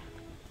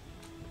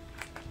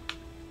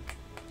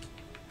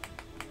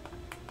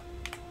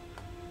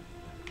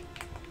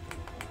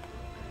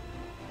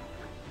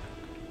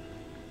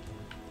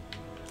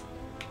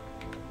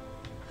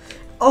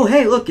 Oh,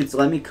 hey, look, it's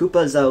Lemmy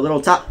Koopa's little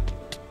top.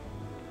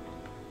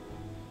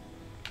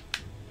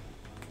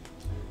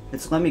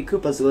 It's Lemmy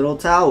Koopa's little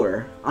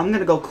tower. I'm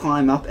gonna go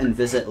climb up and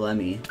visit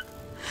Lemmy.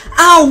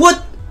 Ow,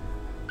 what?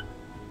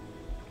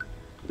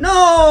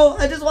 No,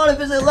 I just want to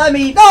visit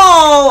Lemmy. No!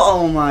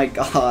 Oh my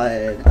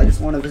god. I just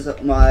want to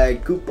visit my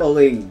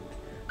Koopaling.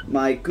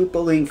 My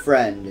Koopaling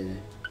friend.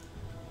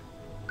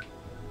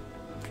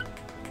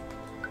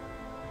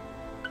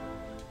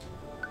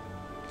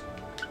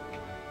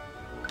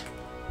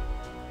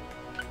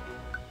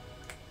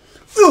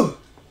 Ugh!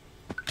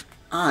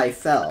 I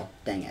fell.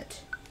 Dang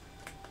it.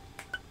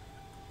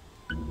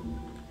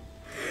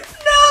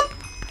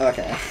 No!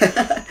 Okay.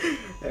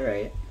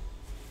 Alright.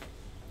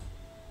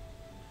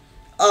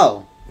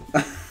 Oh.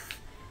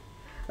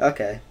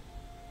 Okay.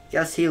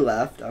 Guess he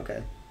left.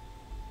 Okay.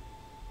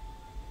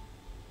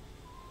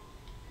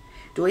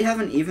 Do we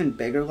have an even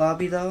bigger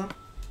lobby, though?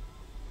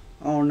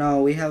 Oh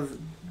no, we have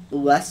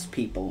less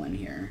people in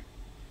here.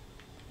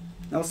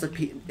 Also,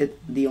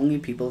 the only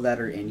people that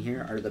are in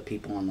here are the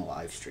people on the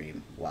live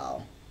stream.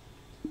 Wow.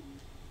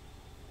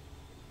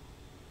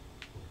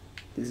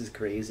 This is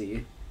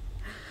crazy.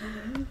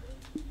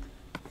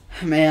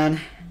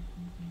 Man.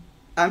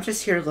 I'm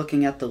just here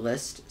looking at the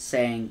list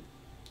saying,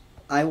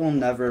 I will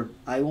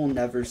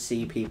never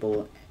see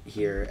people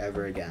here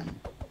ever again.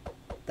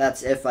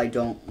 That's if I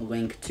don't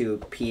link to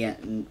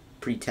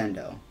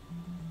Pretendo.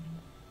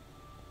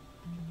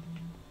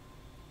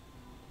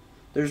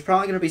 There's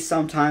probably going to be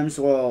some times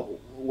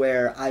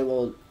where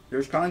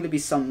there's probably going to be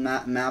some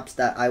maps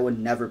that I would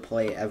never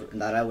play ever,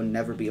 that I would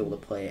never be able to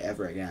play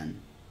ever again.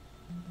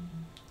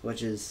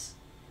 Which is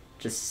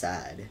just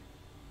sad.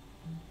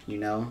 You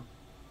know?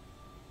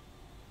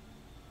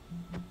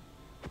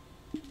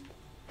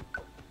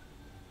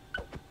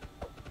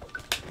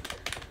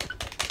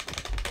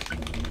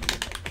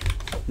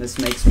 This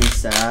makes me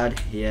sad.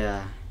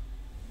 Yeah.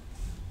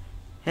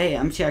 Hey,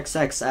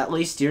 MTXX, at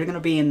least you're gonna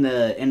be in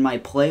my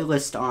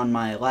playlist on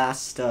my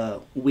last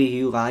Wii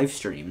U live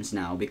streams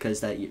now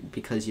because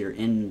you're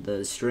in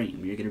the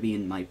stream. You're gonna be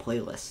in my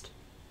playlist.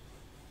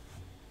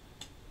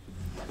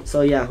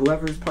 So yeah,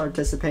 whoever's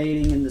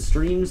participating in the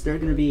streams, they're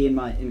gonna be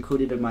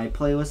included in my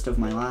playlist of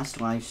my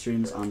last live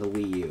streams on the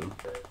Wii U.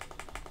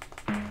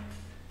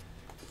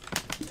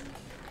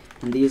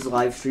 And these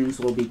live streams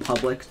will be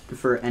public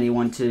for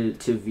anyone to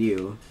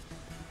view.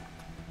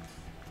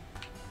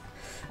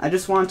 I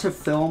just want to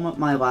film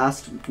my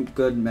last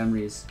good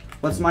memories.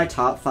 What's my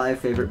top 5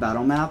 favorite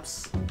battle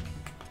maps?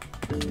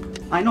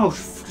 I know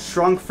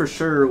Shrunk for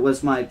sure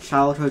was my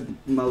childhood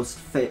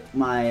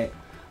my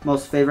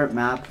most favorite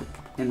map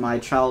in my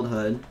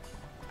childhood.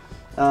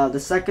 The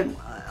second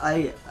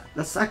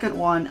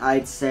one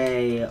I'd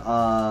say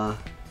I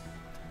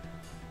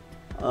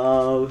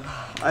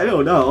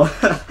don't know.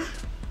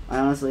 I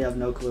honestly have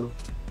no clue.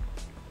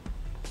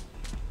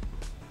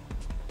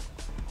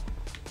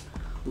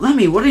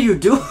 Lemmy, what are you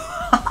doing?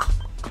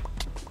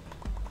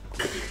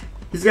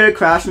 He's gonna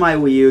crash my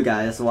Wii U,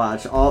 guys.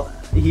 Watch.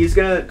 He's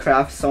gonna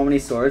craft so many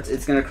swords,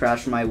 it's gonna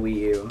crash my Wii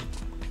U.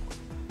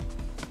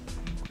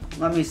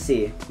 Let me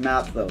see.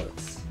 Map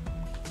votes.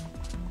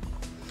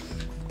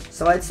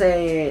 So I'd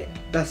say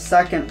the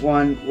second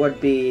one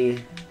would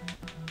be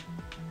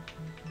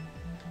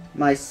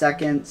my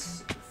second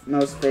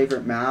most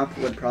favorite map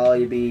would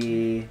probably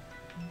be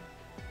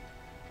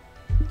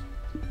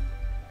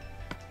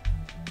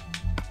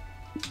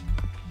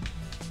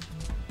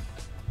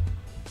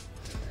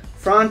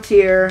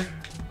Frontier.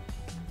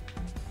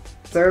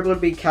 Third would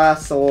be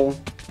Castle.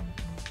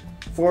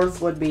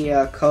 Fourth would be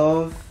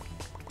Cove.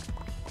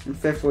 And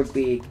fifth would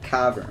be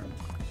Cavern.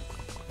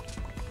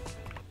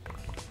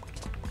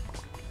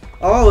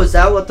 Oh, is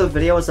that what the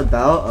video was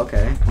about?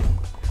 Okay.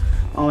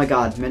 Oh my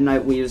god,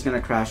 Midnight Wii is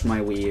gonna crash my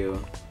Wii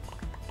U.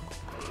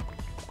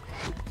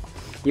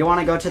 You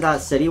wanna go to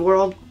that city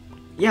world?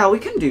 Yeah, we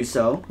can do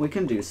so. We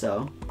can do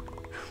so.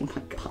 Oh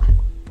my god.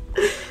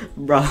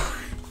 Bro.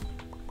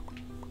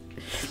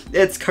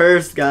 It's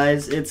cursed,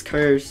 guys. It's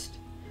cursed.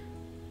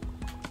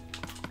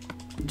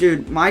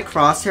 Dude, my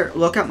crosshair,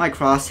 look at my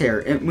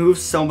crosshair. It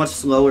moves so much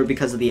slower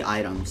because of the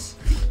items.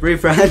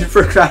 Refresh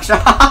for crash.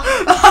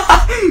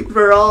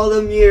 For all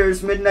them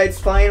years, Midnight's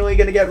finally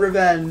gonna get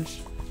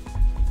revenge.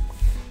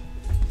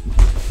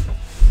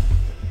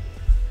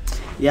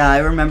 Yeah, I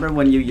remember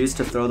when you used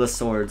to throw the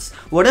swords.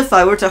 What if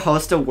I were to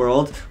host a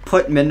world,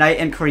 put Midnight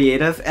in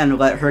creative, and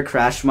let her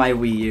crash my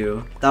Wii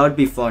U? That would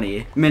be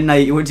funny.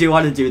 Midnight, would you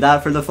want to do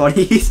that for the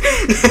funnies?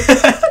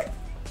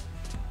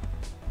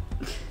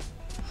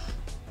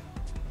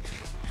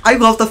 I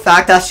love the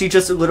fact that she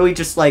just literally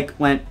just like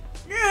went.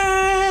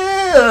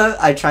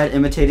 I tried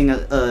imitating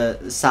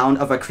a sound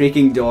of a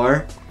creaking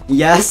door.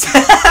 Yes.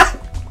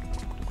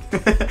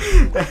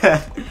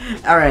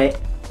 Alright.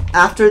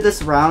 After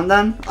this round,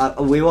 then,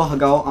 we will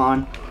go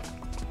on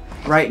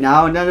right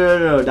now.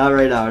 No, not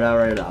right now, not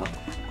right now.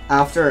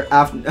 After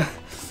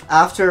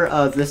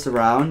this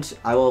round,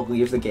 I will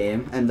leave the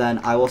game, and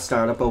then I will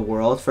start up a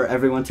world for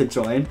everyone to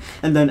join,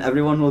 and then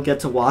everyone will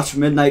get to watch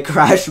Midnight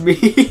crash me.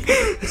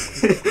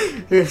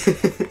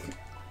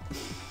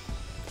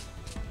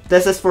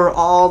 This is for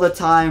all the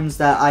times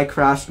that I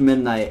crashed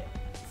Midnight.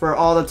 For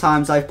all the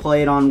times I've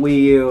played on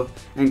Wii U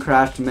and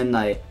crashed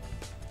Midnight.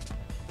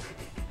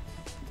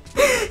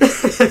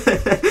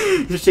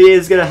 She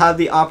is gonna have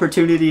the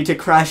opportunity to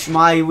crash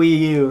my Wii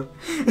U.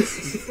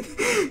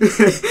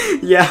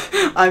 Yeah,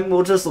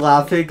 we'll just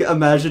laughing,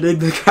 imagining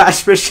the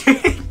crash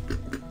machine.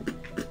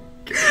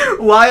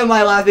 Why am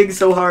I laughing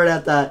so hard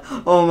at that?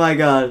 Oh my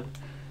god.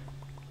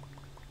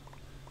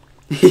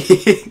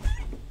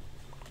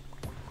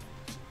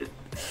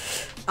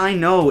 I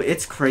know,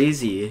 it's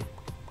crazy.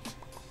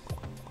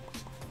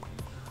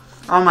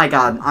 Oh my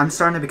god, I'm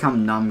starting to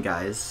become numb,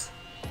 guys.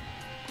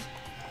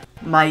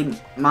 My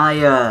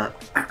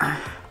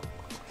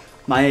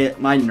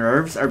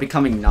nerves are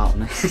becoming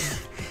numb.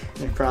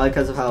 Probably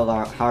because of how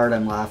hard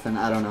I'm laughing,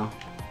 I don't know.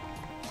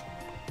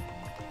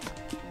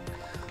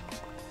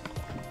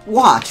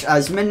 Watch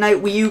as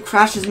Midnight Wii U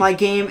crashes my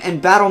game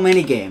and battle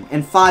minigame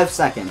in 5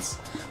 seconds.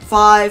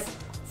 5,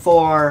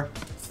 4,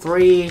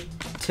 3,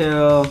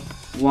 2,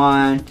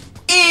 1,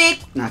 eek!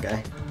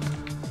 Okay.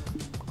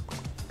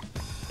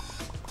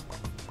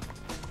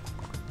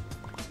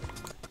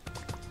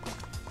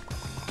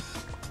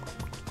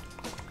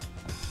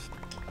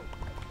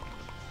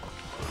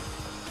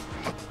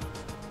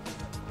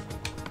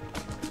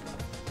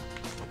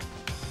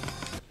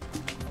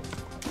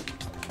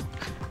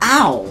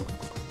 Ow!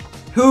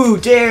 Who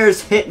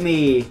dares hit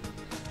me?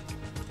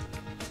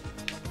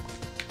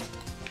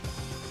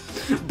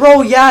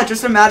 Bro, yeah,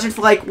 just imagine if,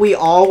 like, we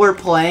all were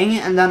playing,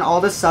 and then all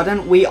of a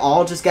sudden, we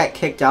all just get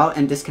kicked out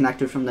and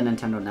disconnected from the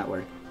Nintendo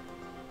Network.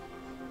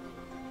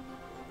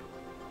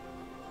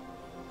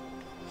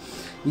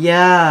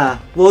 Yeah.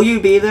 Will you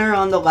be there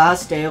on the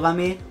last day,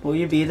 Lemmy? Will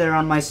you be there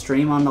on my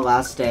stream on the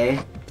last day?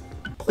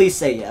 Please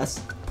say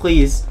yes.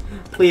 Please.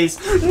 Please.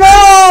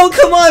 No!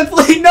 Come on,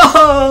 please!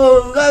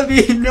 No!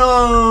 Lemmy,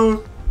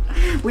 no!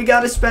 We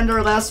gotta spend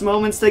our last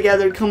moments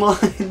together. Come on.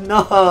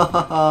 No!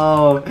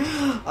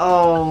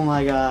 Oh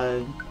my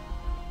god.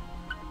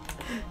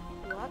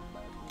 What?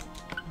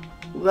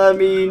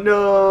 Lemmy,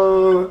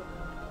 no!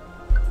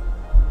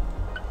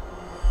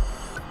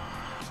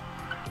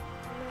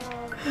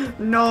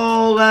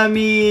 No,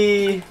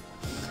 Lemmy!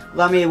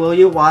 Lemmy, will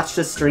you watch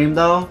the stream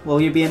though?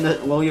 Will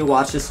you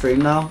watch the stream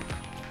though?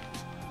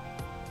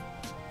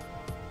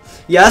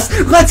 Yes?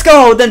 Let's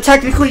go! Then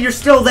technically you're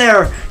still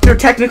there! You're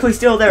technically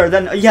still there.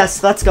 Then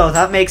yes, let's go.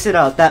 That makes it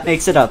up. That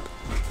makes it up.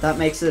 That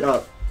makes it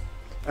up.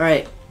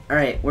 Alright.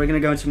 Alright, we're gonna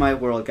go into my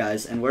world,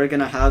 guys, and we're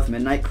gonna have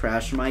Midnight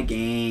crash my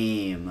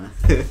game.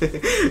 We're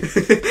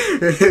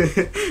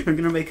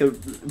gonna make a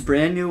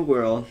brand new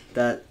world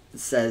that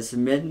says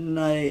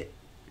Midnight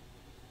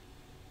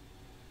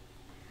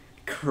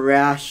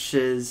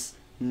crashes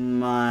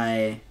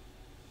my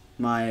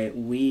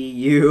Wii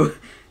U.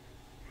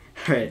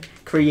 Alright,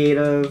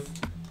 creative,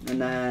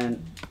 and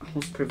then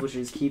host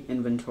privileges, keep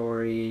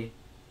inventory.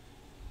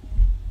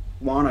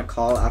 Wanna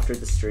call after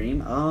the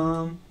stream?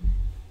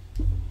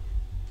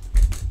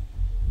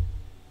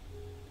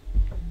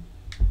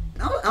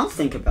 I'll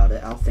think about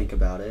it. I'll think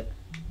about it.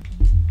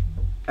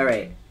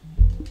 Alright.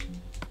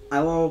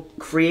 I will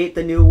create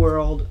the new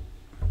world.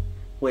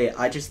 Wait,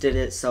 I just did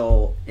it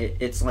so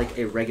it's like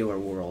a regular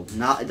world.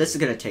 This is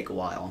gonna take a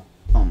while.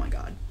 Oh my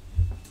god.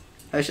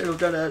 I should have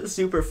done it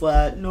super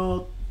flat.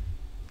 No.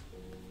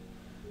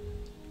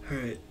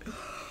 Alright.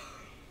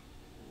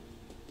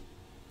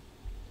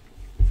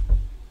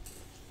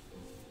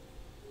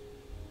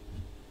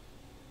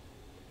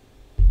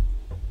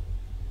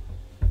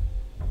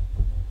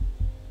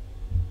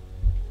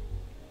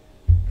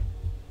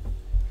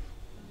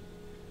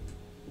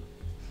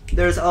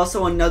 There's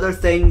also another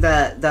thing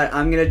that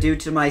I'm gonna do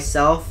to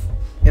myself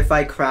if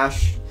I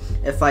crash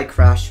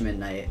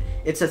Midnight.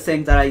 It's a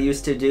thing that I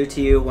used to do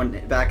to you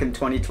back in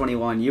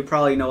 2021. You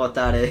probably know what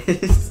that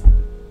is.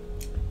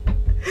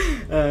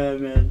 Oh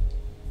man.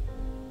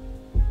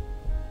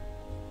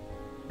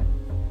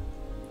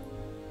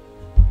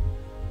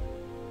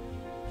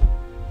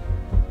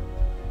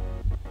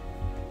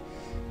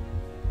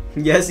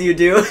 Yes, you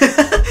do.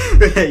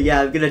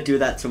 Yeah, I'm gonna do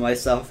that to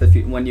myself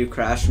when you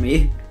crash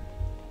me.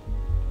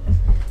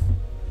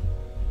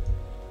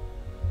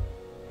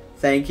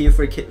 Thank you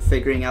for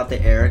figuring out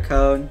the error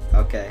code.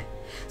 Okay.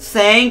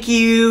 Thank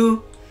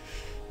you.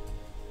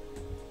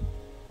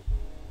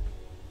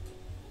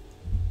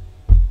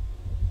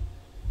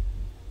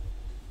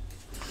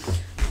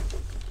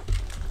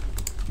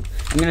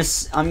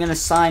 I'm gonna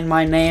sign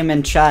my name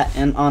in chat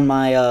and on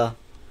my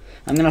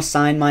I'm gonna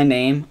sign my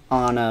name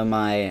on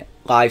my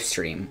live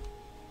stream.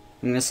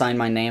 I'm gonna sign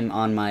my name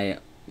on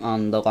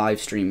the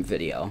live stream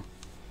video.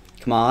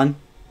 Come on.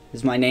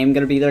 Is my name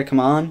gonna be there? Come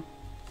on.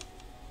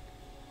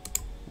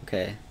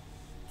 Okay.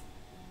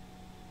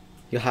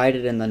 You hide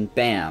it and then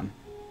bam.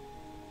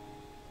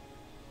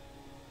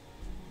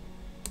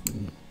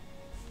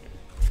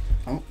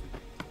 Oh.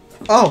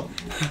 Oh!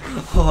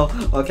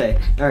 Oh, okay.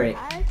 Alright.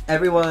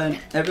 Everyone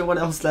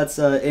else that's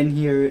in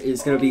here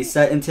is gonna be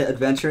set into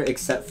adventure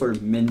except for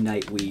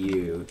Midnight Wii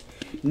U.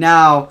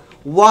 Now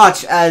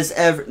watch as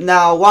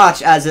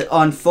it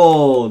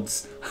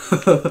unfolds.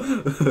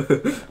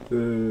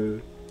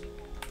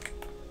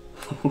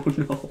 Oh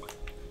no.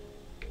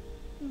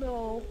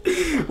 No.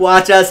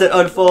 Watch as it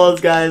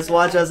unfolds, guys.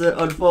 Watch as it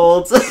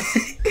unfolds.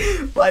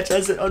 Watch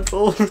as it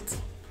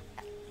unfolds.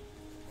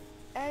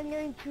 I'm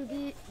going to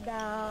be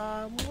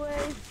dumb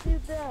ways to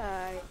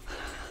die.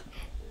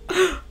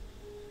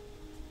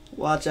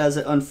 Watch as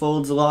it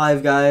unfolds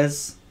live,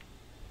 guys.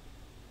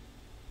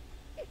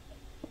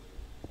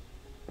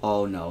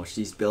 Oh no,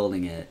 she's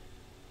building it.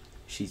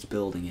 She's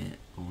building it.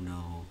 Oh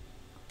no.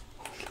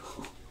 Oh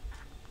no.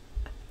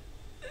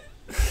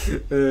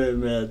 Oh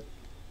man.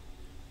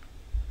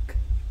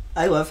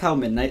 I love how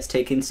Midnight's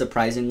taking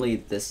surprisingly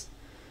this.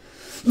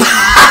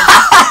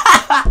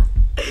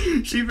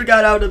 She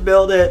forgot how to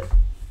build it.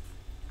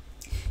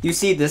 You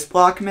see this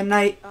block,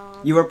 Midnight?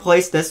 You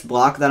replace this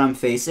block that I'm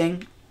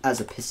facing as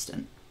a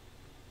piston.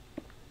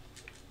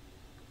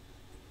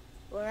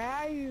 Where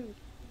are you?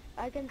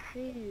 I can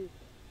see you.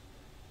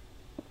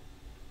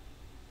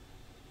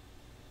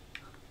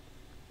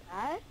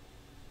 What?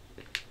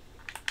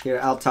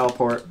 Here, I'll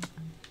teleport.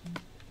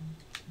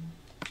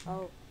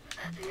 Oh.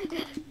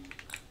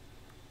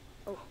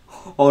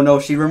 Oh no,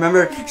 she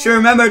remembered. She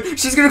remembered.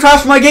 She's gonna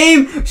crash my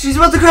game. She's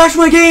about to crash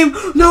my game.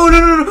 No, no,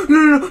 no, no, no,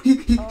 no, no.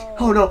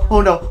 Oh no,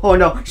 oh no, oh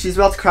no. She's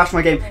about to crash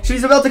my game.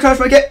 She's about to crash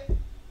my game.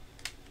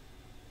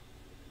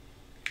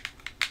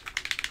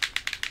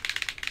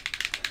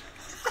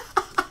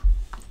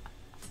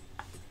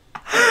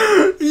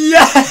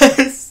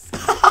 Yes.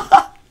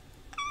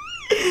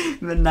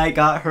 Midnight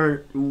got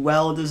her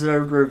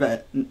well-deserved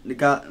revenge.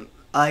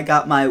 I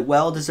got my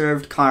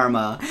well-deserved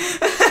karma.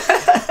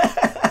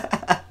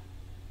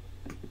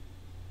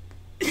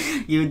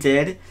 You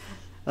did?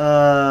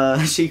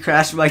 She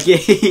crashed my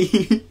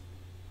game.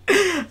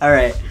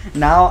 Alright,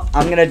 now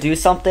I'm gonna do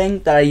something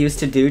that I used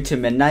to do to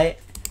Midnight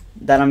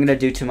that I'm gonna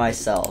do to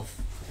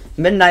myself.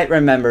 Midnight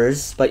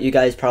remembers, but you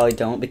guys probably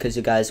don't because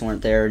you guys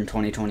weren't there in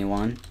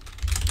 2021.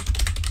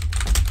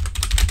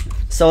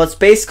 So it's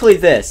basically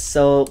this.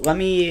 So let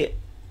me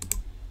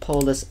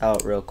pull this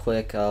out real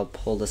quick. I'll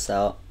pull this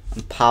out.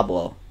 I'm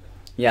Pablo.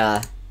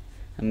 Yeah,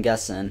 I'm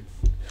guessing.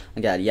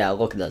 Oh god, yeah,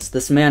 look at this.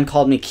 This man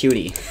called me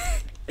cutie.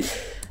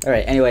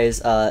 Alright,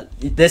 anyways,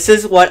 this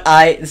is what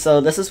I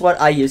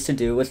used to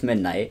do with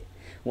Midnight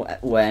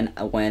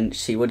when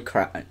she would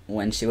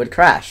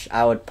crash.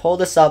 I would pull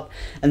this up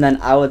and then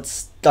I would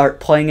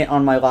start playing it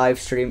on my live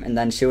stream and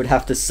then she would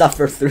have to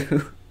suffer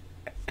through.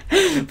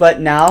 But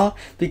now,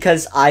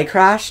 because I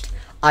crashed,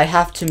 I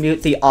have to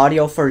mute the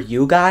audio for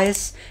you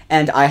guys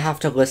and I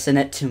have to listen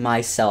it to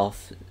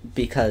myself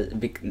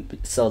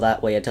so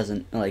that way it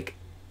doesn't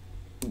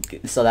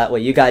so that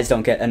way you guys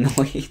don't get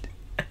annoyed.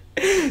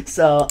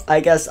 So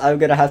I guess I'm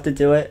gonna have to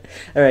do it.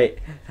 Alright,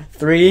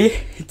 3,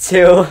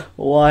 2,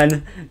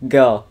 1,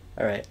 go.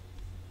 Alright,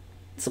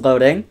 it's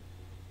loading.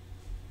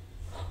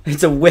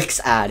 It's a Wix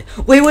ad.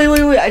 Wait,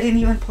 I didn't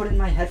even put in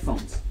my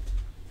headphones.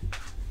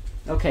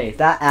 Okay,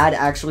 that ad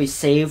actually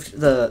saved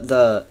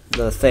the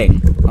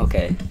thing.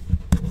 Okay.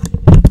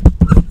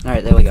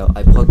 Alright, there we go.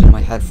 I plugged in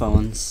my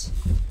headphones.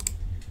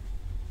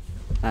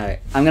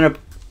 Alright, I'm gonna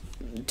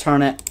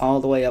turn it all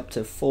the way up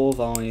to full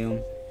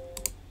volume.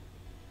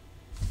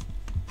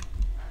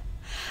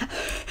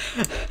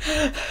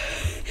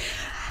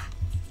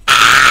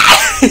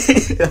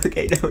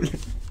 Okay, no.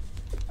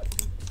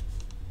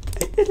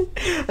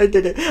 I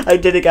did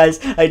it, guys.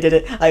 I did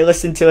it. I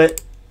listened to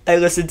it. I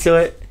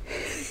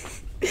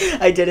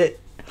did it.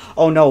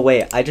 Oh no,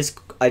 wait. I just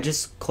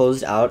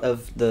closed out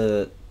of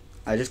the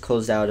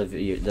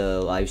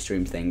live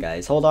stream thing,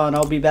 guys. Hold on,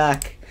 I'll be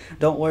back.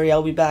 Don't worry,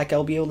 I'll be back.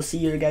 I'll be able to see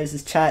your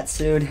guys' chat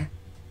soon.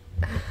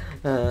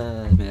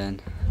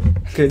 Man.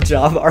 Good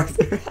job,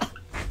 Arthur.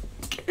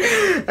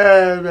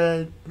 Oh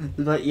man.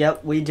 But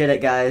yep, we did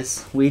it,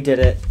 guys. We did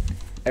it.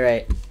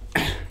 Alright.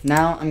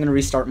 Now I'm gonna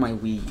restart my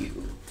Wii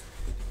U.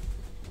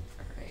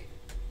 Alright.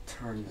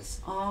 Turn this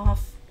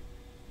off.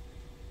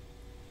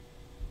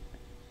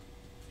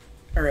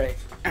 Alright.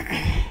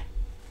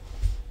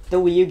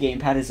 The Wii U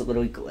gamepad is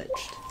literally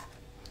glitched.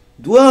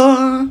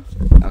 Whoa!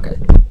 Okay.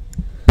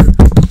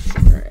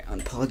 Alright,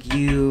 unplug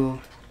you.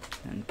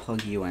 And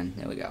plug you in.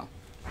 There we go.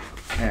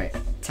 Alright.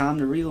 Time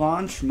to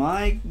relaunch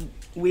my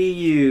Wii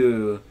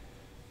U.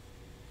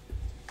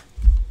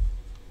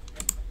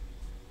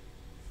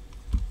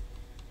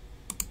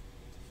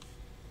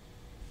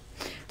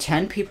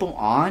 Ten people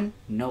on?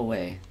 No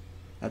way.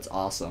 That's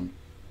awesome.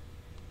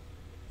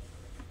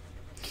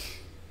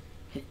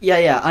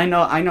 Yeah, I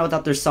know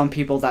that there's some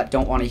people that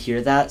don't want to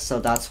hear that, so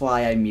that's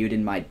why I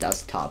muted my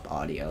desktop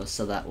audio,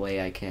 so that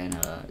way I can,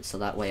 so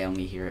that way I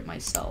only hear it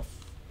myself.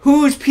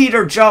 Who's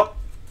Peter Joe?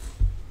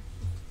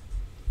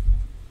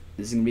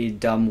 This is gonna be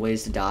dumb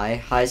ways to die.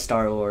 Hi,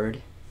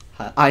 Star-Lord.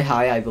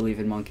 Hi, I believe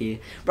in Monkey.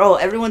 Bro,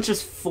 everyone's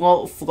just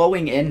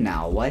flowing in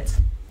now, what?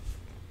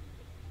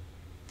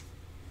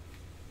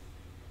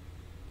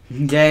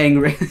 Dang,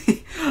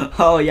 really?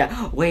 Oh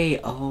yeah. Wait.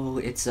 Oh,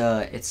 it's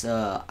a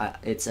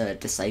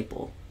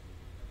disciple.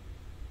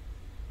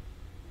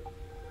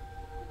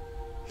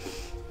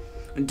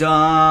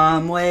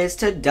 Dumb ways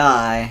to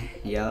die.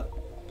 Yep.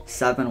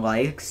 7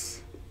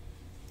 likes.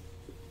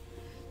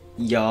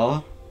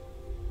 Yo.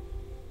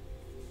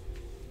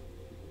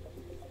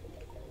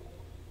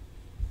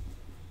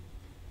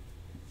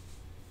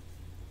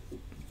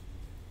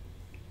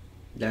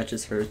 That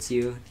just hurts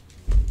you.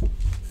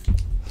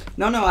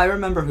 No, I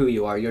remember who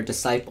you are. You're a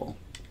disciple.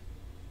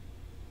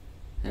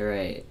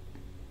 Alright.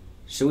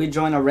 Should we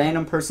join a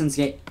random person's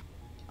game?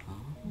 Oh.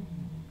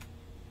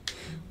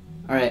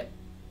 Alright.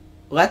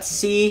 Let's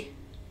see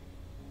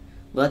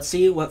what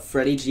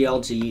Freddy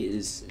GLG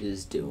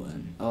is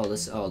doing. Oh,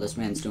 this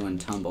man's doing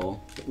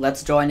tumble.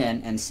 Let's join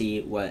in and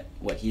see what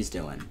he's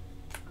doing.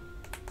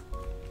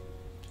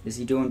 Is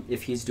he doing,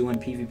 if he's doing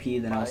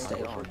PvP, then I'll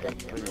stay.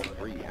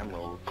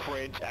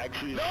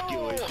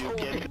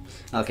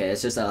 Okay,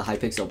 it's just a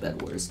Hypixel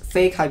Bed Wars.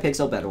 Fake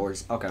Hypixel Bed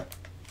Wars. Okay.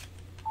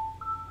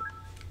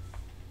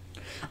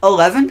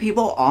 11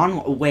 people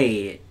on,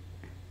 wait.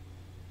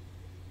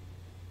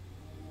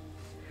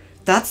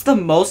 That's the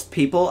most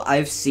people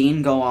I've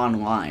seen go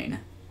online.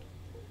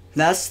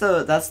 That's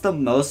the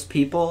most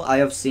people I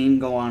have seen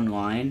go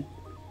online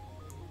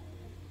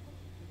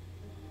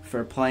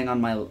for playing on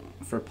my,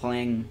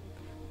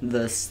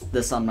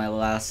 this on my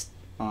last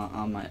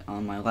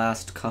on my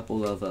last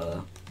couple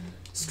of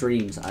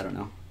streams. I don't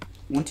know.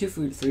 1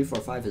 2 3 4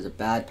 5 is a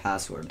bad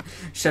password.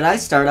 Should I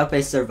start up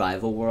a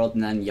survival world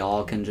and then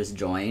y'all can just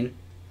join?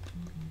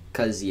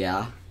 Cause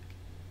yeah.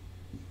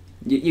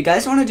 You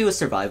guys want to do a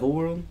survival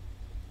world?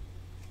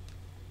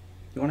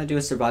 You want to do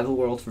a survival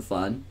world for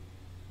fun?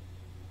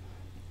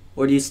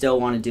 Or do you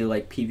still want to do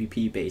like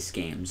PvP based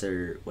games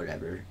or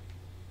whatever?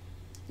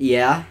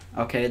 Yeah.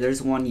 Okay.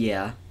 There's one.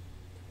 Yeah.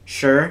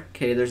 Sure.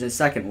 Okay, there's a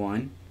second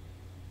one.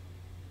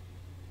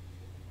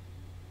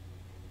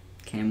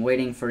 Okay, I'm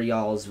waiting for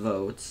y'all's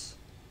votes.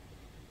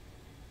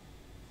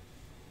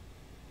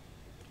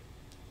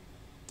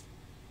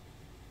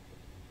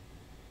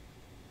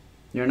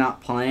 You're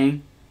not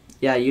playing?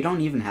 Yeah, you don't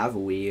even have a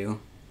Wii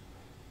U.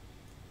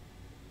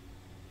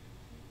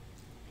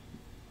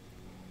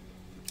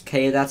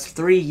 Okay, that's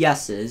 3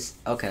 yeses.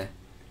 Okay.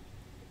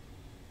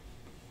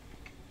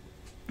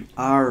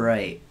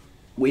 Alright.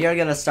 We are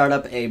gonna start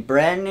up a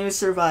brand new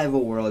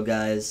survival world,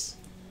 guys.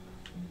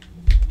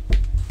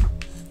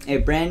 A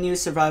brand new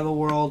survival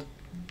world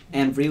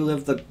and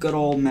relive the good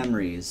old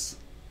memories.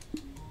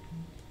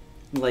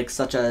 Like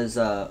such as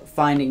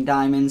finding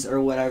diamonds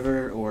or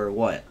whatever, or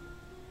what.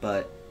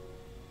 But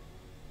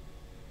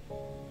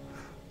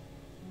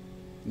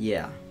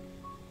yeah.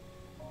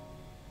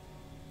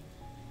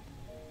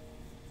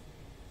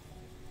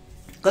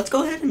 Let's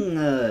go ahead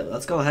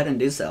and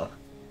do so.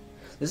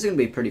 This is gonna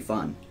be pretty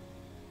fun.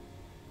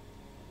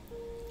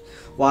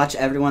 Watch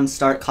everyone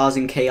start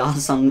causing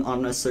chaos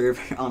on a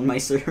server, on my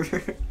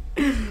server.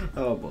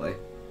 Oh boy.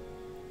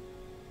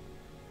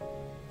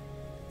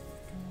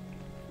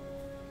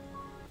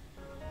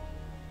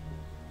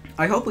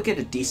 I hope we get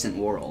a decent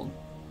world.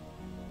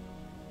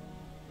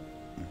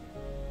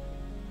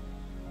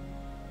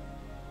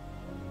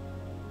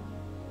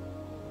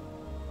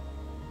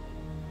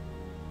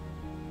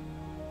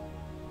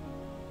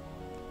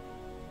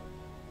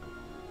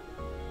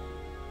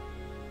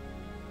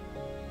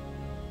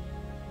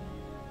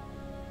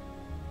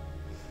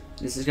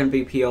 This is gonna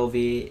be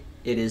POV.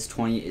 It is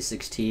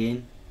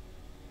 2016.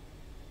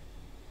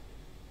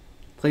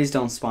 Please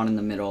don't spawn in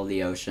the middle of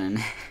the ocean.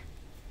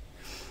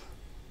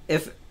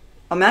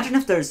 Imagine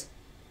if there's...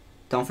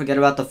 Don't forget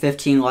about the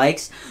 15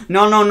 likes.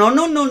 No,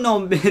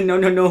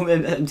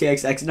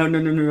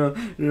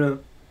 MTXX. No.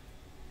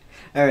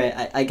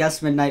 Alright, I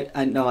guess Midnight...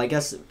 I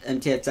guess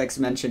MTXX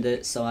mentioned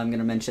it, so I'm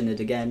gonna mention it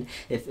again.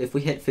 If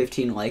we hit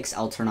 15 likes,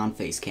 I'll turn on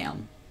face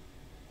cam.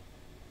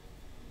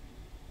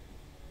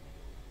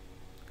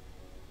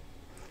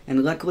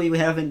 And luckily we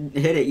haven't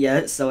hit it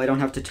yet, so I don't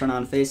have to turn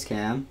on face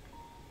cam.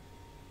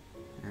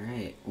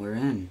 Alright, we're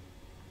in.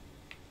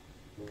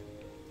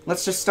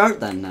 Let's just start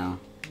then now.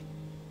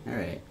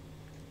 Alright.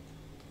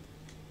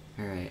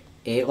 Alright.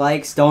 8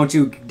 likes? Don't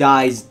you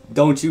guys,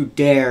 don't you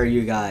dare,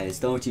 you guys.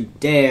 Don't you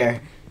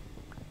dare.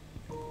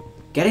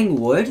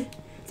 Getting wood?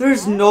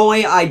 There's no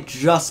way I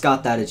just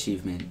got that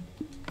achievement.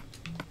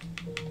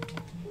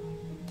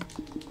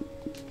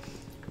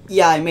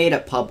 Yeah, I made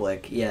it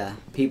public. Yeah,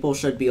 people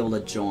should be able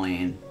to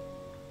join.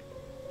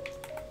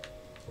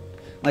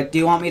 Like, do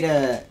you want me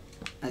to...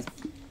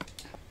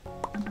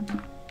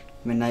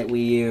 Midnight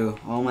Wii U.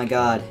 Oh my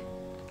god.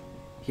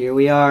 Here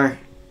we are.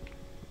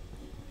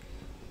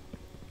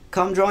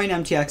 Come join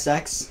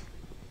MTXX.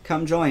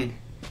 Come join.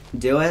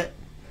 Do it.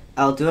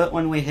 I'll do it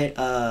when we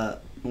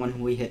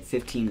hit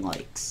 15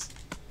 likes.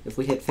 If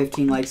we hit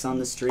 15 likes on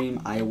the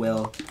stream, I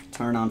will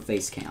turn on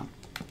Facecam.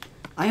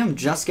 I am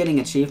just getting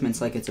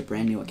achievements like it's a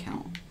brand new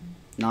account.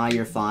 Nah,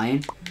 you're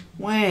fine.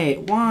 Wait,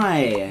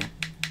 why?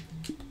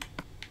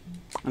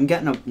 I'm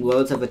getting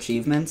loads of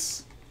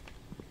achievements.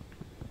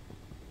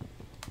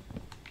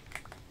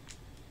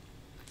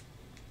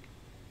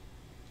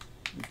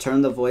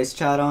 Turn the voice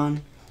chat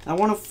on. I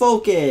want to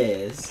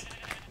focus.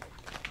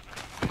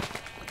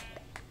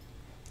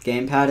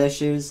 Gamepad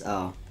issues?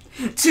 Oh.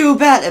 Too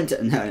bad!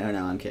 No,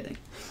 I'm kidding.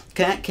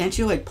 Can't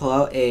you, like, pull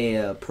out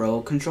a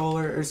Pro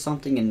controller or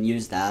something and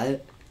use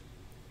that?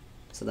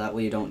 So that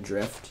way you don't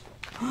drift?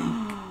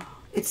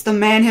 It's the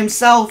man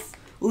himself!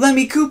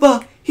 Lemmy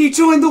Koopa! He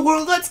joined the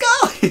world! Let's go!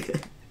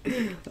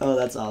 Oh,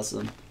 that's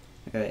awesome.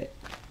 Alright.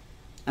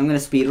 I'm gonna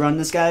speedrun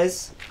this,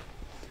 guys.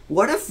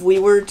 What if we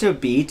were to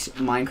beat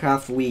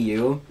Minecraft Wii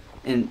U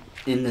in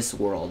this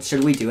world?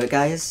 Should we do it,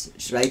 guys?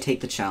 Should I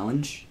take the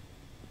challenge?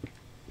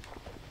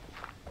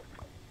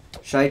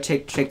 Should I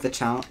take the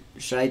challenge?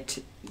 Should I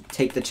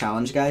take the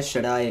challenge, guys?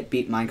 Should I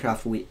beat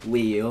Minecraft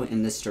Wii U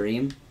in this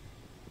stream?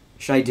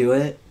 Should I do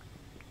it?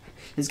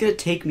 It's gonna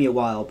take me a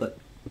while, but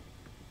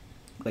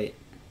wait.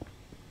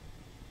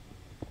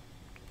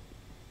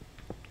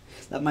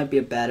 That might be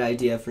a bad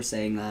idea for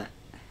saying that.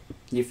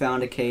 You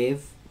found a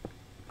cave?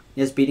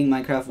 Yes, beating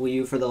Minecraft Wii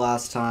U for the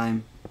last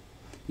time.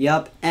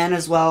 Yup, and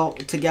as well,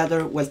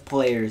 together with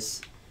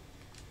players.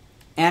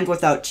 And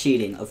without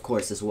cheating, of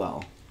course, as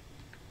well.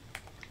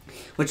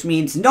 Which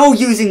means no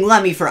using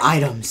Lemmy for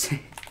items.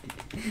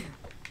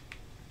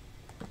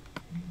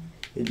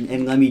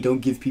 and Lemmy don't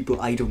give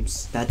people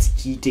items. That's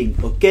cheating,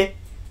 okay?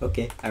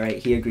 Okay, alright,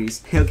 he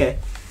agrees. Okay,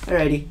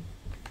 alrighty.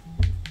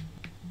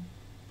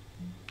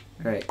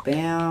 Alright,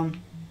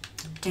 bam.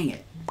 Dang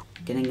it.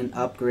 Getting an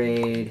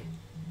upgrade.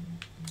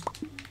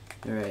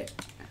 Alright.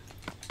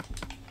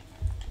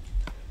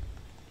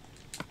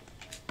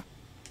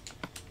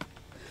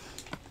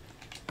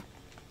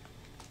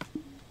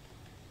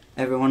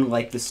 Everyone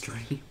liked the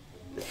stream.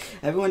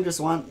 Everyone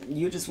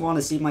you just want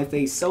to see my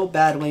face so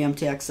badly,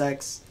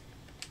 MTXX.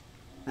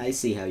 I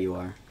see how you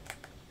are.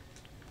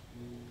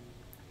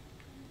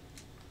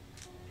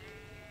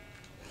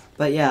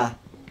 But yeah,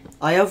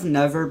 I have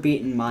never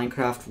beaten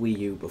Minecraft Wii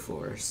U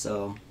before,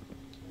 so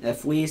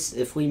if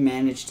we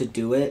manage to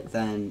do it,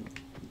 then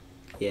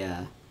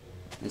yeah,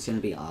 it's gonna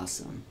be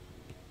awesome.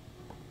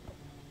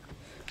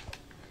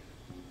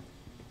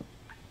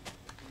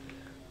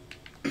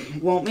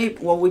 Well,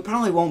 we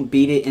probably won't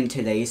beat it in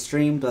today's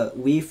stream, but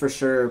we for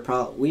sure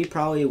we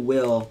probably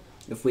will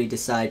if we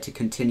decide to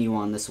continue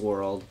on this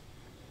world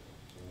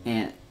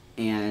and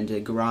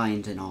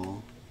grind and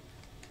all.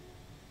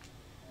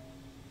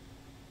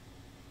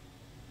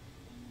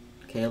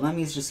 Okay,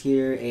 Lemmy's just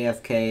here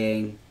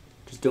AFKing,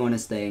 just doing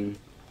his thing.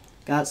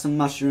 Got some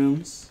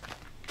mushrooms.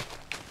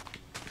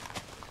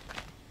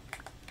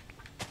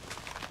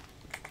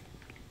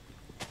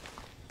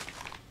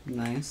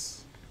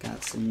 Nice.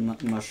 Got some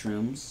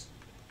mushrooms.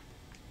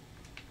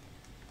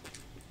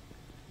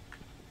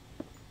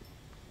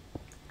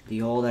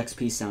 The old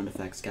XP sound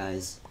effects,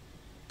 guys.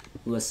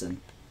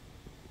 Listen.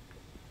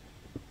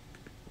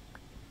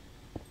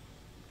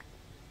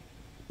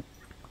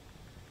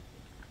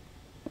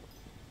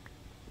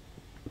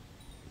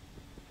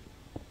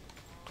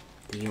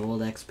 The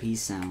old XP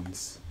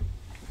sounds.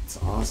 It's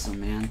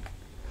awesome, man.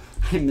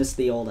 I miss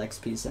the old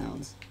XP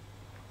sounds.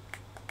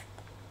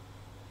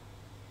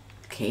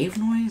 Cave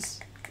noise?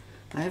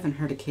 I haven't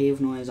heard a cave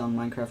noise on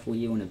Minecraft Wii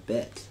U in a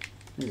bit.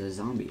 There's a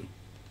zombie.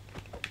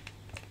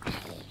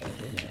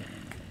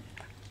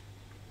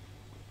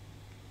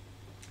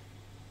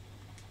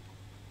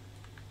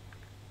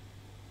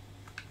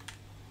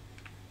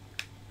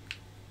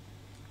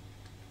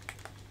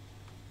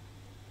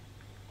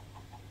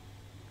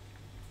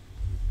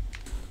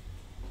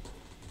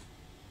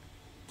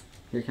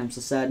 Here comes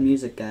the sad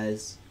music,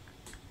 guys.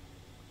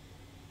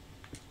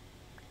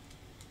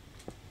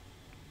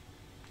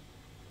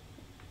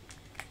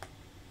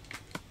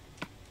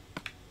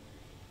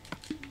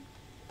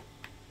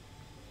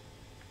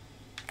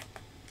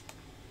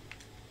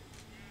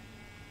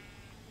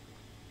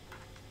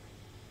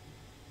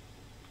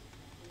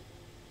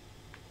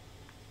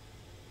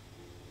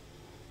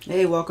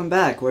 Hey, welcome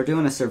back. We're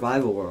doing a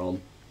survival world.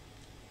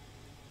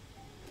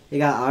 You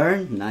got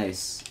iron?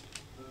 Nice.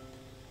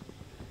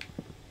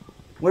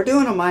 We're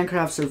doing a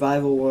Minecraft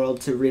survival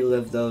world to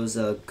relive those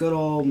good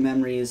old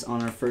memories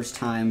on our first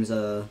times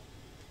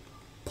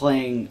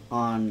playing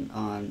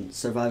on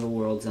survival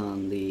worlds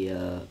on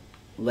the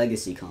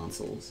legacy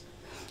consoles.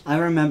 I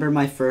remember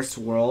my first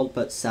world,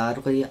 but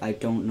sadly I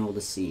don't know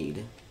the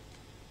seed.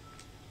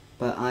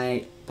 But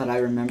I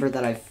remember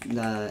that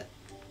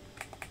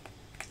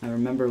I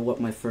remember what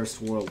my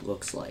first world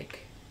looks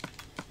like.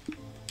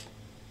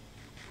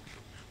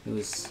 It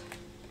was...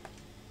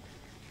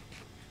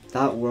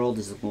 That world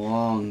is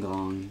long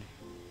gone.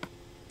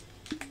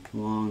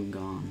 Long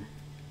gone.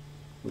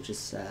 Which is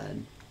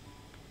sad.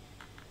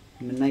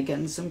 Midnight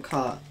getting some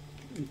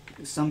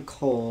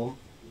coal.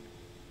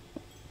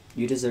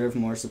 You deserve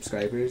more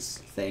subscribers.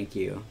 Thank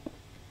you.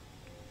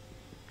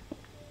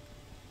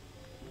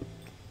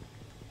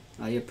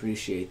 I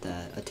appreciate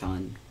that a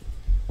ton.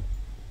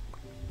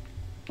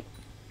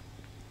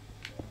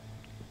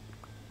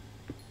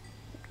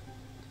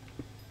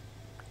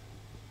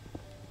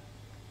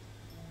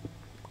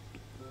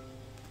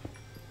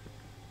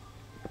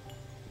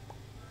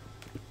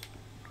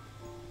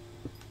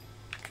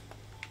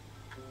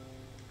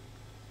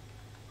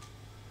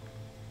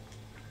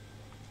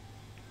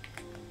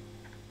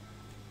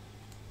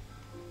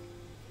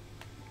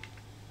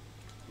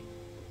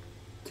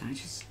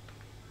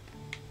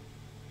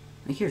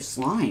 I hear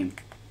slime.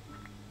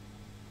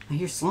 I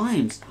hear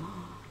slimes.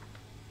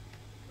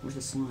 Where's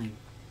the slime?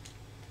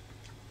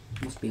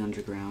 Must be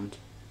underground.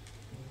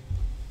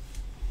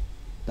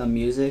 The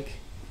music?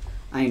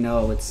 I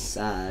know, it's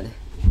sad.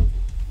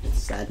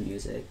 It's sad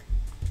music.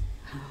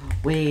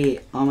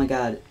 Wait, oh my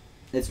god.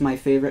 It's my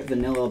favorite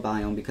vanilla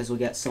biome because we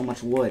get so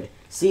much wood.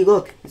 See,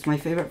 look! It's my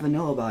favorite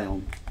vanilla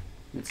biome.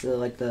 It's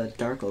like the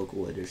dark oak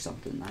wood or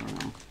something, I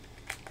don't know.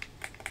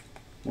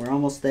 We're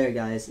almost there,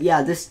 guys.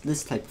 Yeah,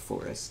 this type of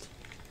forest.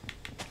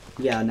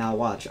 Yeah, now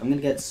watch. I'm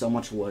gonna get so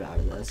much wood out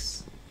of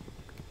this.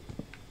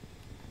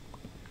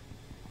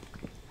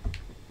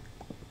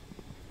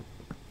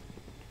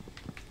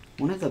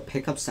 One of the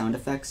pickup sound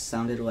effects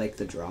sounded like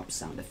the drop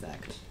sound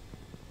effect.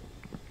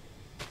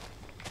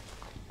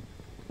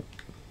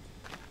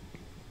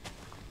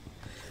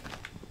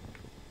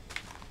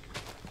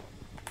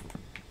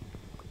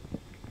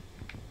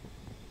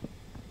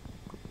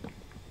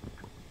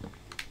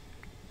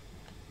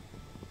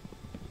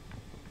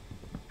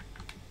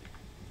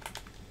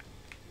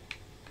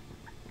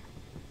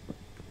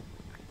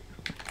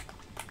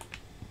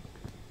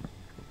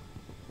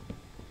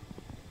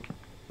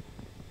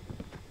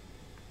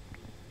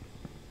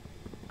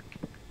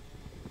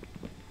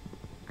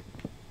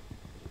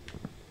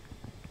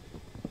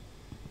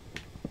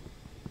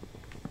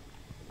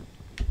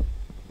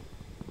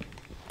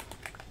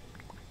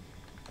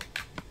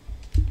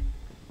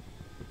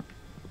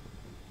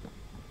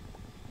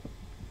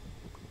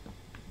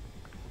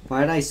 Why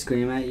did I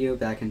scream at you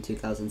back in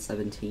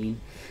 2017?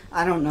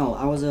 I don't know.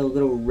 I was a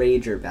little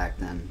rager back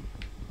then.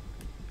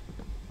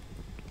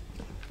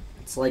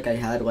 It's like I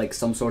had like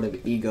some sort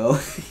of ego.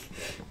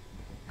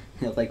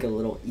 Like a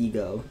little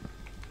ego.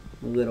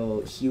 A little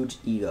huge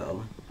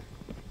ego.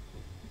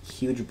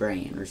 Huge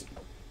brain or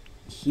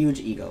huge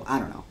ego. I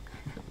don't know.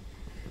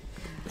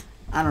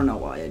 I don't know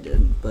why I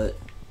did, but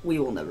we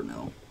will never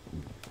know.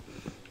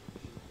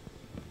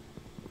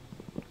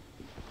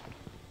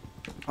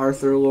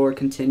 Arthur lore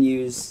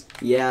continues.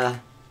 Yeah.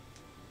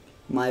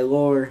 My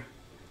lore.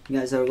 You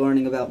guys are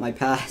learning about my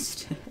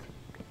past.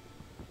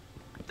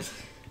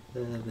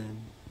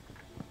 Man.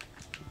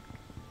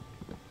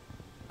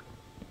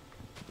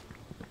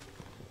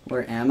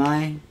 Where am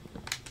I?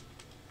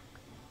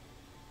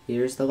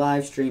 Here's the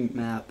live stream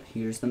map.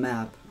 Here's the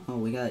map. Oh,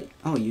 we got...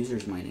 Oh,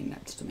 users mining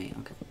next to me.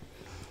 Okay.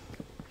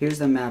 Here's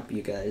the map,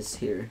 you guys.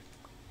 Here.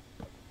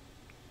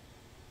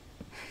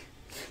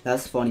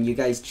 That's funny. You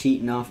guys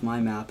cheating off my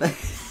map.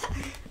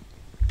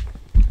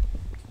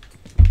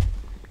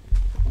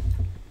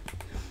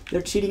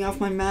 They're cheating off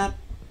my map.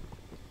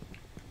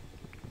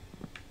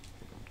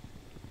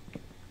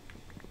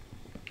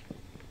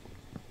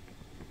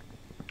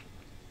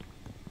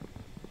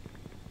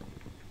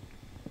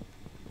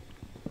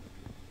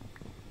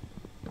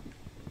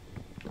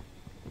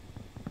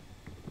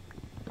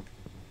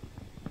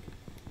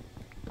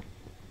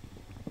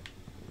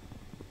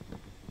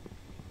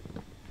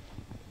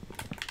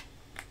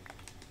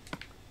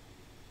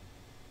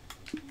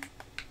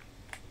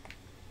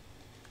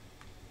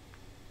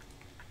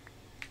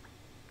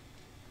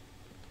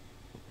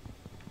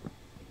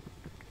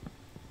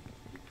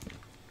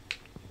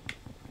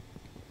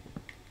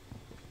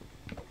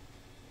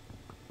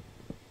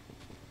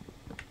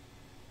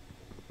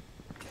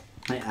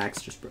 My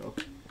axe just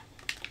broke.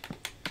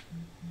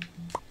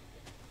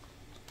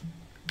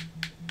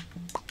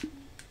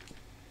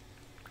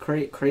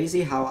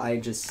 Crazy how I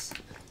just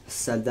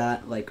said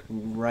that like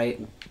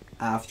right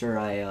after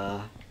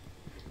I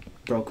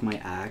broke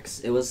my axe.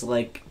 It was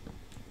like,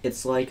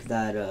 it's like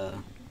that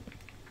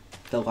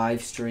the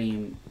live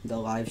stream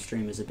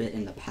is a bit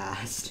in the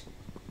past.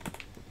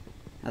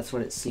 That's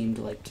what it seemed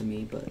like to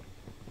me, but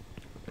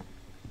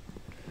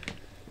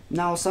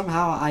no,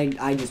 somehow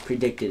I just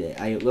predicted it.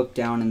 I looked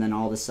down and then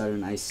all of a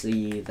sudden I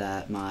see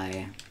that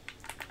my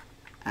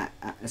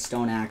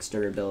stone axe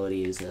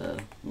durability is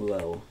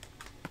low.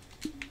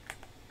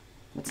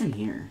 What's in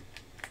here?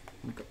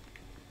 Okay.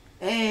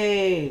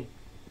 Hey!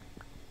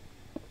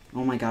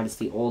 Oh my god, it's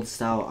the old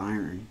style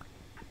iron.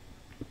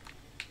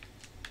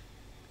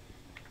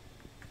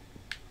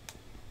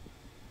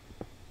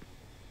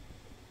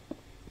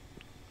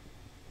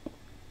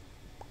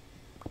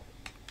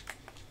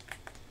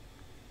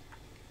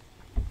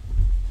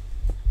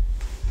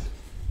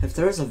 If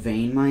there was a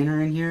vein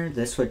miner in here,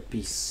 this would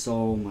be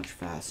so much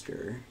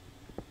faster.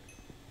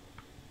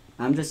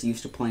 I'm just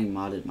used to playing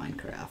modded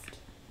Minecraft.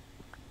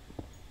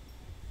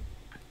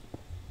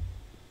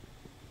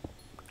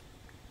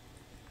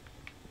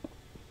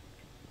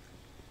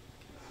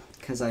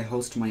 Because I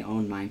host my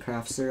own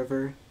Minecraft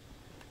server,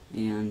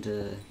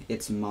 and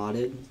it's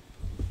modded.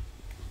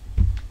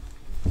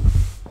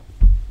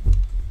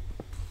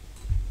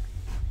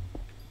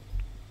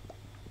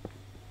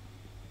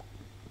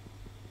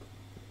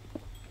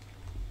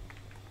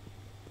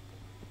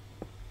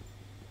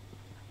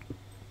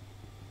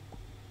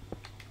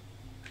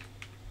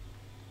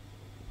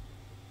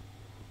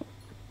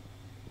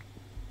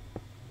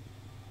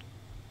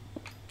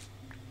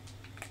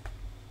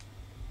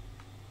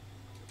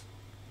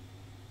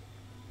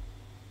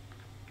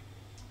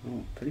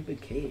 Oh, pretty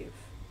big cave.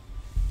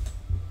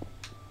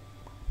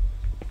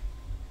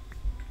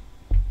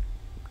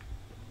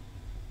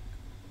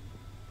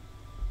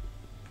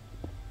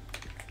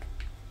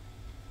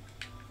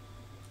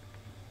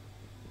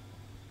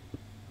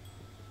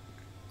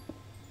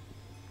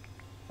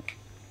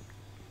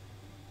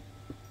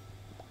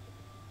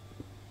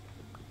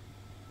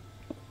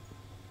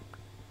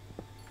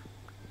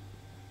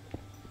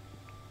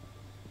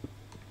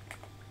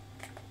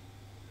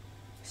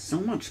 So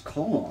much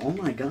coal, oh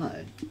my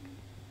god.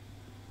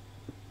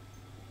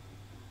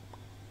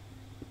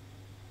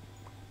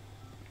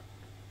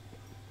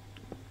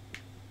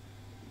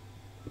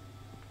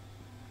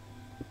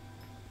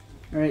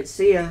 Alright,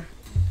 see ya.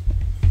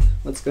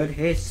 What's good?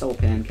 Hey, Soul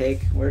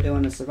Pancake. We're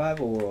doing a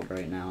survival world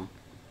right now.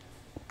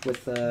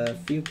 With a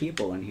few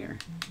people in here.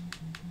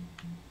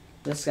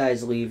 This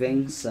guy's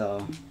leaving,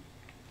 so...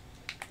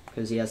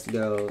 because he has to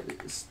go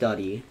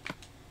study.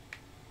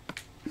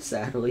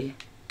 Sadly.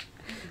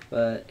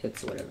 But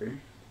it's whatever.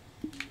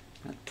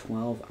 Got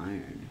 12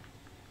 iron.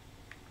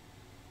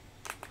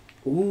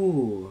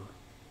 Ooh.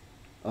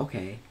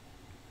 Okay.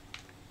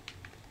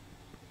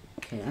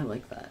 Okay, I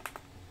like that.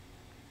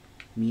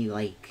 Me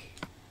like.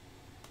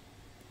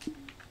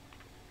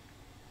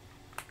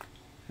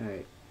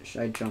 Alright,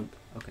 should I jump?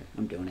 Okay,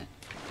 I'm doing it.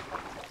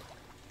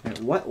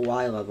 Alright, what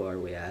Y level are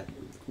we at?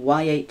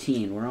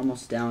 Y18, we're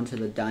almost down to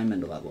the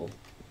diamond level.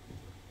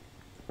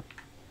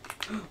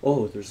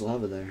 Oh, there's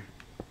lava there.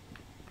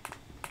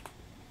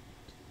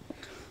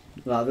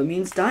 Lava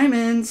means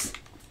diamonds!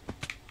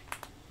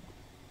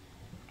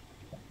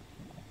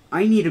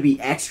 I need to be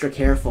extra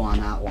careful on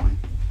that one.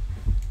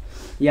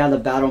 Yeah, the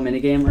battle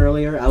minigame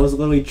earlier, I was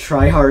literally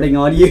tryharding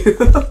on you.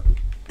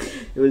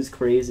 It was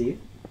crazy.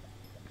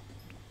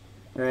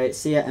 Alright,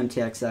 see ya,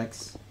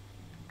 MTXX.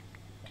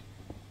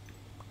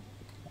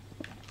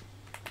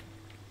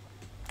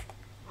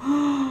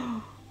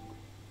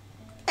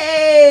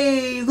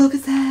 Hey, look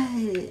at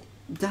that!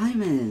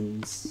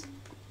 Diamonds.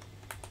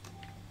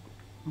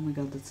 Oh my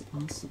god, that's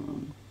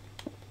awesome.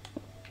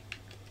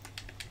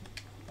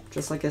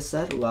 Just like I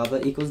said,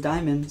 lava equals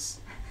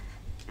diamonds.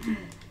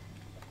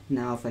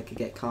 Now if I could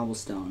get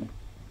cobblestone.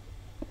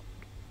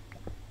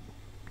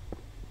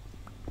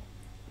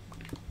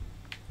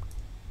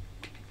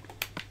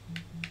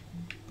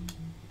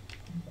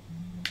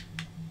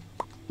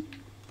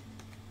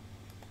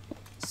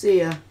 See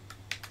ya.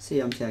 See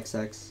ya,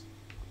 MTXX.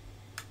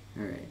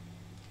 Alright.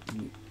 Let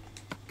me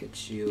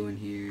get you in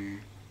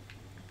here.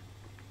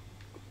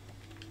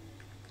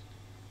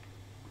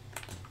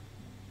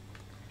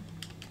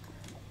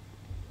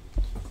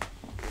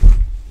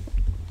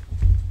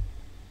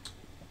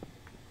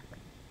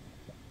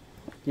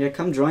 Yeah,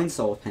 come join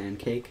Soul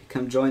Pancake.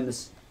 Come join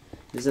this.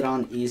 Is it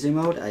on easy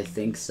mode? I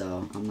think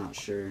so. I'm not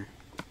sure.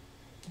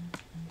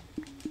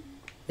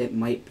 It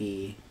might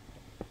be.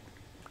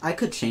 I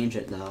could change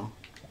it though.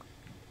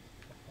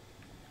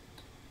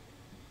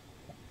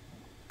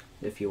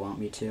 If you want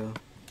me to.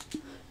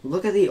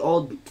 Look at the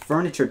old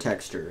furniture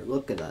texture.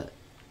 Look at that.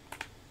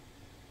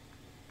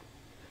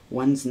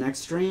 When's next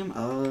stream?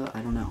 I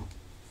don't know.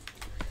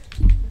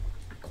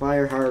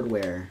 Acquire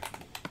hardware.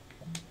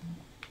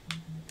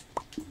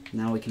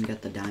 Now we can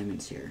get the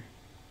diamonds here.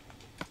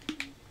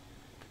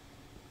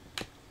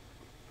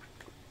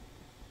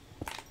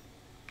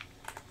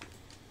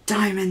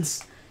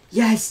 Diamonds!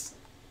 Yes!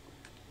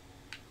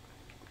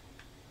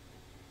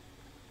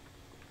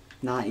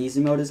 Not easy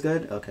mode is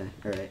good? Okay,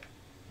 alright.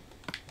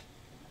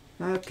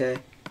 Okay.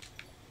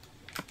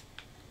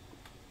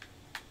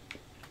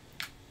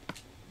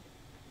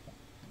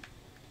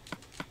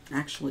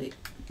 Actually,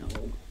 no,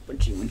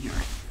 put you in here.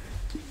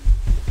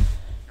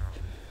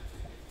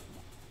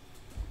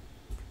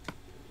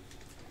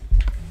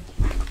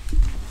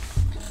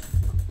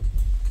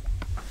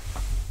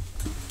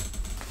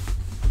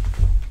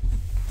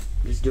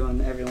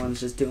 Everyone's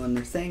just doing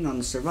their thing on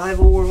the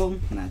survival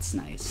world, and that's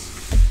nice.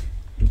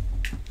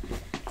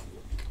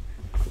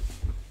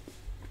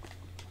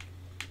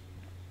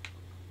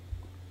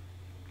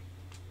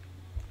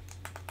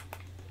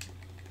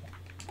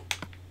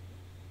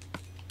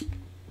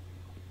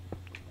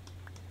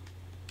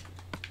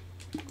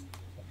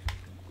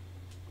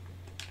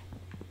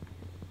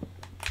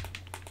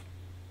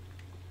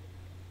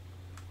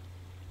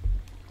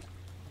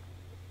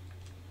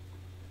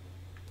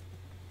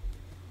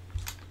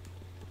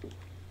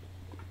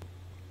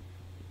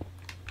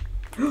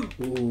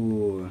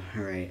 Ooh,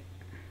 alright.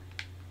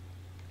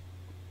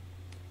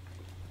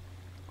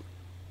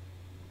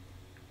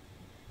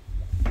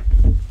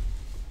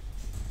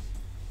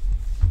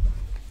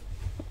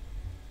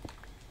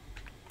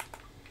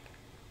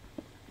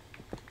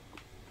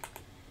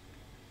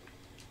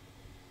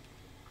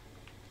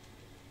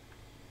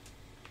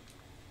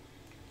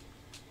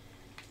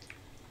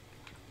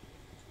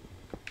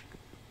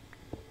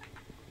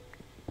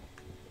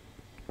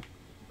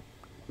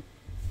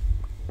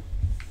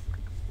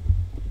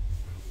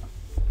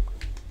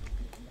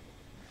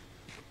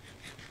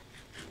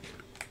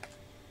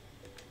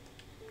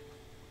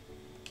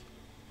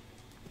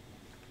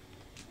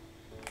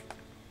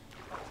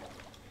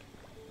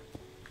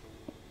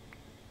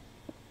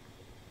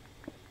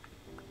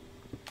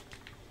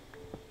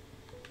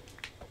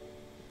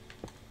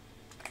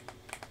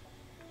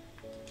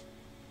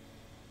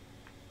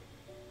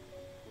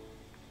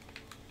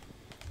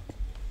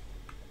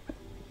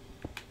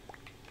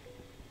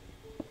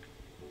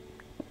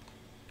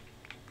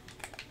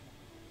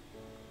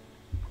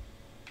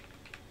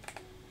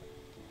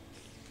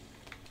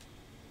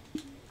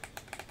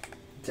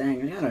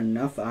 Dang, I got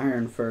enough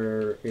iron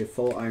for a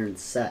full iron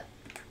set.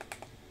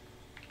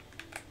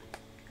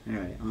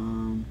 Alright,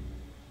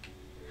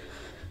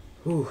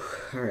 Whew,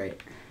 alright.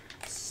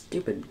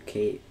 Stupid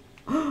cave.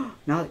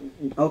 Not,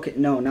 okay,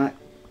 no, not,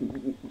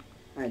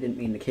 I didn't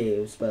mean the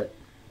caves, but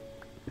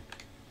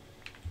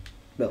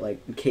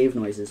like, cave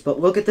noises. But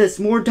look at this,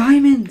 more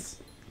diamonds!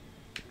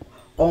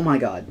 Oh my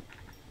god.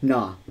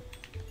 Nah.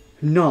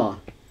 Nah.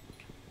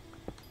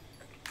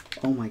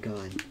 Oh my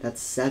god,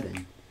 that's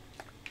 7.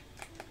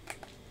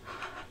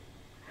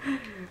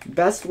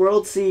 Best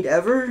world seed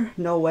ever?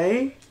 No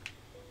way.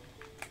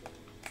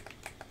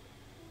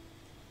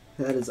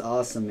 That is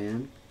awesome,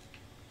 man.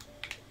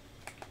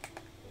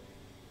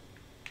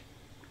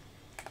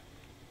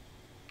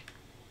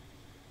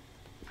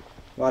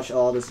 Watch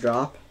all this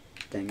drop.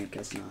 Dang it,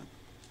 guess not.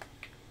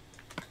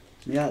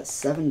 We got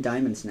 7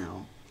 diamonds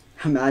now.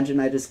 Imagine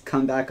I just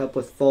come back up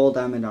with full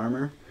diamond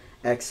armor.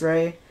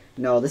 X-ray?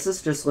 No, this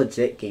is just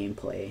legit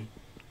gameplay.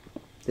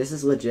 This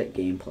is legit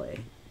gameplay.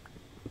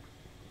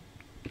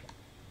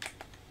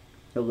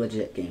 A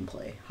legit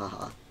gameplay.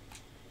 Haha.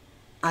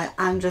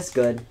 I'm just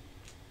good.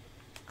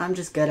 I'm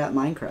just good at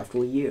Minecraft.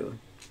 Will you?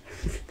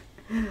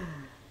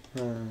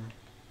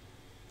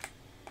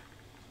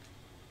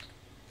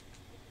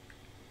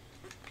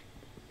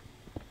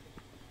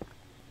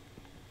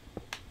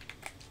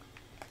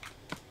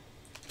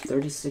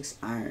 36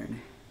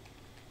 iron.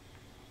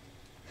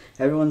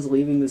 Everyone's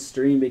leaving the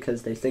stream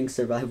because they think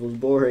survival's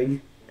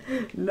boring.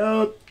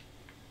 No.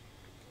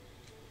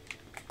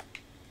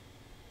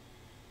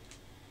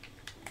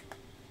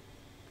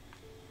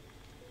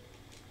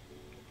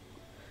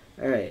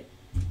 Alright.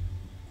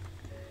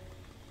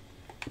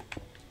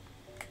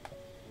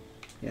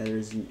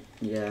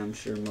 Yeah, I'm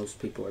sure most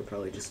people are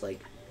probably just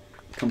like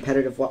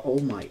competitive. Oh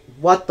my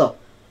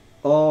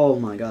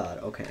god,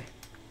 okay.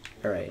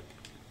 Alright.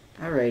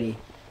 Alrighty.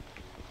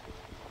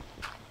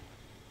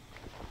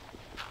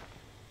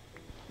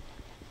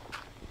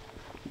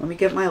 Let me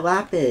get my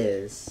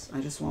lapis.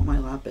 I just want my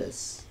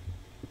lapis.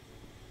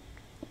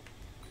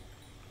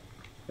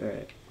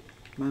 Alright.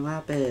 My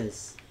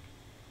lapis.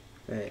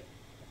 Alright.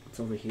 What's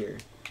over here?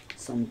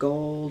 Some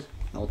gold.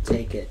 I'll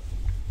take it.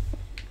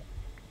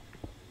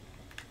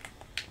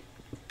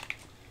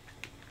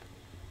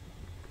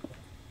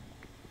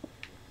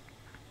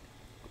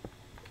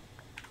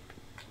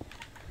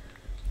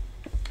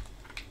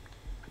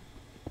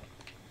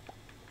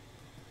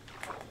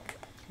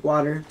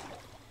 Water.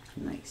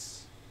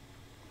 Nice.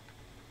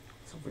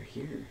 What's over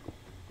here?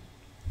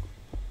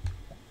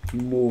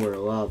 More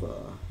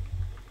lava.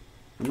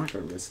 I'm not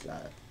gonna risk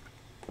that.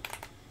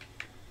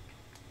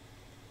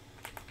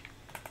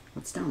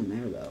 What's down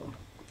there, though?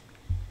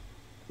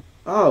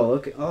 Oh,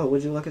 look. Oh,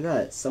 would you look at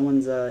that?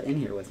 Someone's in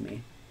here with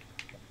me.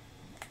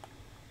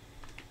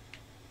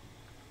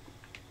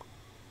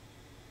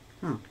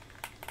 Oh.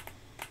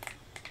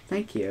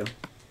 Thank you.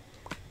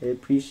 I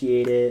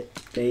appreciate it.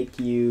 Thank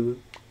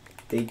you.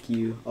 Thank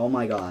you. Oh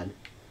my god.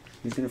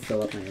 He's gonna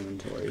fill up my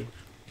inventory.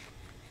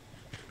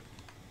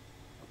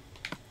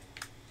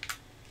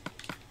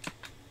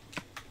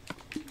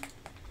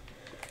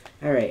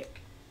 Alright.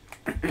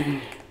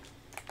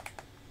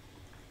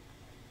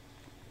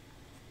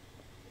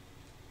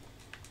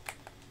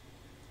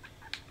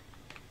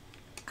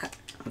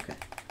 Okay.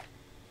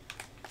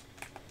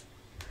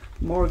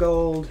 More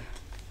gold.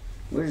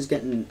 We're just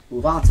getting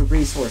lots of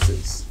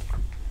resources.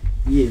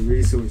 Yeah,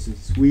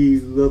 resources. We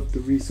love the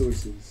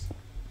resources.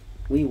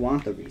 We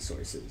want the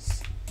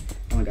resources.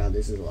 Oh my god,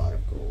 this is a lot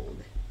of gold.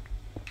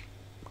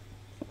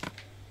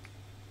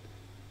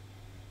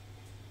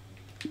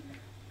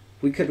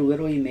 We could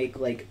literally make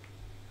like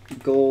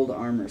gold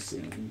armor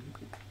soon.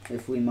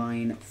 If we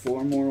mine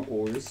 4 more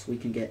ores, we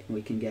can get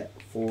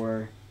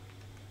 4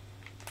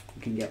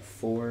 I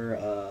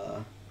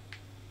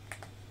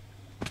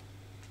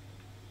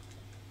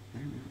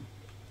don't know.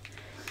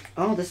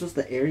 Oh, this was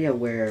the area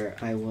where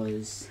I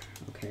was.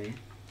 Okay.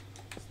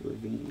 It's the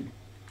ravine.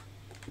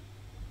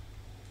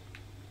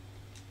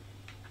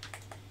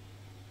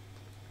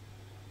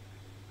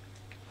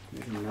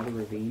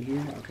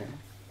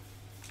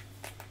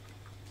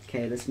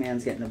 Okay, this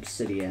man's getting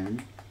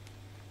obsidian.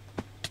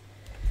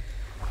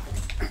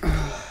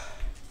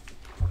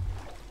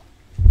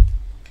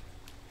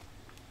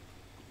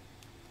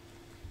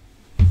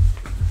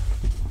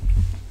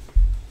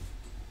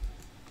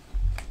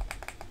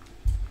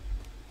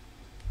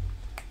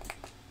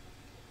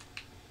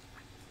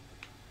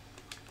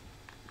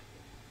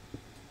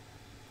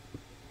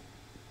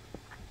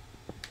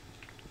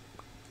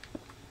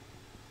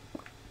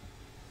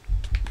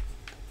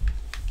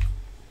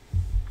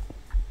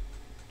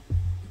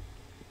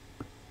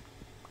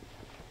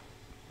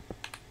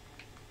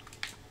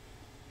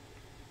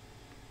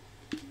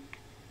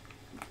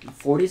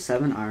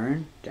 $47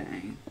 iron?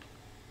 Dang.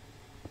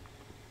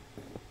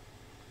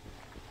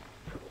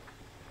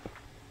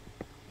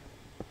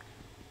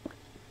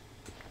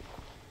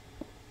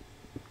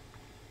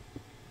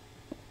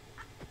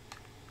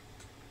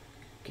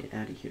 Get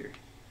out of here.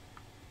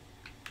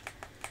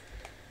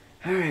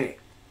 Alright.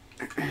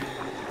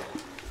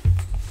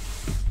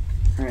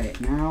 Alright,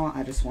 now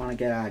I just want to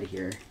get out of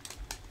here.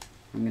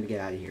 I'm gonna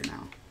get out of here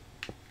now.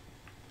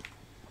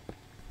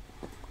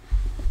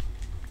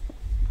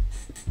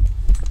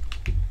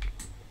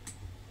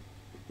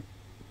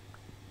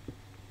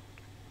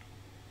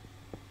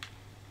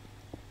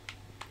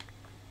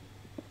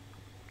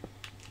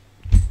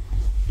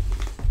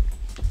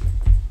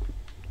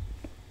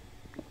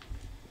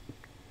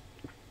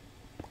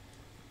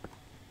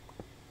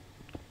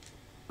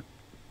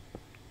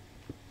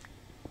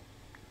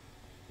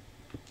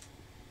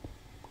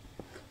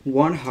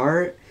 One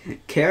heart?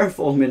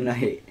 Careful,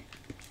 Midnight.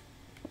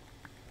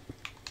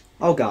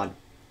 Oh god.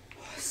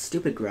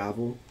 Stupid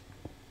gravel.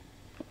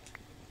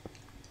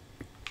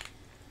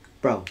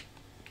 Bro.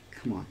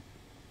 Come on.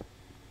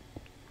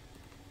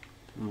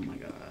 Oh my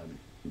god.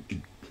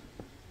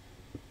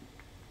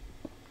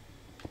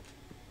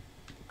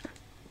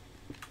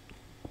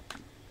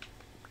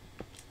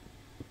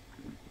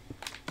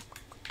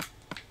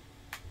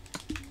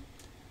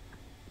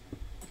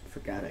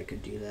 Forgot I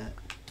could do that.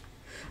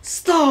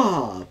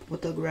 Stop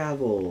with the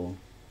gravel.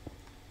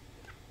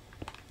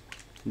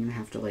 I'm gonna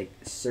have to like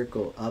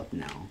circle up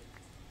now.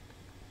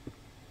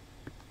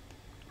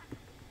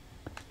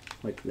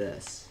 Like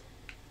this.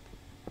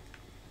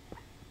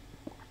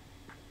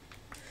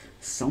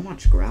 So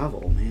much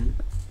gravel, man.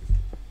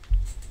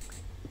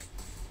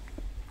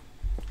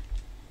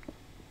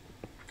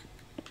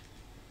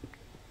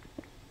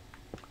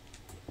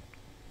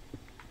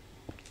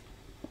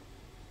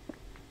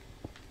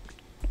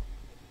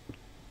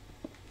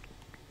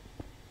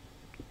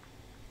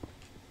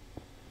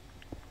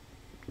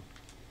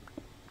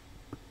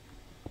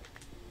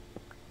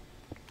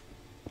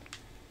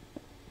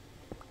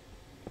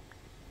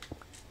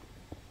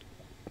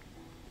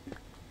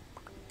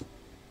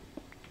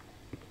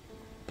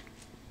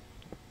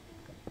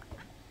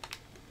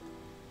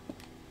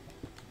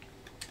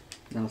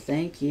 No,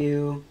 thank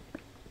you.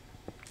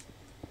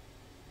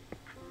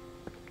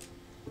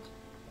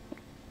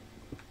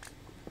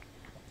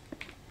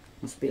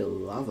 Must be a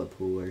lava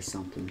pool or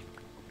something.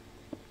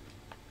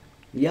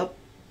 Yep.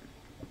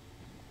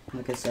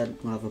 Like I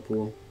said, lava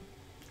pool.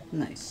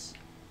 Nice.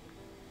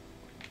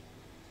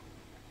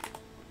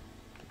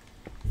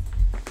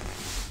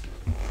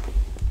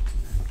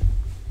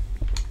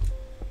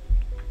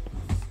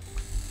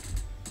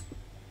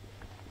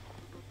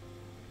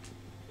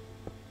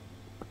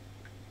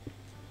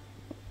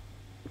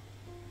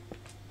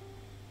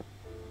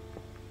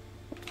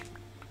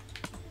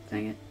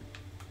 Dang it.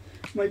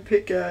 My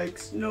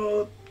pickaxe,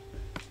 no.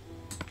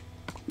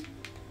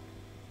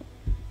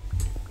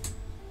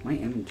 My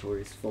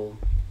inventory is full.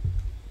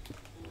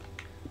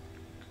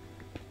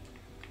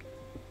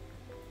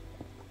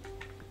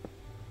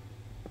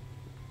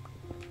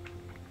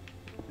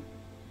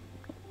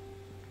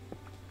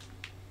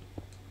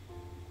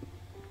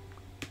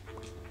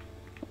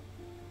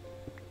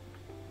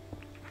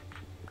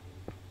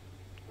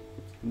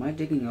 Am I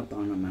digging up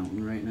on a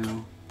mountain right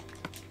now?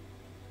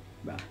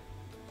 Bah.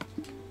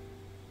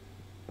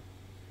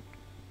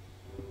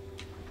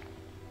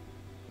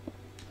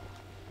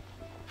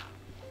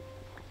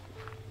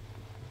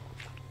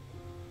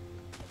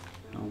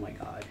 Oh my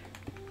god.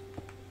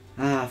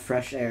 Ah,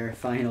 fresh air,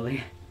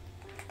 finally.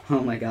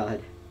 Oh my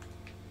god.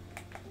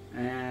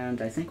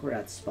 And I think we're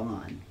at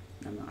spawn.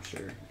 I'm not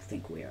sure. I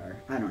think we are.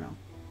 I don't know.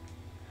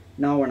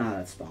 No, we're not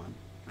at spawn.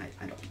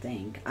 I don't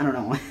think. I don't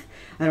know.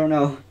 I don't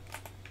know.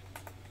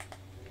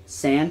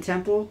 Sand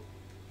temple?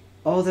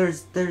 Oh,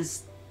 there's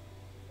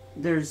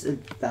a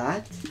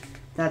that?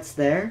 That's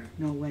there?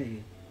 No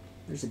way.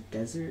 There's a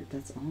desert?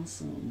 That's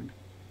awesome.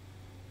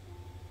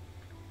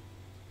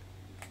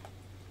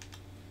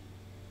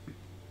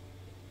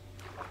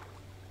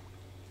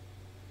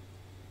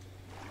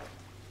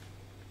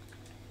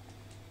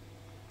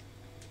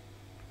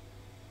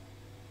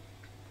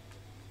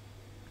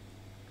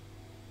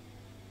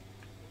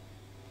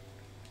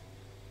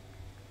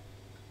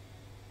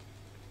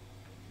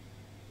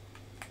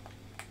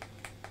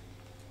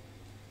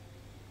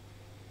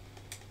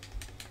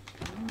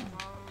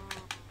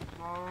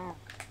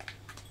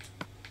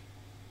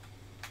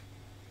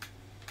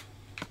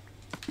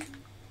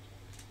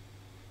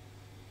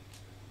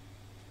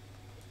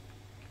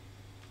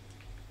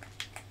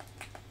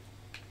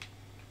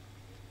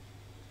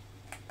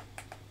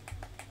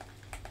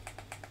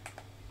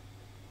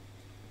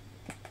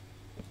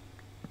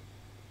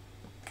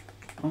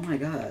 Oh my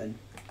god.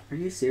 Are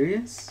you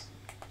serious?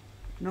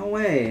 No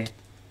way.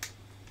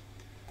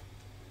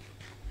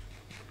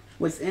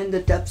 Within the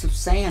depths of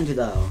sand,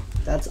 though.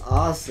 That's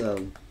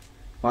awesome.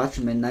 Watch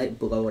Midnight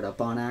blow it up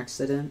on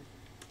accident.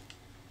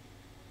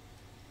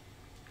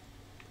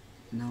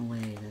 No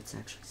way, that's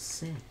actually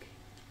sick.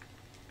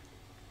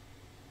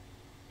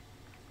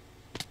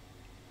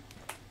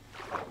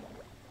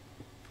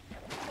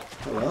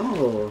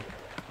 Hello.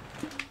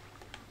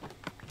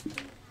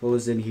 What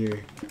was in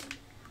here?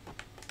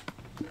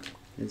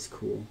 It's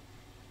cool.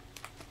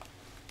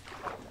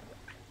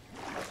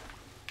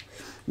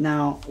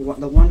 Now,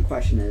 the one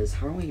question is,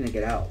 how are we going to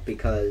get out?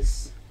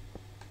 Because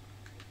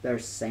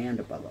there's sand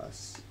above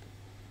us.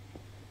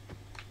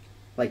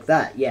 Like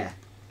that, yeah.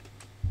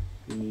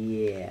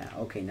 Yeah,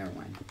 okay, never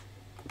mind.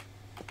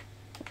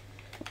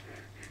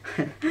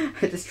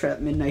 I just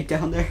trapped Midnight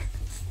down there.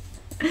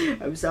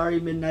 I'm sorry,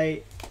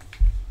 Midnight.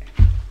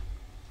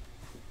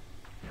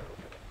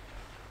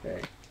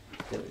 Okay,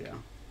 there we go.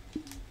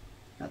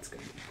 That's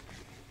good.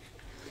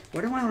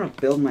 Where do I want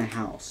to build my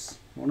house?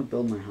 I want to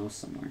build my house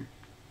somewhere.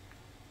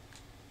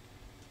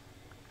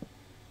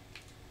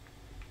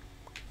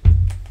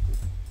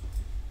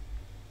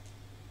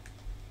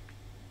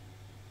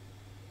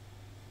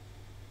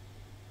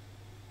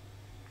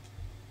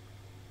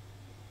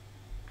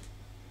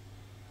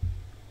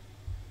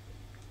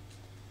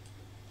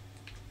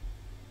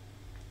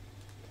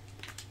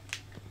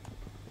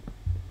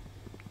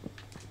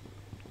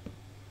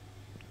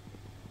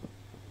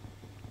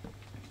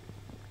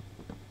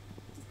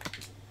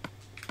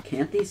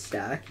 Can't these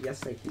stack?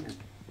 Yes, they can.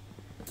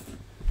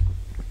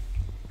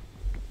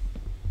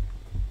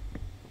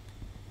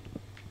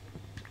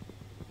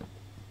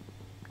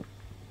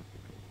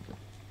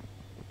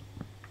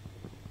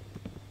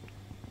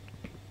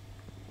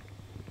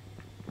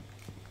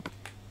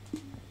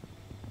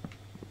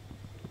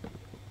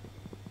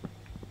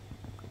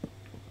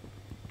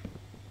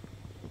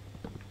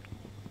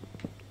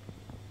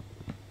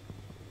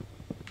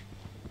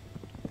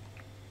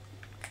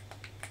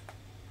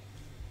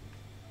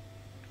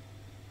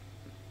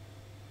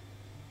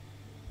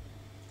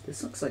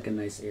 This looks like a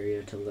nice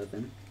area to live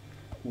in.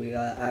 We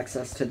got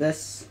access to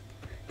this,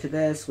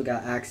 we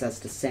got access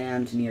to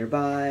sand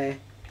nearby,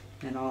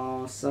 and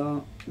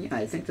also, yeah,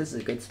 I think this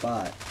is a good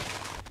spot.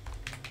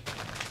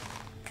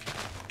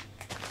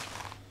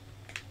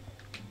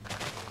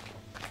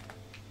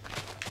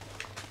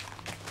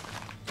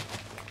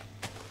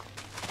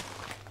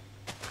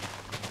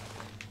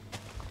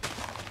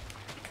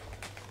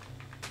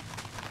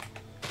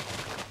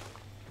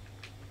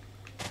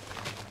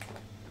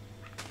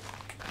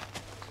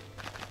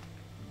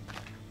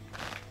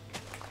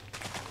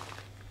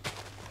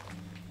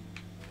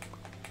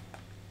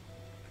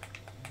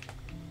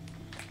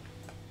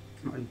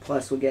 And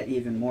plus we get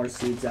even more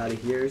seeds out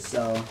of here,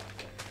 so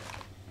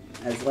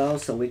as well,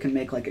 so we can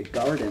make like a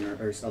garden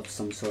or of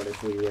some sort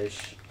if we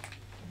wish.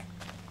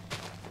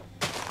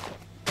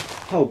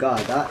 Oh god,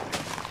 that...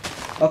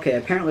 Okay,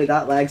 apparently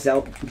that lags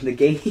out the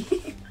game.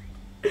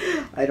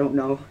 I don't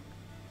know.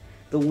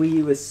 The Wii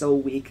U is so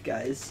weak,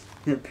 guys.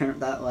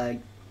 Apparently that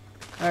lag.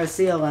 Alright,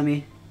 see ya,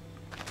 Lemmy.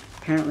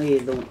 Apparently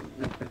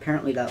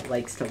that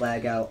likes to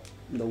lag out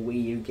the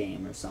Wii U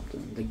game or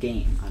something. The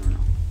game, I don't know.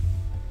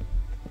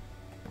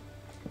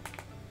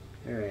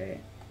 Alright.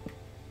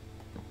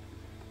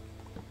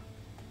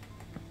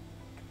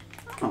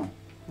 Oh,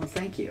 well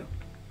thank you.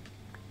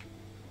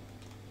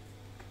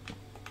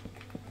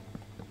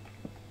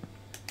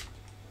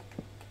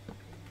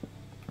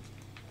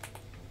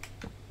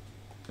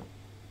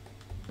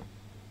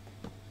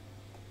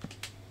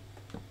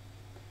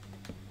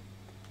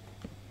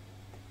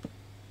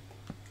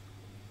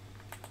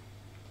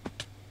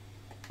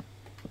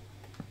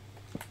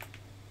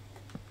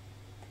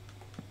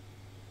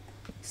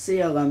 See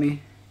ya,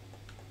 Lemmy.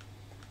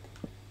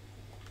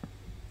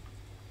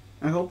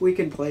 I hope we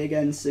can play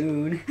again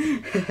soon.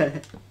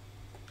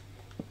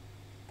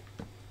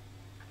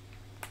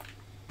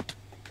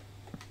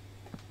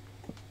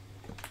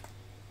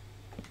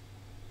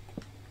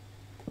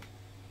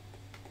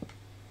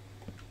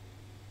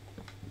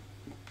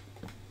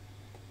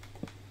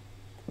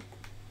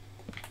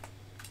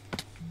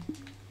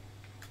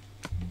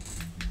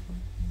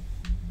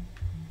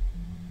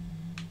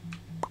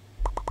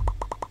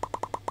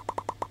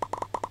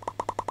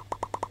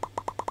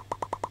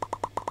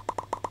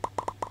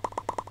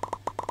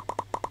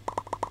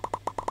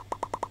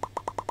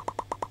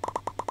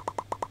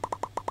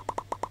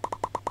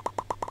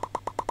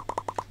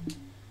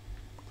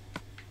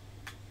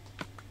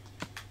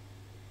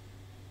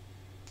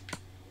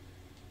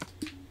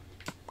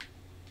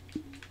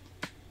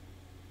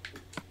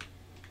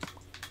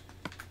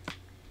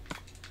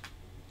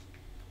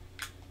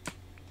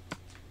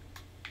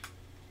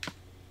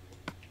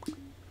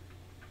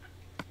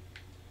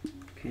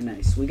 Okay,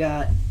 nice. We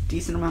got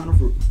decent amount of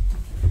wood.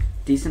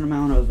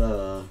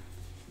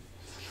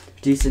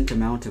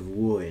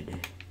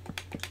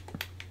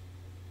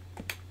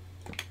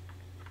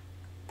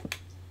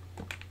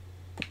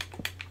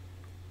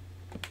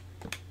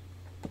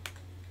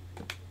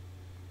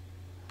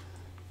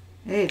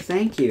 Hey,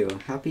 thank you.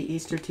 Happy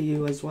Easter to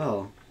you as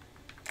well.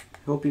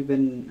 I hope you have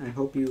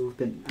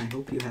been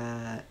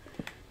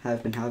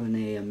having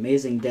an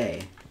amazing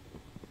day.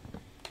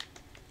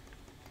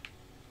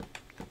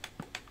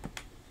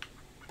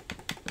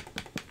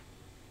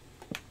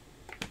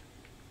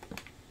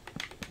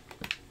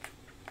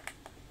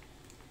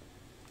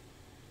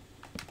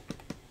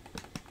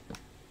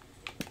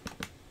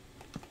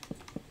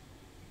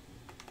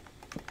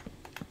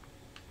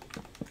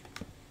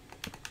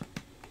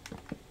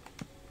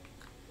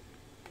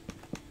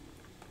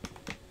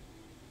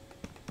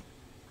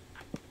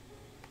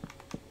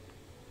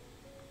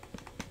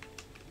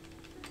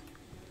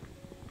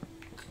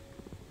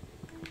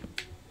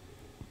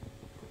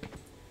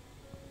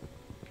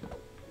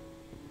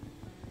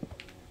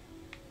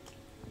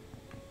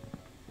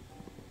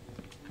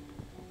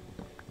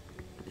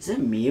 Is it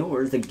me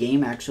or is the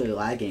game actually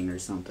lagging or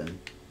something?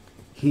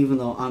 Even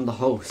though I'm the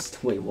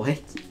host. Wait, what?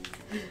 It's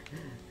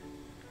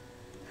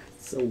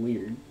so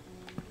weird.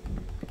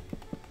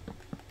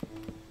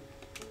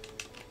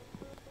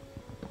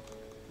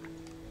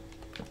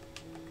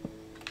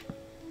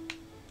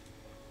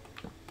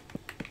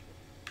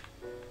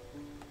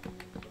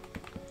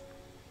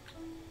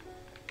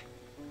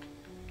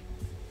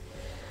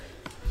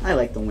 I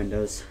like the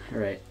windows.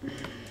 Alright.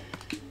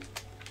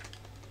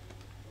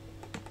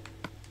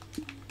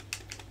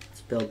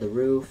 Let's build the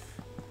roof.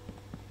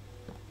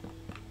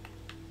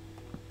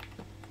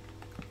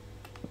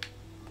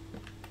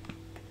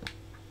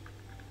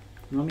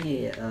 Let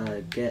me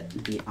get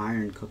the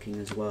iron cooking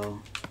as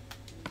well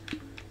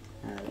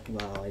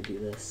while I do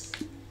this.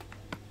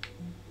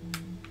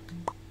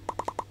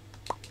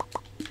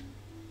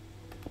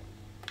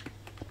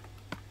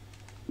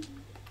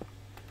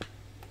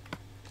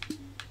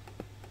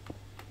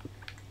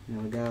 There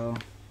we go.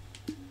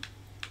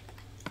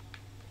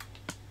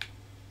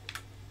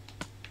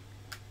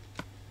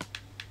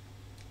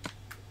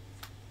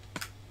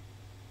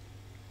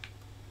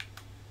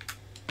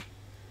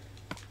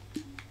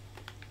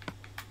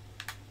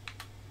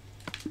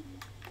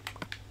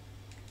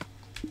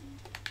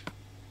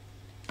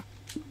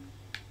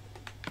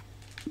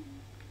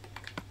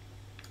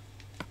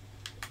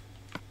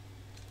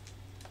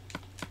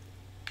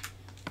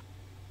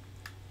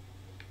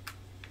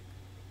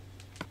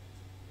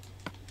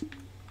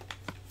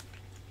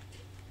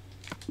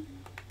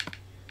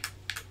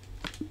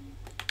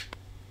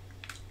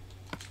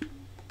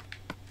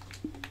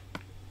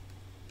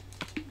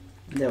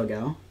 There we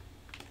go.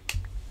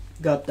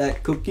 Got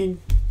that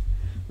cooking.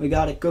 We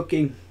got it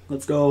cooking.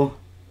 Let's go.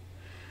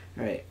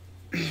 Alright.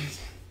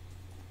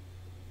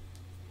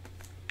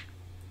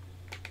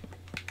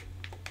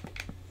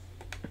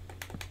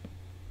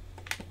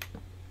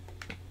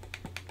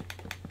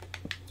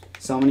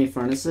 So many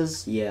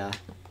furnaces? Yeah.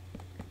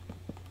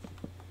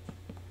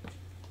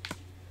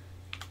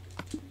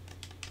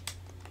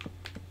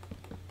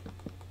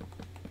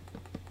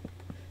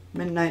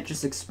 Midnight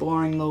just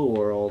exploring the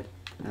world.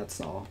 That's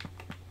all.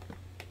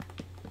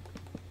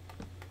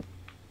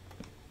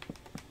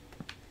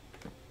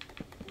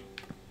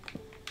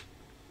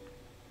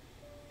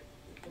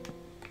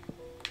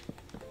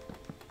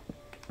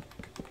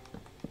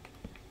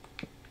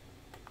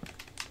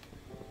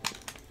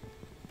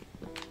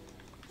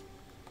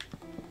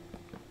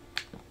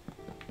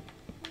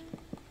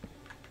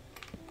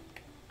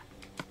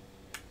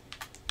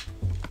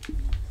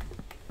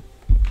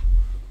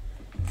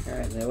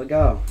 Alright, there we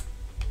go.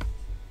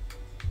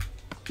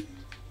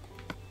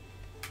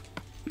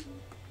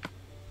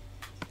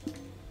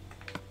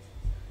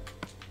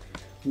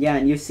 Yeah,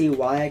 and you see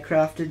why I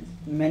crafted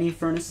many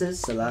furnaces?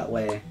 So that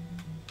way.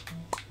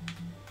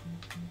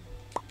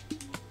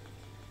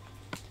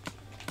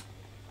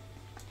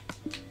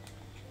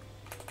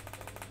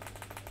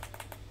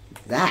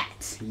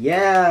 That!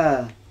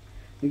 Yeah!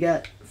 We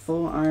got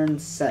full iron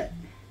set.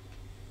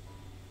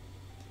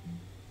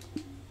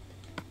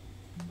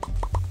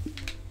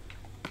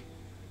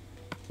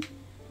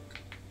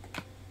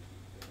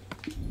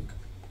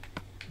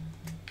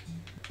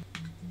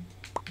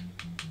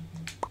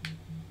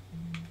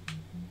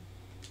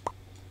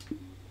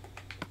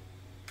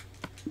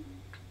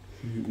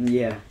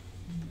 Yeah.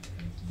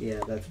 Yeah,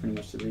 that's pretty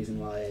much the reason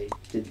why I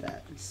did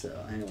that.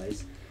 So,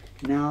 anyways,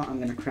 now I'm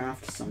gonna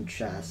craft some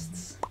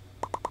chests.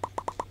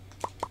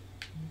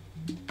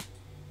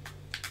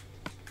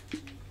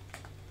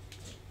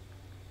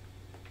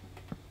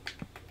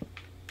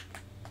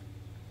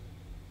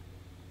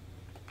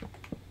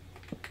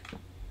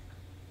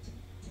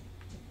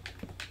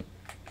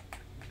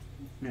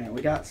 Alright,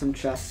 we got some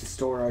chests to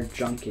store our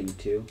junk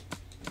into.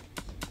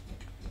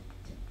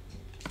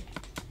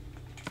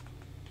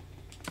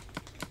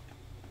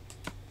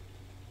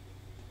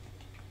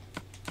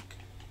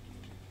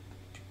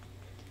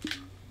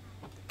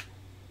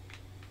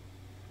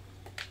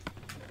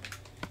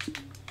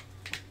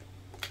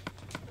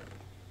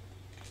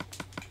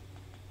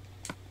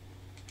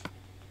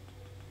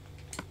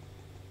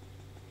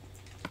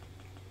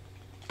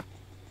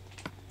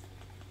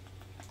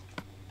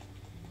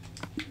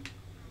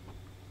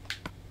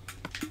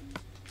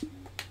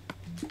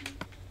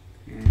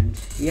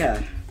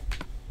 Yeah.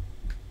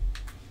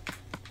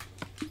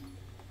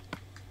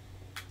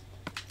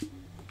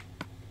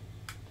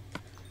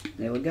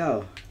 There we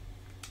go.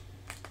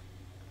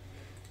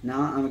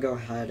 Now I'm gonna go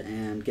ahead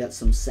and get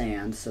some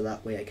sand so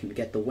that way I can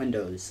get the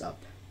windows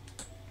up.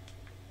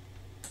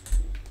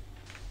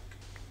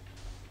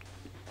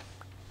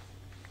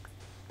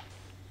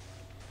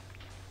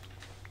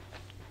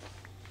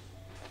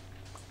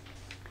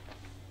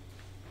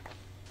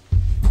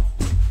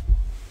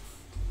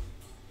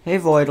 Hey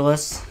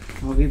Voidless,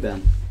 how have you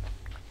been?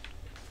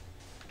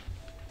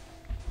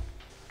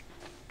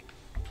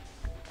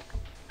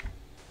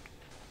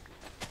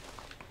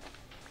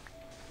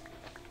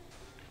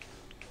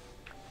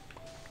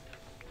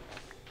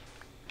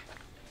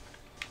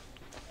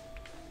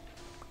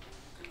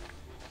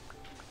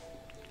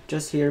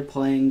 Just here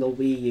playing the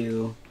Wii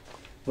U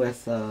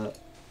with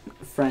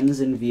friends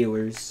and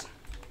viewers.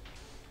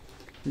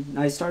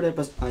 I started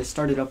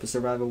up a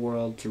survival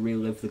world to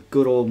relive the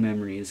good old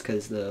memories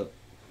because the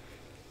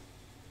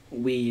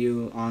Wii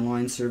U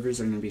online servers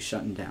are going to be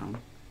shutting down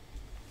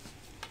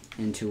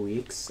in 2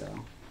 weeks,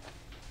 so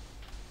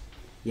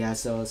yeah,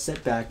 so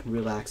sit back,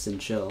 relax, and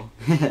chill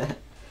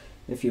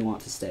if you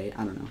want to stay.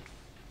 I don't know.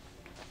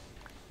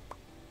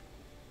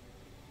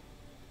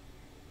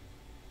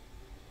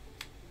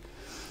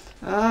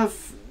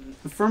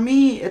 For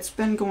me, it's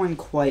been going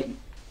quite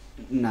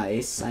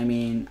nice. I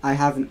mean, I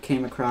haven't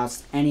came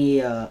across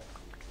any, well,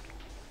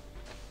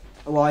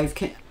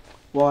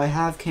 I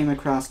have came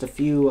across a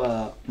few,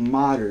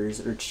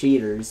 modders or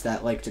cheaters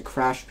that like to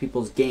crash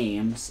people's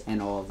games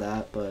and all of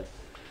that, but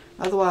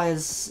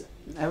otherwise,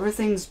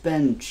 everything's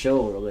been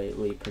chill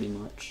lately, pretty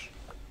much.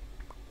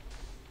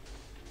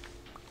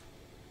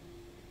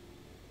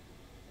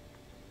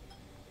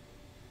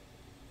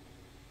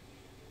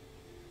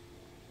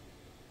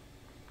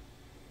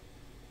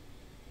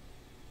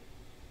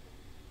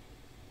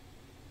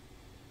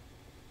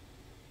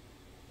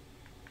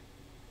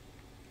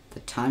 The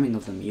timing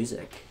of the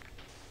music.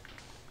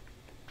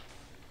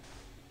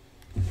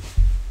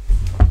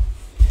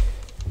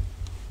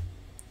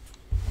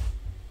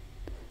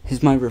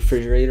 Is my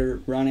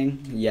refrigerator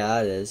running?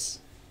 Yeah, it is.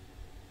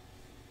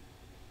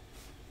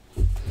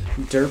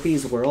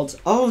 Derpy's Worlds.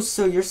 Oh,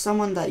 so you're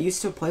someone that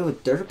used to play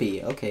with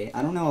Derpy. Okay,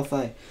 I don't know if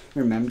I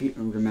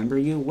remember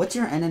you. What's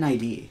your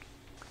NNID?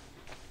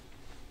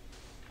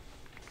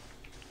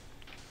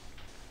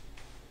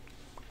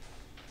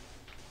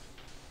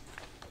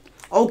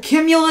 Oh,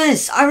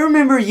 Cumulus! I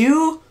remember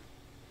you!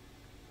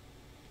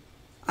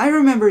 I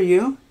remember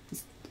you!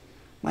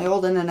 My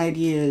old NNID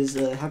is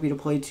happy to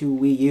play to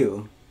Wii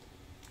U.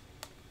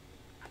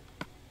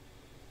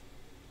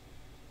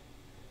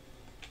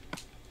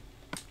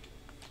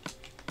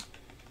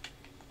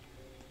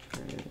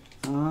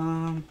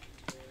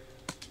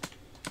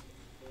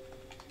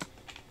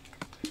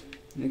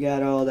 We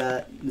got all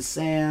that, the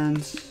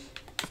sand.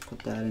 Put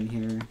that in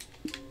here.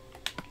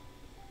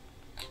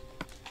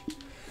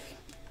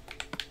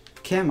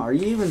 Kim, are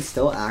you even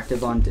still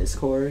active on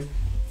Discord?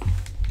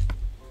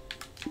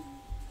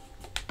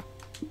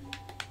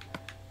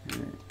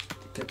 Alright,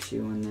 get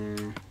you in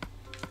there.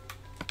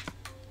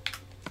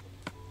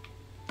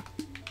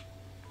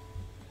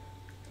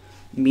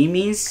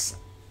 Mimi's?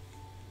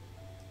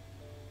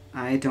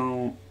 I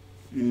don't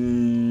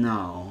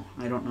know.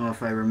 I don't know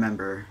if I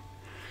remember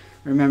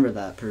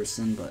that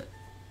person, but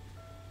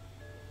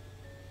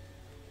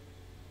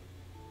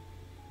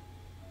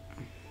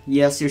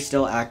yes, you're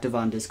still active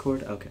on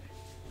Discord? Okay.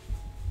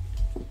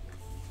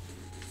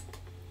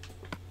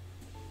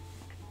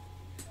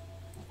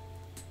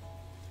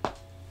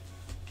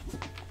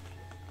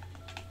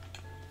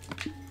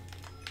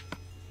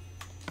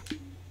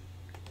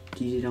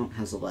 You don't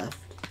has left.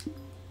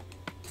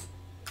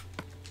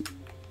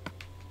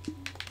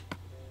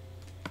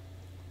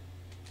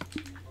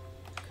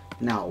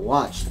 Now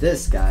watch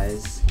this,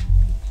 guys.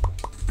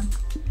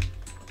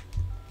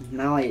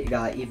 Now I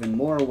got even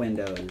more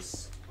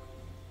windows.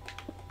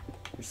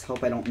 Just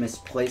hope I don't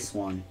misplace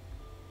one.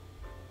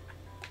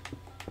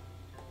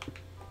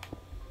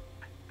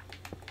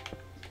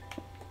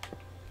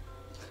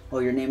 Oh,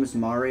 your name is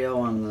Mario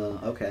on the...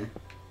 Okay.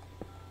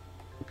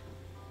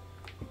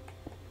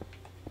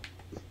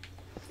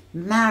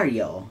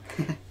 Mario!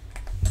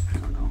 I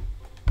don't know.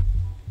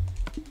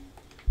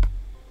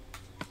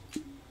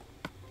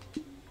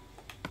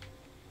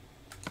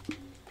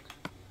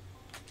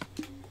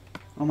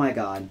 Oh my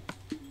god.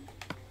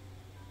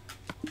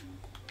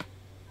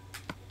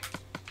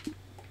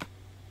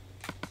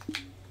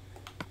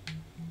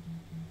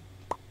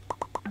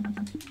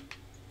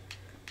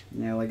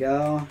 There we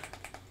go.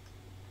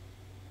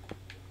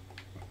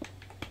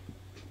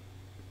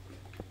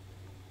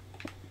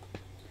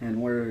 And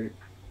we're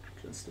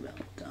just about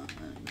done.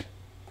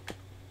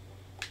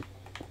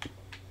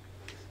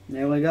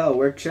 There we go.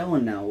 We're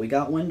chilling now. We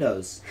got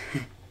windows.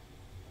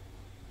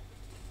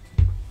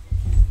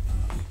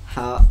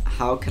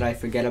 How could I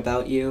forget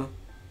about you?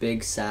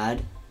 Big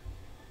sad.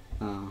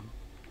 Oh.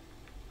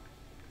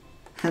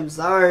 I'm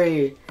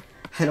sorry.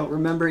 I don't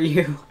remember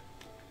you.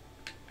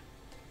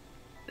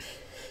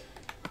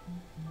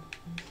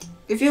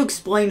 If you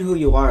explain who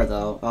you are,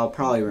 though, I'll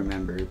probably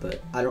remember,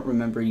 but I don't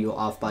remember you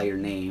off by your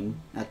name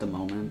at the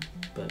moment,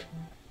 but...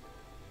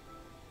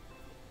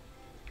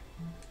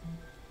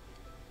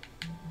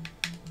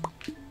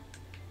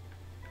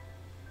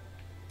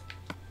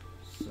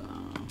 So...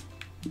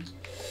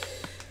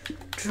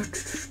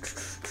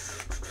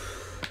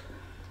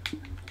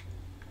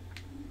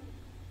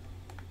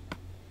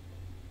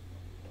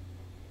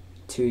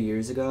 2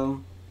 years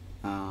ago?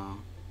 Oh.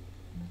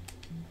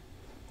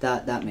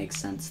 That makes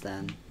sense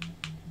then.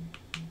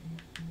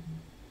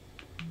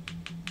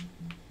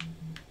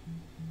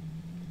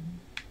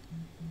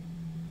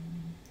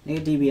 Hey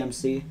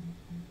DBMC,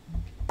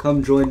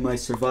 come join my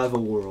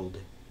survival world.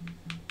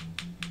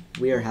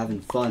 We are having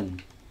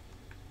fun.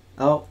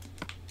 Oh,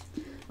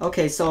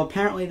 okay, so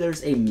apparently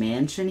there's a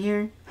mansion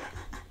here.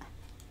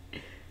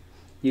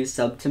 You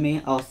subbed to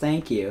me? Oh,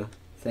 thank you.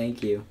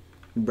 Thank you,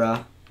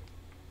 bruh.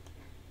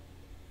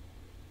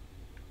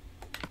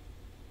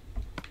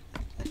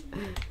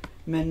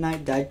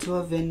 Midnight died to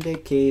a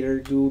vindicator,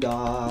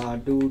 doo-da,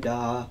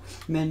 doo-da.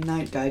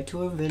 Midnight died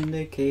to a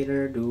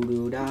vindicator,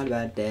 doo-doo-da,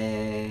 da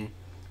day.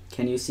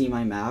 Can you see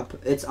my map?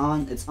 It's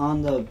on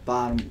the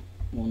bottom,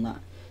 well not,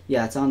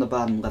 yeah, it's on the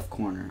bottom left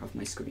corner of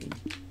my screen.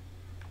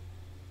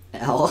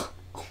 L?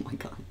 Oh my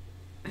god.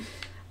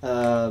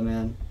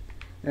 Man.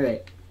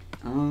 Alright.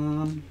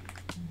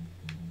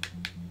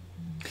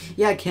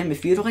 Yeah, Kim,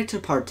 if you'd like to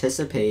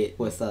participate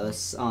with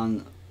us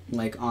on,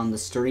 on the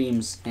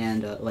streams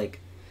and,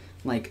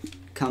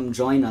 come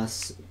join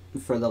us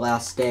for the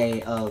last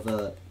day of,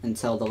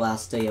 until the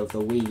last day of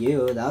the Wii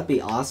U, that would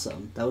be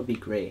awesome. That would be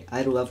great.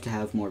 I'd love to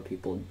have more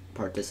people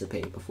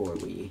participate before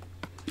we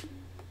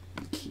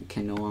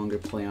can no longer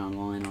play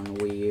online on the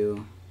Wii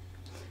U.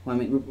 Well, I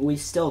mean, we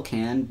still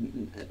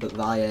can, but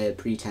via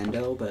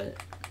Pretendo, but,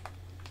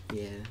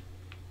 yeah.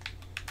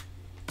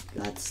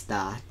 That's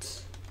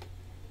that.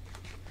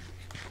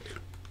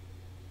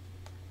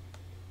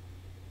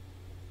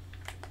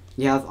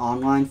 You have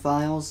online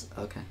files?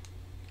 Okay.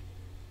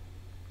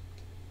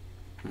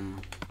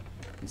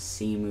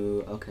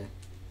 Simu, okay.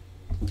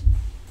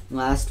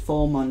 Last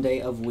full Monday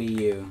of Wii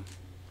U.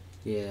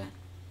 Yeah.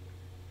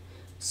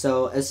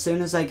 So, as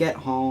soon as I get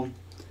home,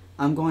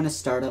 I'm going to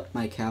start up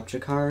my capture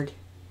card.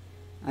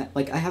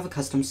 I have a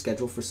custom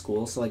schedule for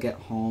school, so I get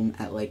home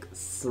at,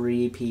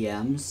 3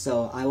 p.m.,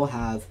 so I will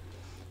have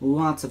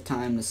lots of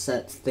time to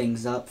set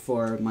things up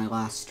for my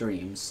last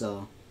stream,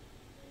 so,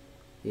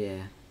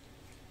 yeah.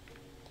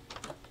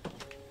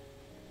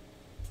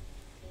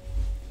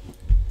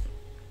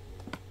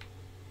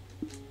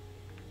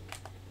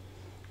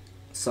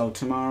 So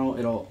tomorrow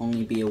it'll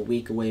only be a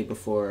week away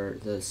before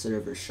the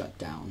server shut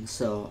down,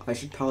 so I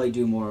should probably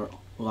do more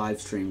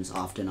live streams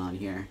often on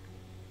here.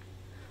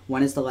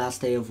 When is the last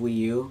day of Wii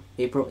U?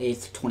 April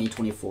 8th,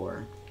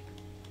 2024.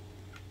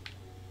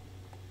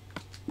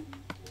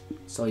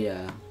 So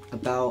yeah,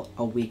 about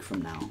a week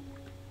from now.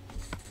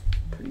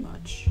 Pretty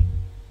much.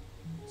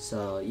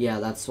 So yeah,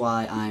 that's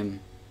why I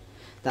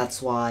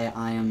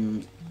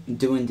am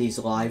doing these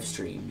live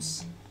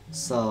streams.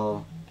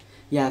 So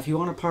yeah, if you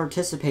want to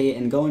participate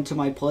and go into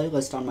my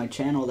playlist on my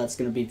channel that's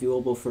going to be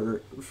viewable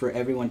for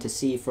everyone to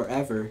see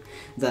forever,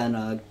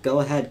 then go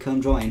ahead,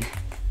 come join.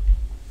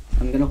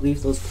 I'm going to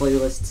leave those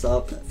playlists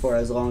up for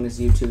as long as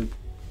YouTube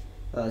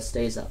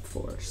stays up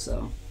for,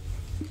 so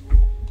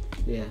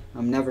yeah,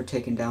 I'm never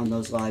taking down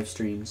those live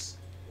streams.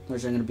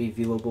 Those are going to be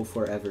viewable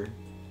forever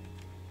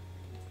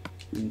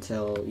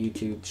until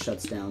YouTube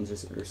shuts down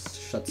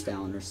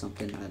or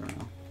something, I don't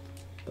know,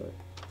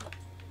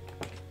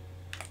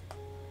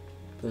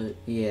 but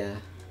yeah.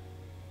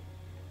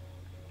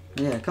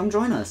 Yeah, come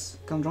join us.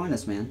 Come join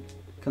us, man.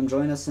 Come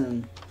join us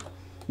and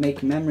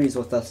make memories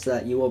with us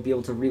that you will be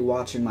able to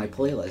rewatch in my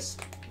playlist.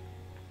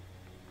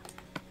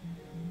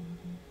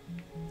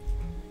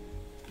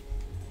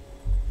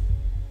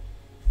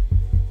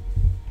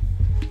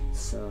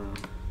 So,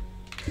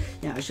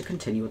 yeah, I should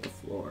continue with the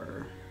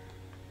floor.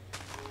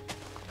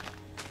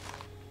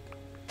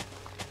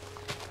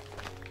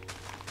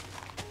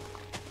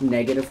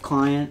 Negative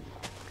client.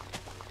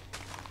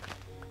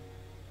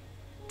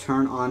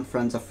 Turn on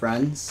friends of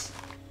friends.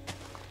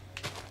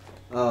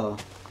 Oh.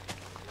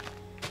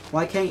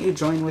 Why can't you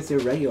join with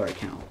your regular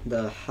account?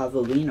 The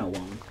Javelina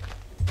one.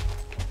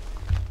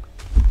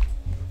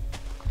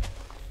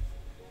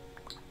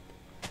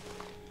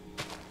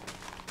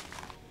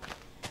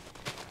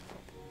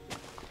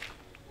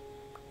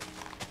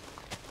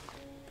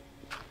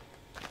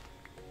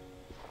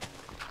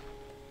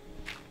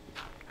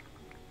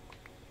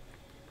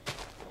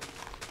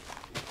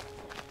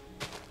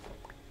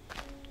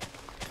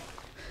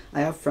 I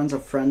have friends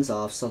of friends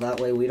off, so that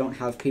way we don't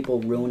have people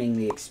ruining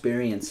the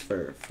experience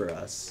for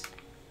us.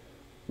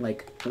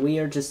 Like, we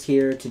are just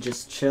here to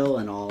just chill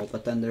and all,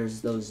 but then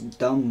there's those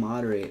dumb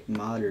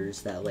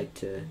modders that like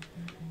to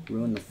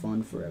ruin the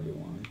fun for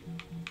everyone.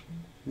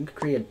 We could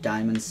create a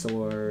diamond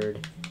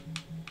sword,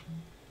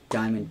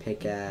 diamond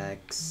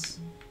pickaxe,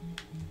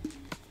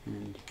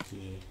 and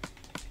yeah.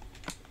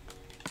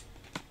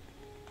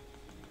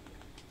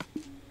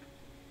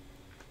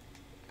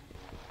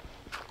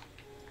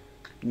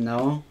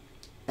 No.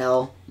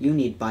 L, you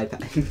need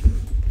bypass.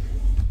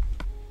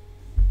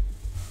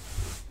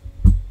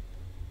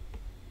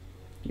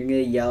 You're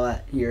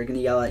gonna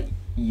yell at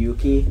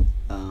Yuki?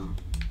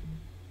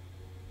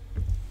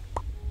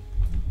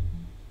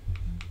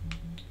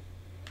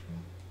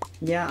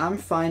 Yeah, I'm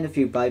fine if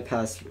you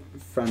bypass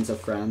friends of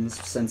friends,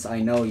 since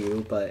I know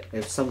you, but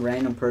if some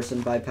random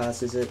person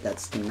bypasses it,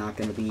 that's not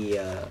gonna be,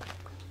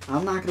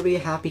 I'm not gonna be a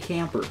happy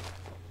camper.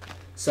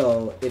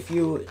 So, if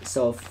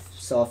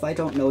I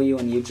don't know you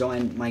and you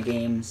join my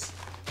games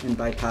and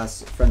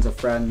bypass friends of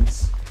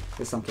friends,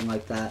 or something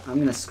like that, I'm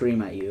gonna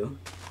scream at you.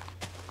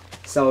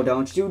 So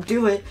don't you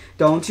do it!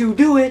 Don't you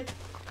do it!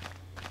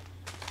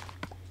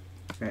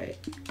 Right.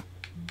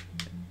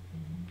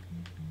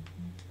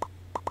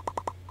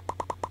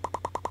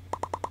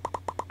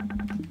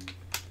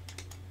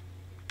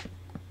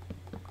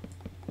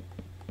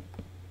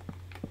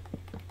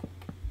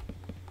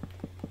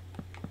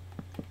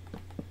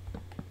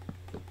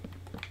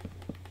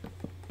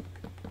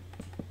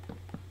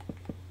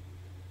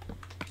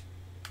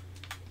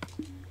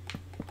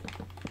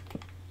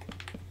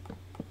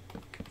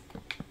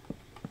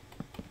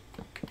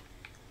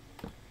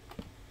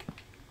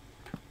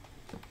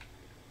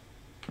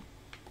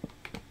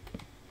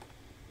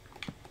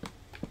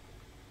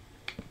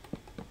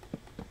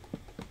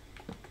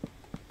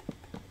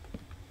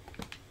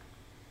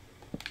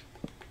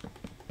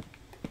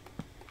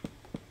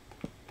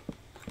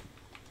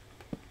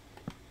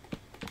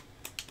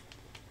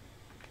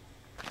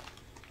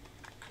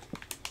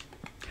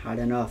 Had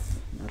enough.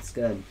 That's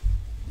good.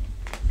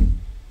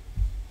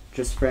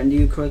 Just friend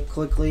you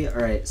quickly.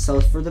 Alright, so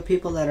for the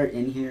people that are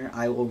in here,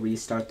 I will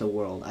restart the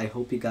world. I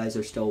hope you guys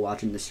are still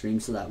watching the stream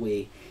so that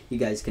way you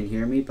guys can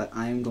hear me, but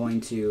I'm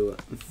going to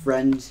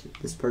friend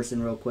this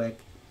person real quick.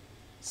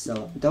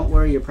 So don't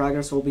worry, your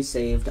progress will be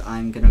saved.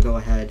 I'm gonna go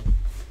ahead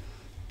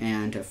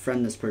and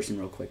friend this person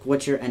real quick.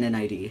 What's your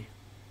NNID?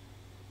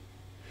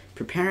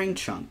 Preparing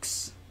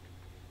chunks.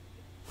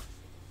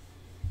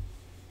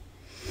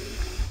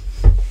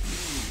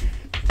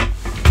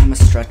 I'm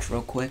gonna stretch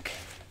real quick.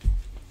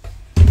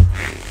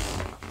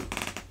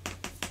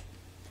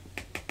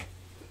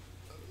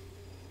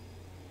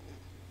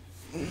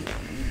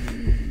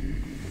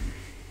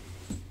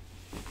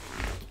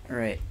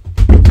 Alright.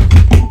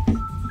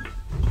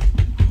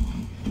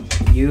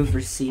 You've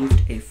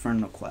received a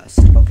friend request.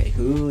 Okay,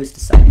 who is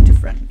deciding to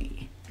friend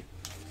me?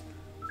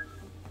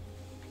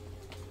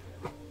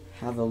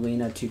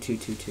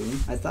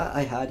 Javelina2222. I thought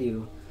I had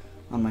you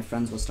on my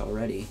friends list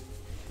already.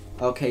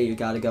 Okay, you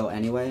gotta go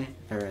anyway?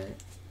 Alright.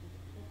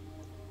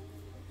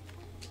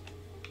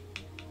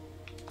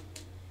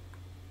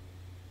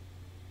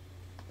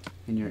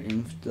 And you're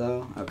in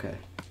though? Okay.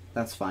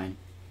 That's fine.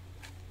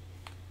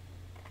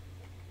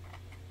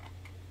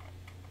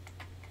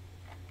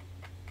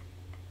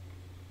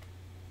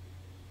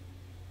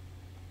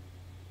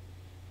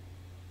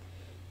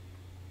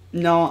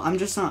 No, I'm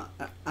just not.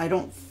 I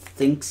don't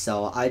think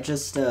so. I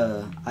just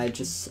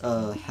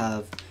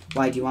have.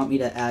 Why, do you want me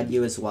to add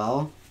you as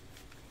well?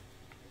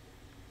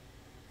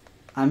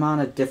 I'm on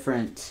a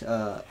different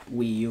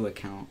Wii U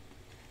account.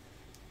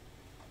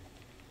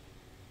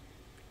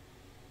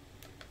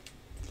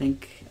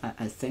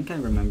 I think I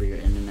remember your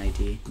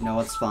NNID.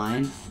 No, it's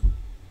fine.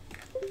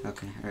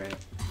 Okay, alright.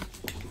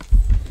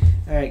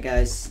 Alright,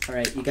 guys.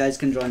 Alright, you guys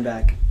can join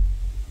back.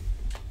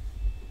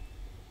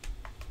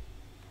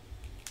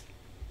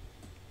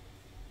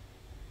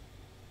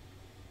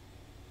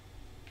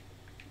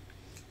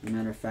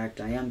 Matter of fact,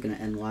 I am gonna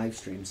end live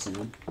stream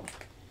soon.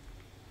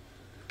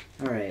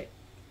 Alright.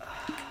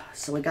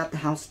 So we got the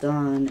house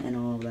done and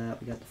all of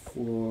that. We got the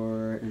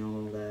floor and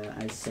all of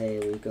that. I say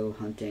we go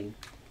hunting.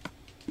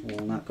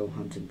 Well, not go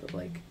hunting, but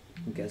like,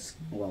 I guess,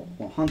 well,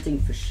 hunting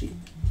for sheep.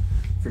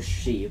 For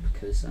sheep,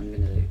 because I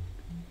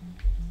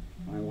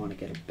want to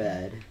get a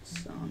bed,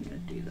 so I'm gonna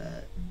do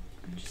that.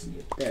 I just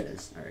need, there it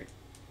is, alright.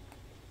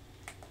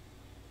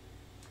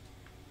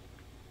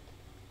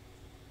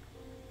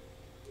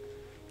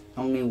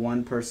 Only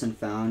one person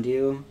found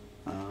you?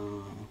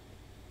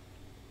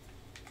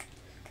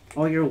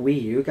 Oh, your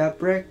Wii U got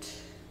bricked?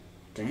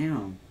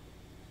 Damn.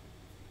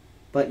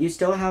 But you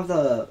still have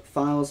the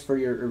files for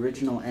your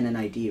original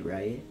NNID,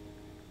 right?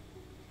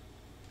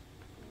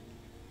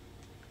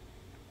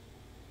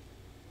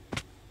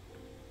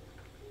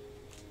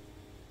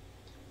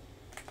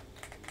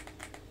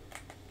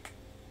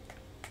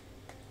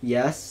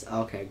 Yes?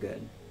 Okay,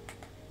 good.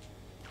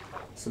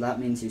 So that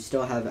means you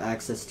still have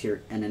access to your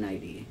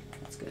NNID.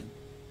 That's good.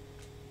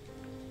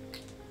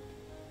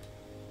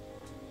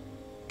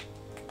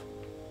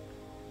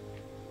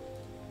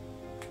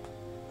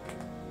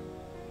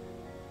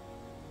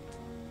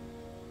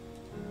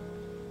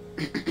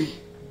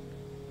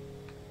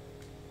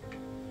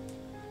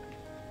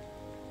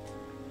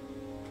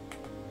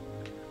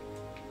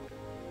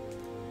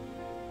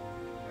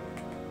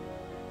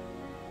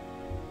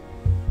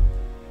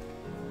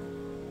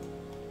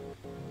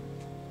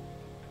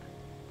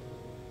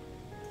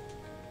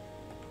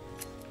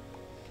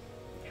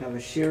 Have a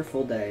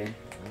cheerful day.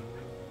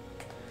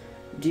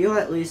 Do you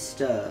at least,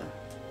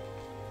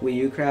 Wii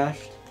U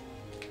crashed?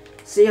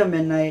 See ya,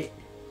 Midnight.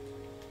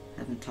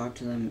 Haven't talked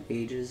to them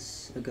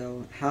ages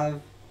ago.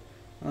 Oh,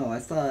 I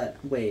thought,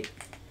 wait.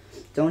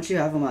 Don't you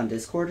have them on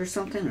Discord or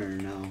something, or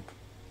no?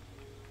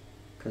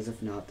 Because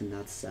if not, then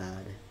that's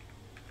sad.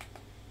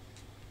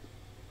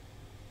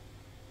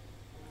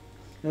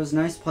 It was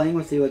nice playing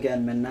with you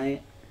again,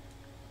 Midnight.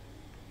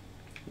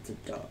 It's a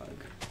dog.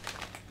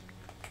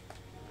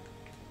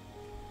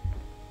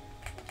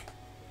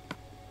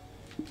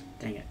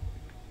 Dang it.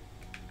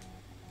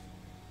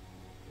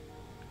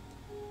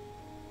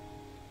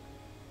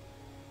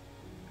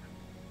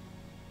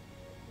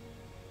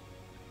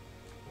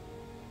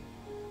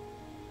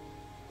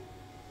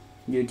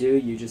 You do?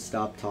 You just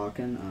stopped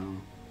talking?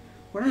 Oh.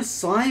 What are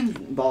slime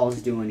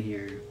balls doing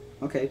here?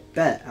 Okay,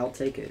 bet. I'll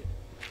take it.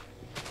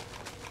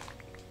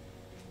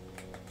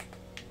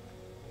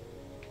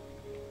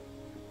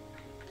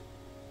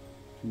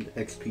 And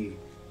XP.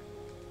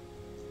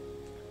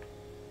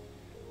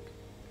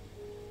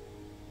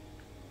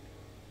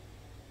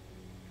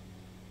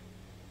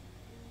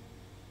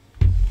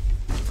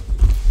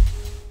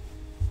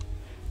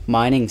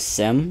 Mining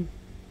sim?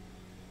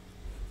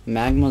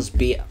 Magma's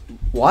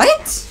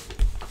What?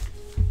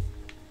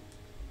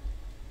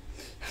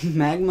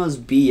 Magma's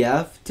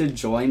BF to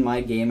join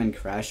my game and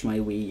crash my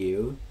Wii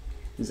U?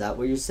 Is that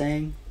what you're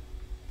saying?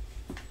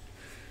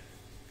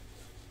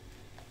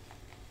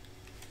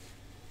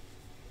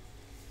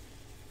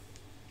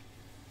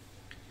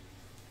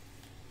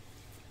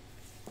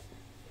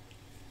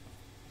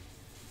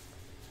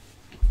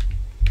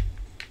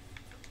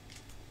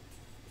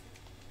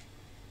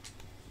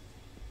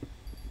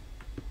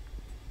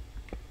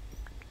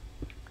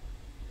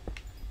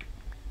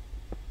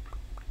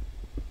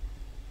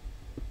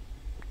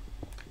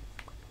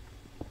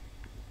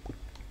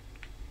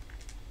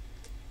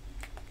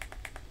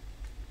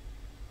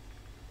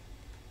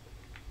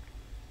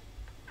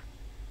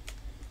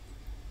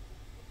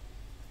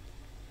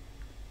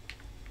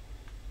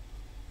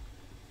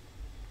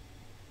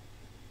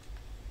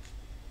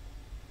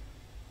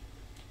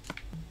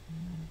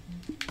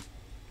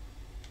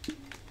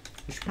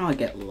 I should probably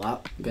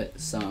get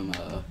some,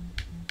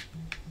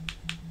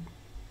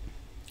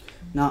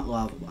 not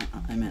lava,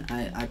 I meant,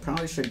 I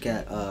probably should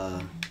get,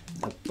 a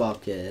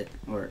bucket,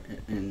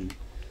 and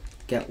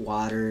get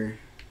water.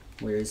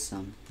 Where is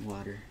some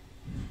water?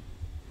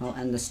 I'll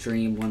end the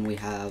stream when we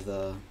have,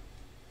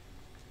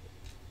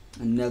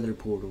 another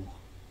portal,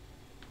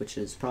 which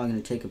is probably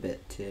going to take a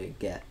bit to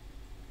get.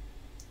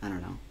 I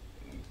don't know.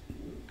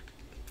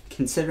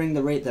 Considering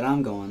the rate that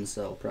I'm going,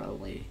 so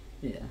probably,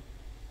 yeah.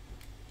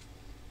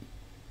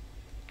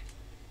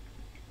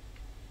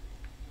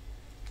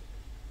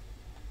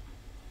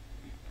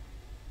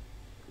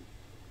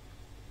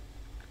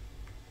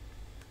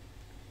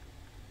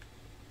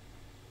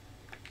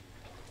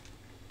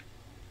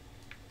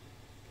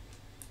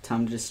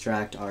 Time to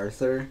distract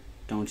Arthur.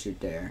 Don't you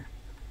dare.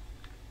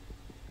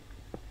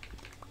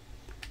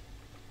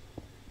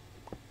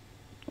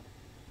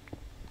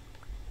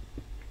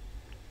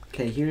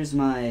 Okay, here's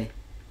my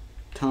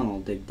tunnel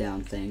dig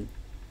down thing.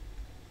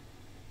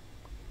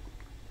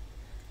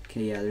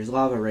 Okay, yeah, there's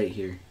lava right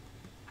here.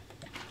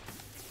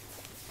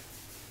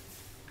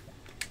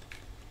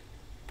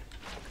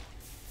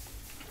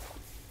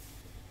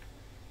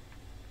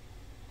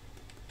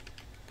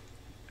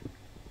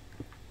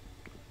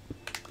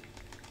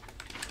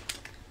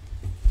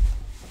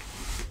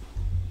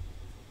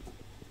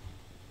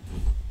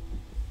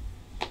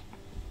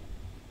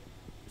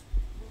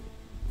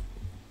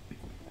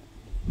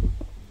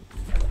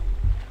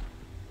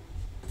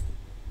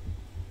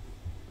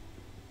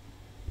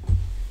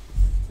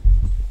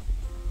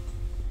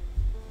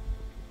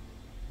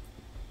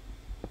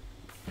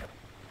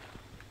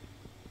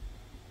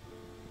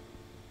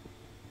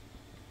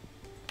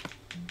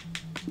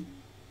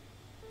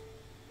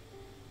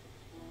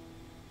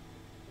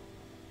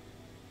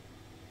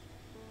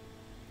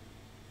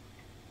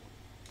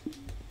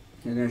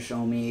 You're gonna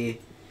show me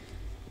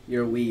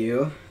your Wii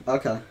U?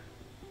 Okay.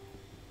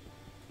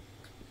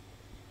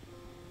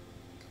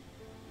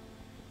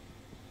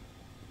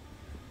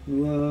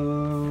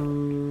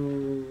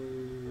 Whoa.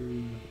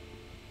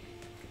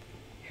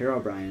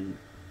 Herobrine.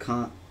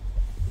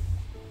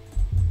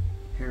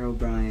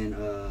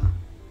 Herobrine,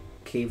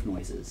 cave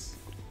noises.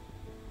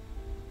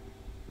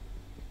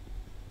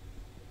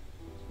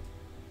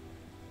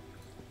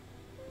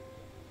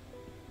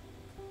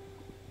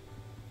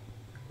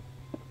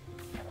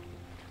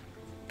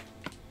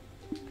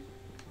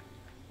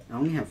 I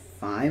only have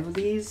 5 of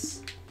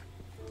these?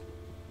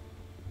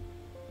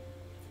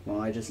 Well,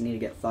 I just need to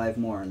get 5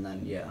 more and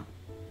then, yeah.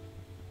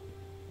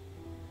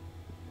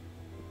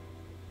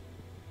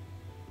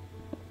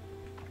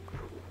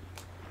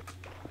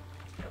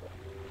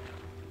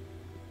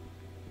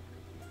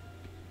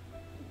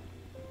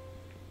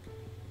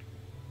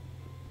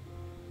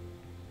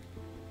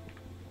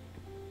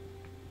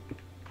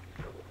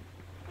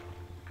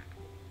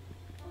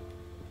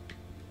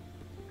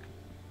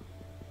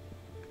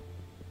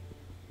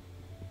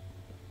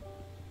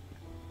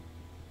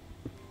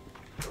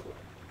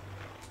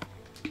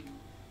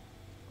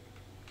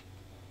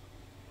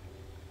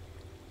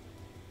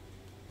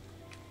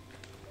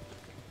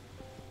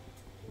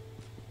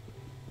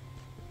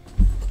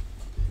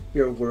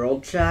 Your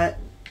world chat?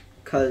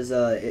 Cause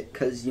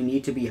you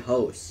need to be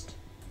host.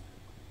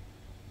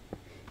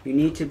 You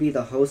need to be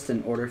the host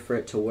in order for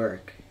it to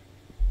work.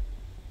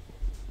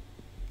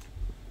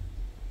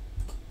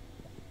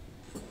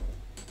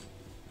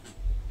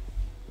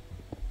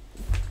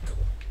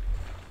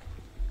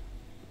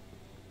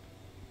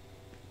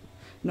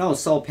 No,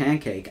 Soul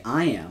Pancake,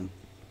 I am.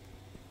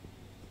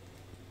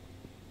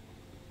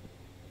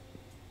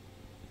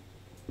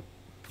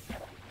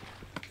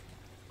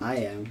 I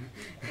am.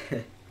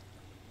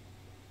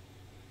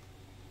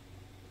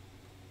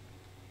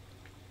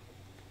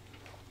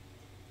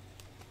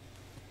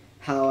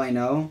 How I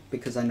know?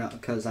 Because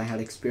I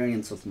had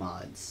experience with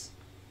mods.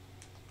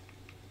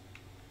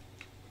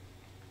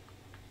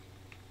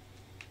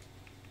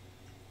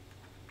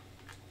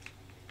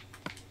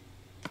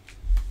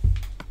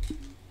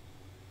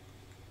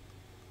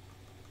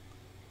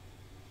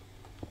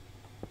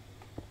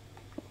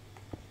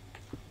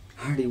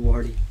 Hardy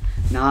Wardy.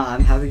 Nah,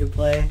 I'm happy to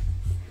play.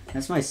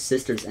 That's my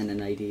sister's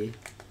NNID.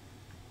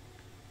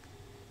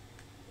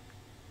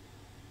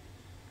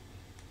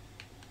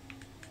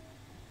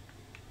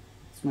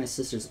 It's my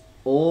sister's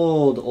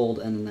old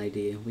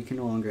NNID. We can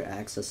no longer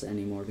access it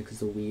anymore because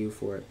the Wii U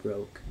for it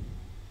broke.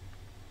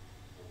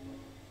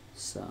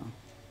 So.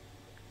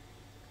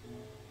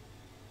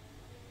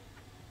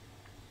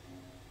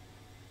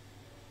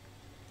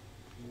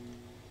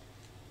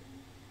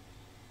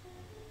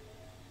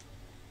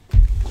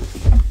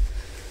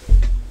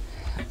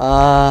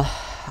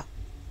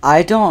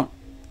 I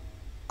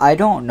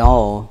don't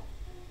know.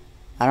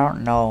 I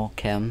don't know,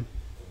 Kim.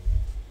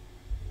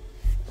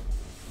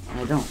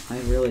 I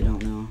really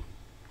don't know.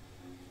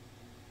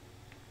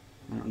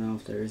 I don't know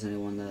if there is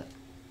anyone that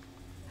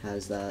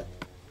has that.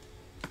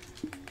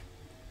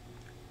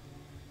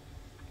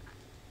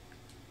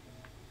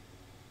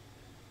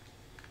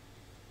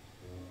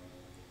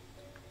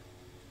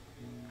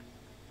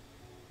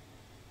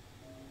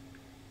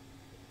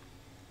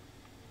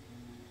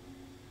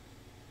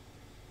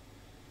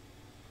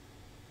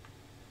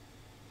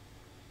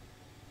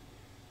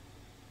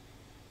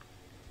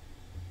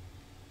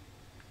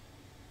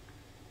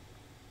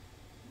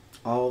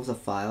 All of the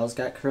files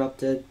got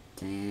corrupted?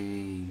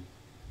 Dang.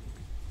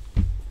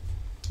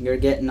 You're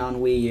getting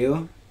on Wii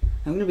U?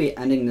 I'm gonna be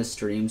ending the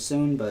stream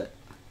soon, but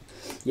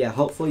yeah,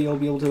 hopefully you'll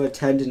be able to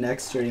attend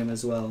next stream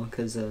as well,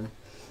 cause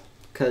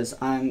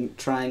I'm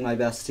trying my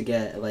best to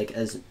get like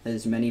as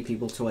many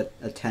people to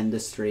attend the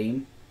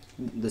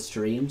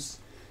streams,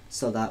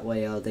 so that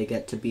way they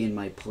get to be in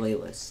my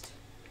playlist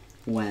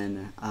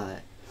when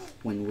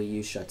Wii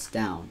U shuts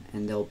down,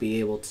 and they'll be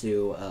able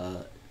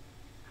to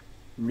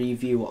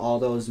review all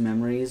those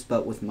memories,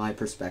 but with my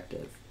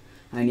perspective.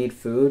 I need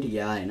food?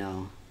 Yeah, I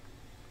know.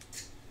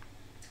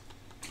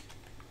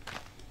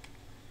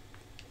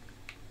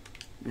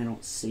 I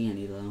don't see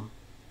any though.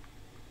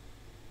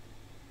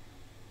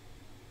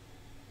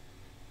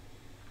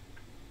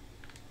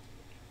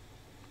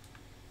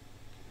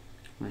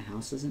 My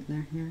house isn't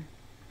there here?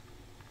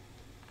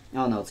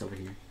 Oh no, it's over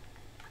here.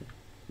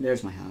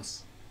 There's my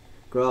house.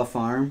 Grow a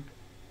farm?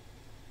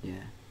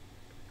 Yeah.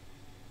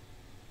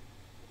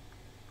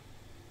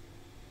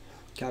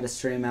 Gotta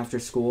stream after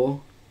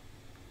school.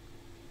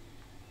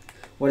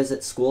 What is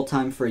it, school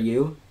time for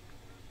you?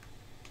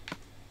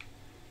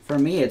 For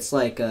me, it's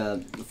like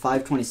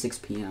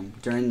 5:26 p.m.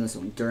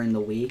 during the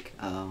week.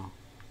 Oh.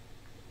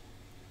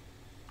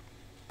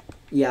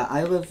 Yeah,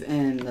 I live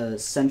in the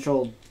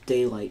Central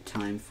Daylight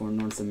Time for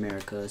North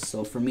America,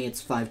 so for me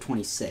it's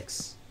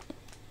 5:26.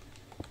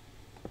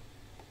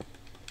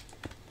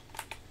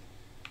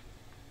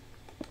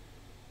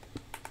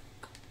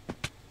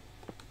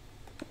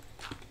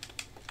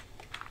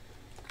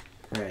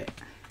 Alright.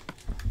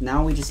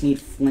 Now we just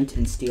need flint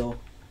and steel.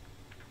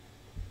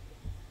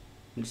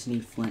 We just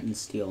need flint and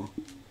steel.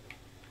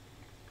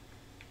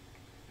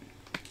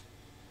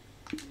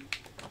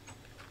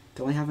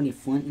 Do I have any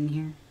flint in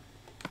here?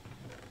 I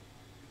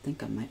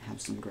think I might have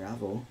some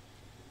gravel.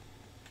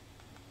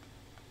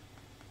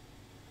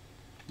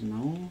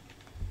 No?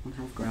 I don't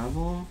have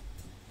gravel?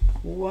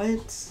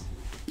 What?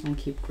 I don't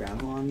keep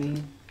gravel on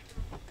me?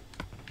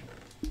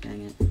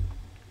 Dang it.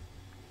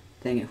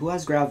 Dang it, who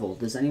has gravel?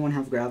 Does anyone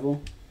have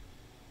gravel?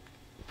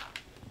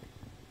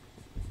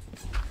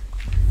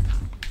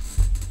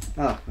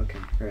 Oh, okay,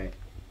 alright.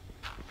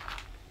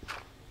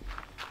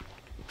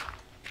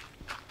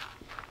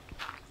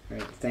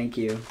 Alright, thank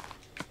you.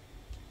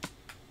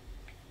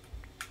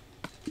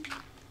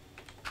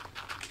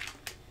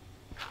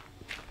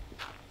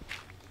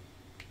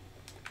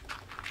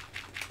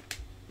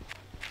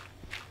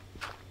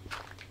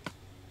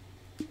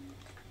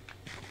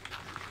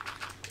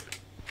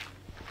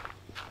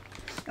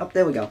 Oh,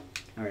 there we go.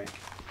 Alright.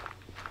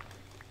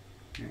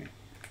 Alright.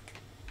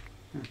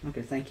 Oh,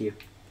 okay, thank you.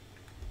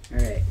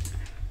 Alright.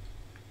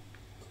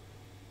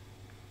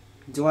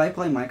 Do I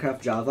play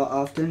Minecraft Java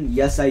often?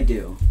 Yes, I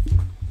do.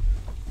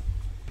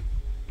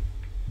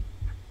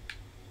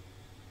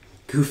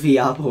 Goofy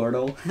Op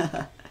Portal.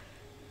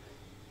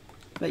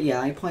 But yeah,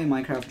 I play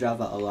Minecraft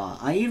Java a lot.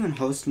 I even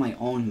host my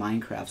own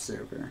Minecraft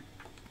server.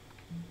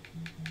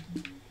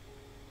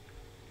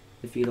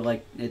 If you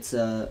like, it's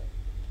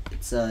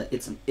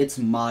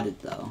modded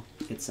though.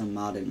 It's a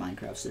modded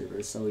Minecraft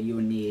server, so you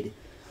would need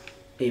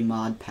a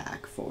mod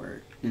pack for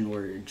it in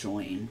order to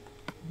join.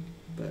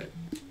 But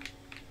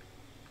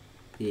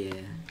yeah.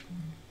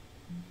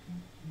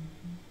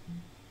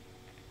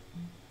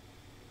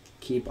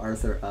 Keep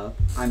Arthur up.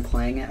 I'm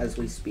playing it as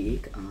we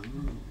speak. Oh.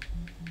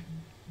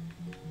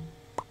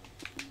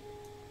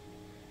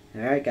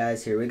 Alright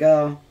guys, here we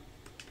go.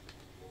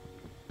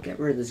 Get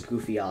rid of this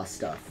goofy ass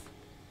stuff.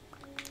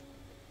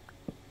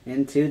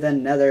 Into the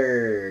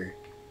nether.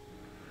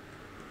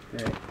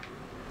 Alright.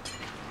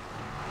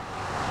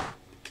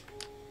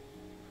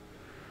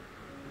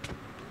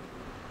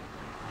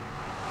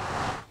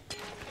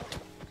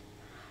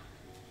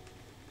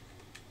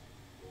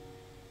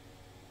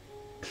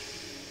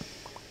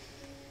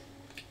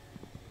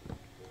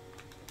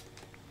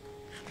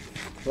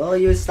 Will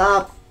you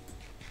stop?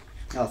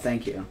 Oh,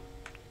 thank you.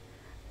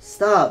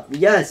 Stop.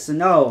 Yes,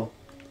 no.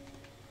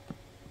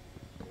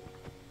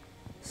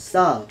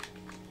 Stop.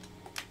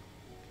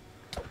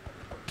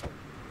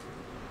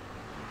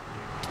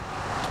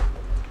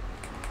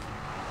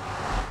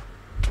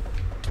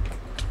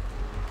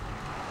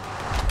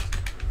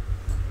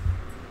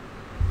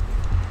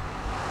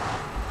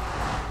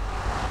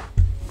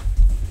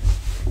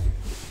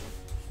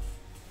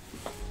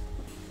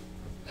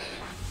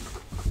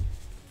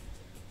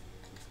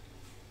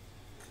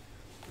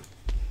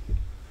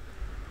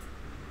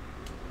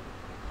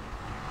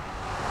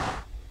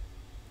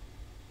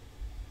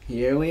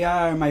 Here we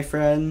are, my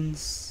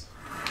friends.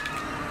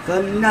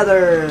 The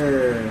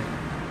Nether.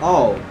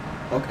 Oh,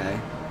 okay.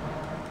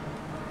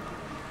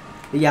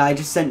 Yeah, I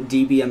just sent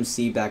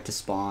DBMC back to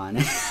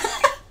spawn.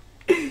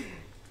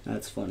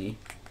 That's funny.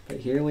 But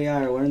here we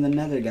are, we're in the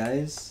Nether,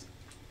 guys.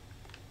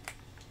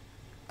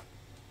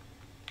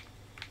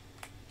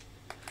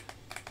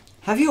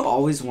 Have you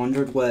always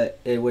wondered what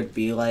it would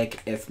be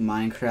like if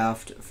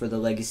Minecraft for the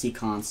legacy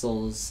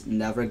consoles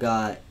never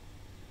got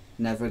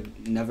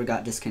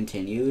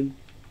discontinued?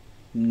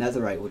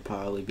 Netherite would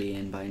probably be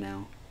in by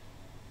now.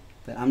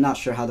 But I'm not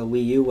sure how the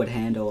Wii U would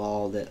handle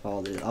all the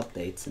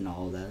updates and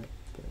all that.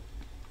 But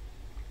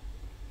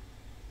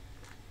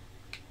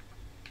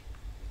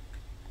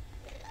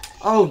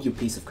oh, you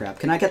piece of crap.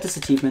 Can I get this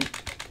achievement?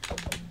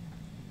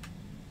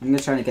 I'm gonna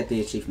try to get the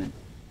achievement.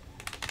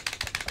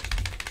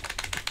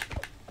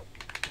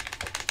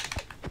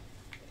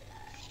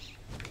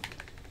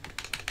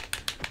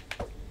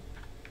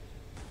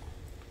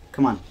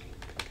 Come on.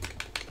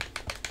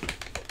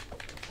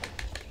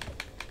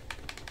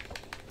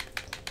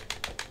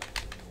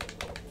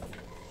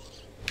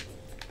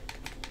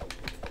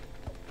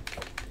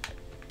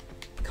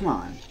 Come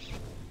on.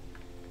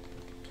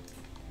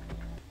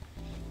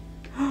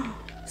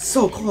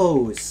 So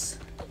close.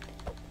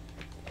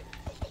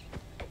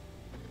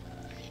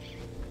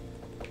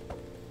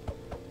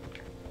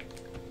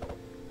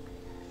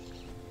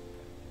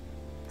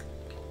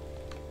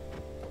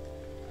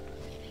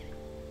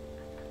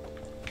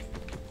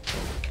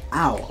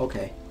 Ow,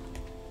 okay.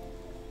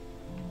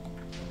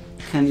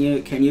 Can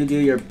you do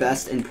your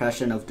best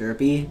impression of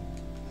Derpy?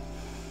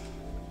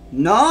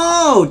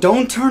 No!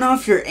 Don't turn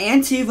off your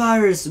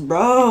antivirus,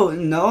 bro!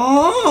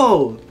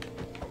 No!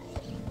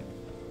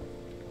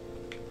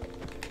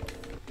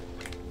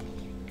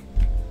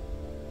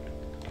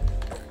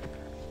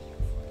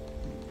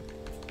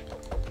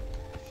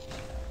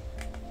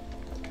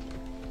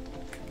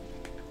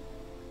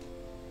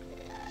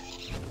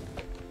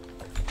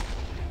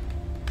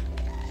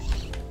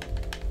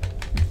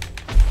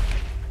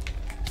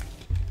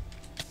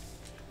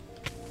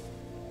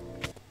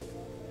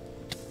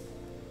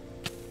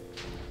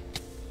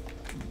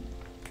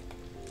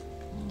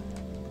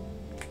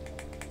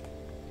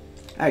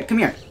 Alright, come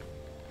here.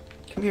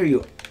 Come here,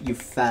 you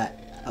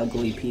fat,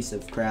 ugly piece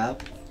of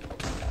crap.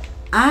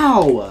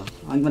 Ow!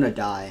 I'm gonna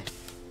die.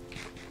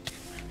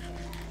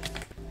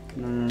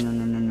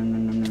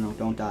 No,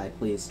 don't die,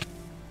 please.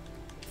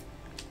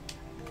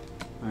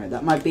 Alright,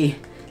 that might be...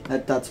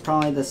 That's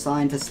probably the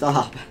sign to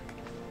stop.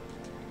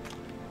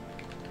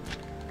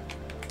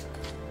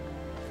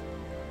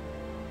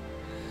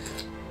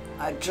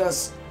 I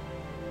just...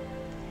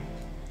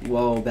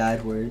 Whoa,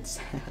 bad words.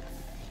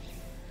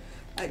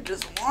 I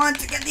just want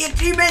to get the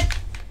achievement!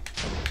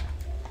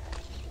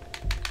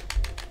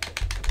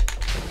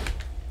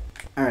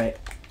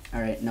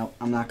 Alright, no,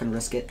 I'm not gonna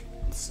risk it.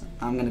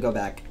 I'm gonna go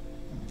back.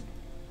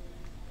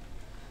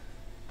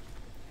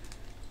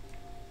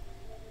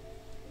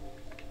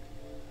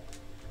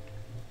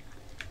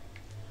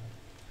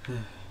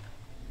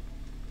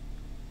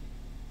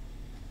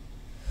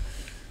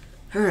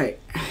 Alright.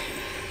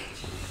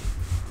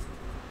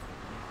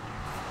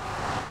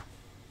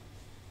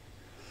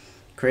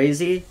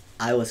 Crazy?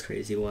 I was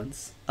crazy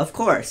once. Of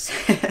course.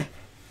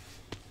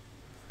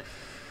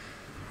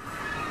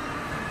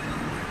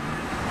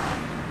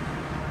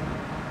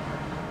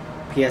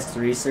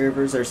 PS3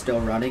 servers are still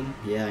running?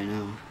 Yeah, I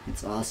know.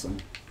 It's awesome.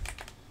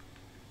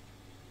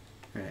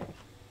 Alright.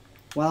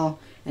 well,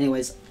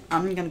 anyways,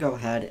 I'm gonna go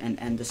ahead and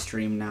end the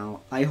stream now.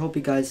 I hope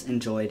you guys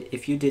enjoyed.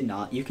 If you did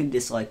not, you can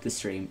dislike the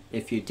stream.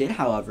 If you did,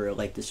 however,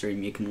 like the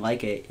stream, you can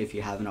like it if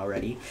you haven't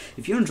already.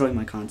 If you enjoy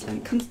my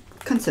content,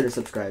 consider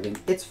subscribing.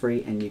 It's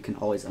free, and you can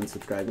always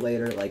unsubscribe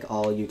later, like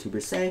all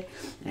YouTubers say.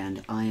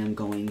 And I am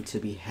going to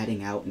be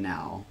heading out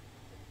now.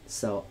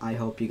 So, I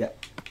hope you got...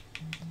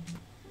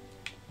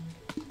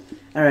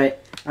 Alright.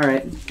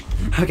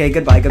 Okay,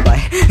 goodbye.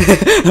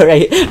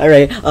 Alright.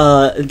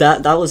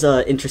 That was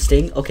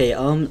interesting. Okay,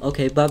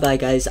 okay, bye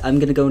guys. I'm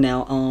gonna go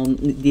now.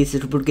 This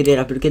is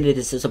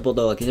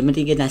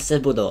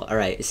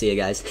Alright, see you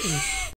guys.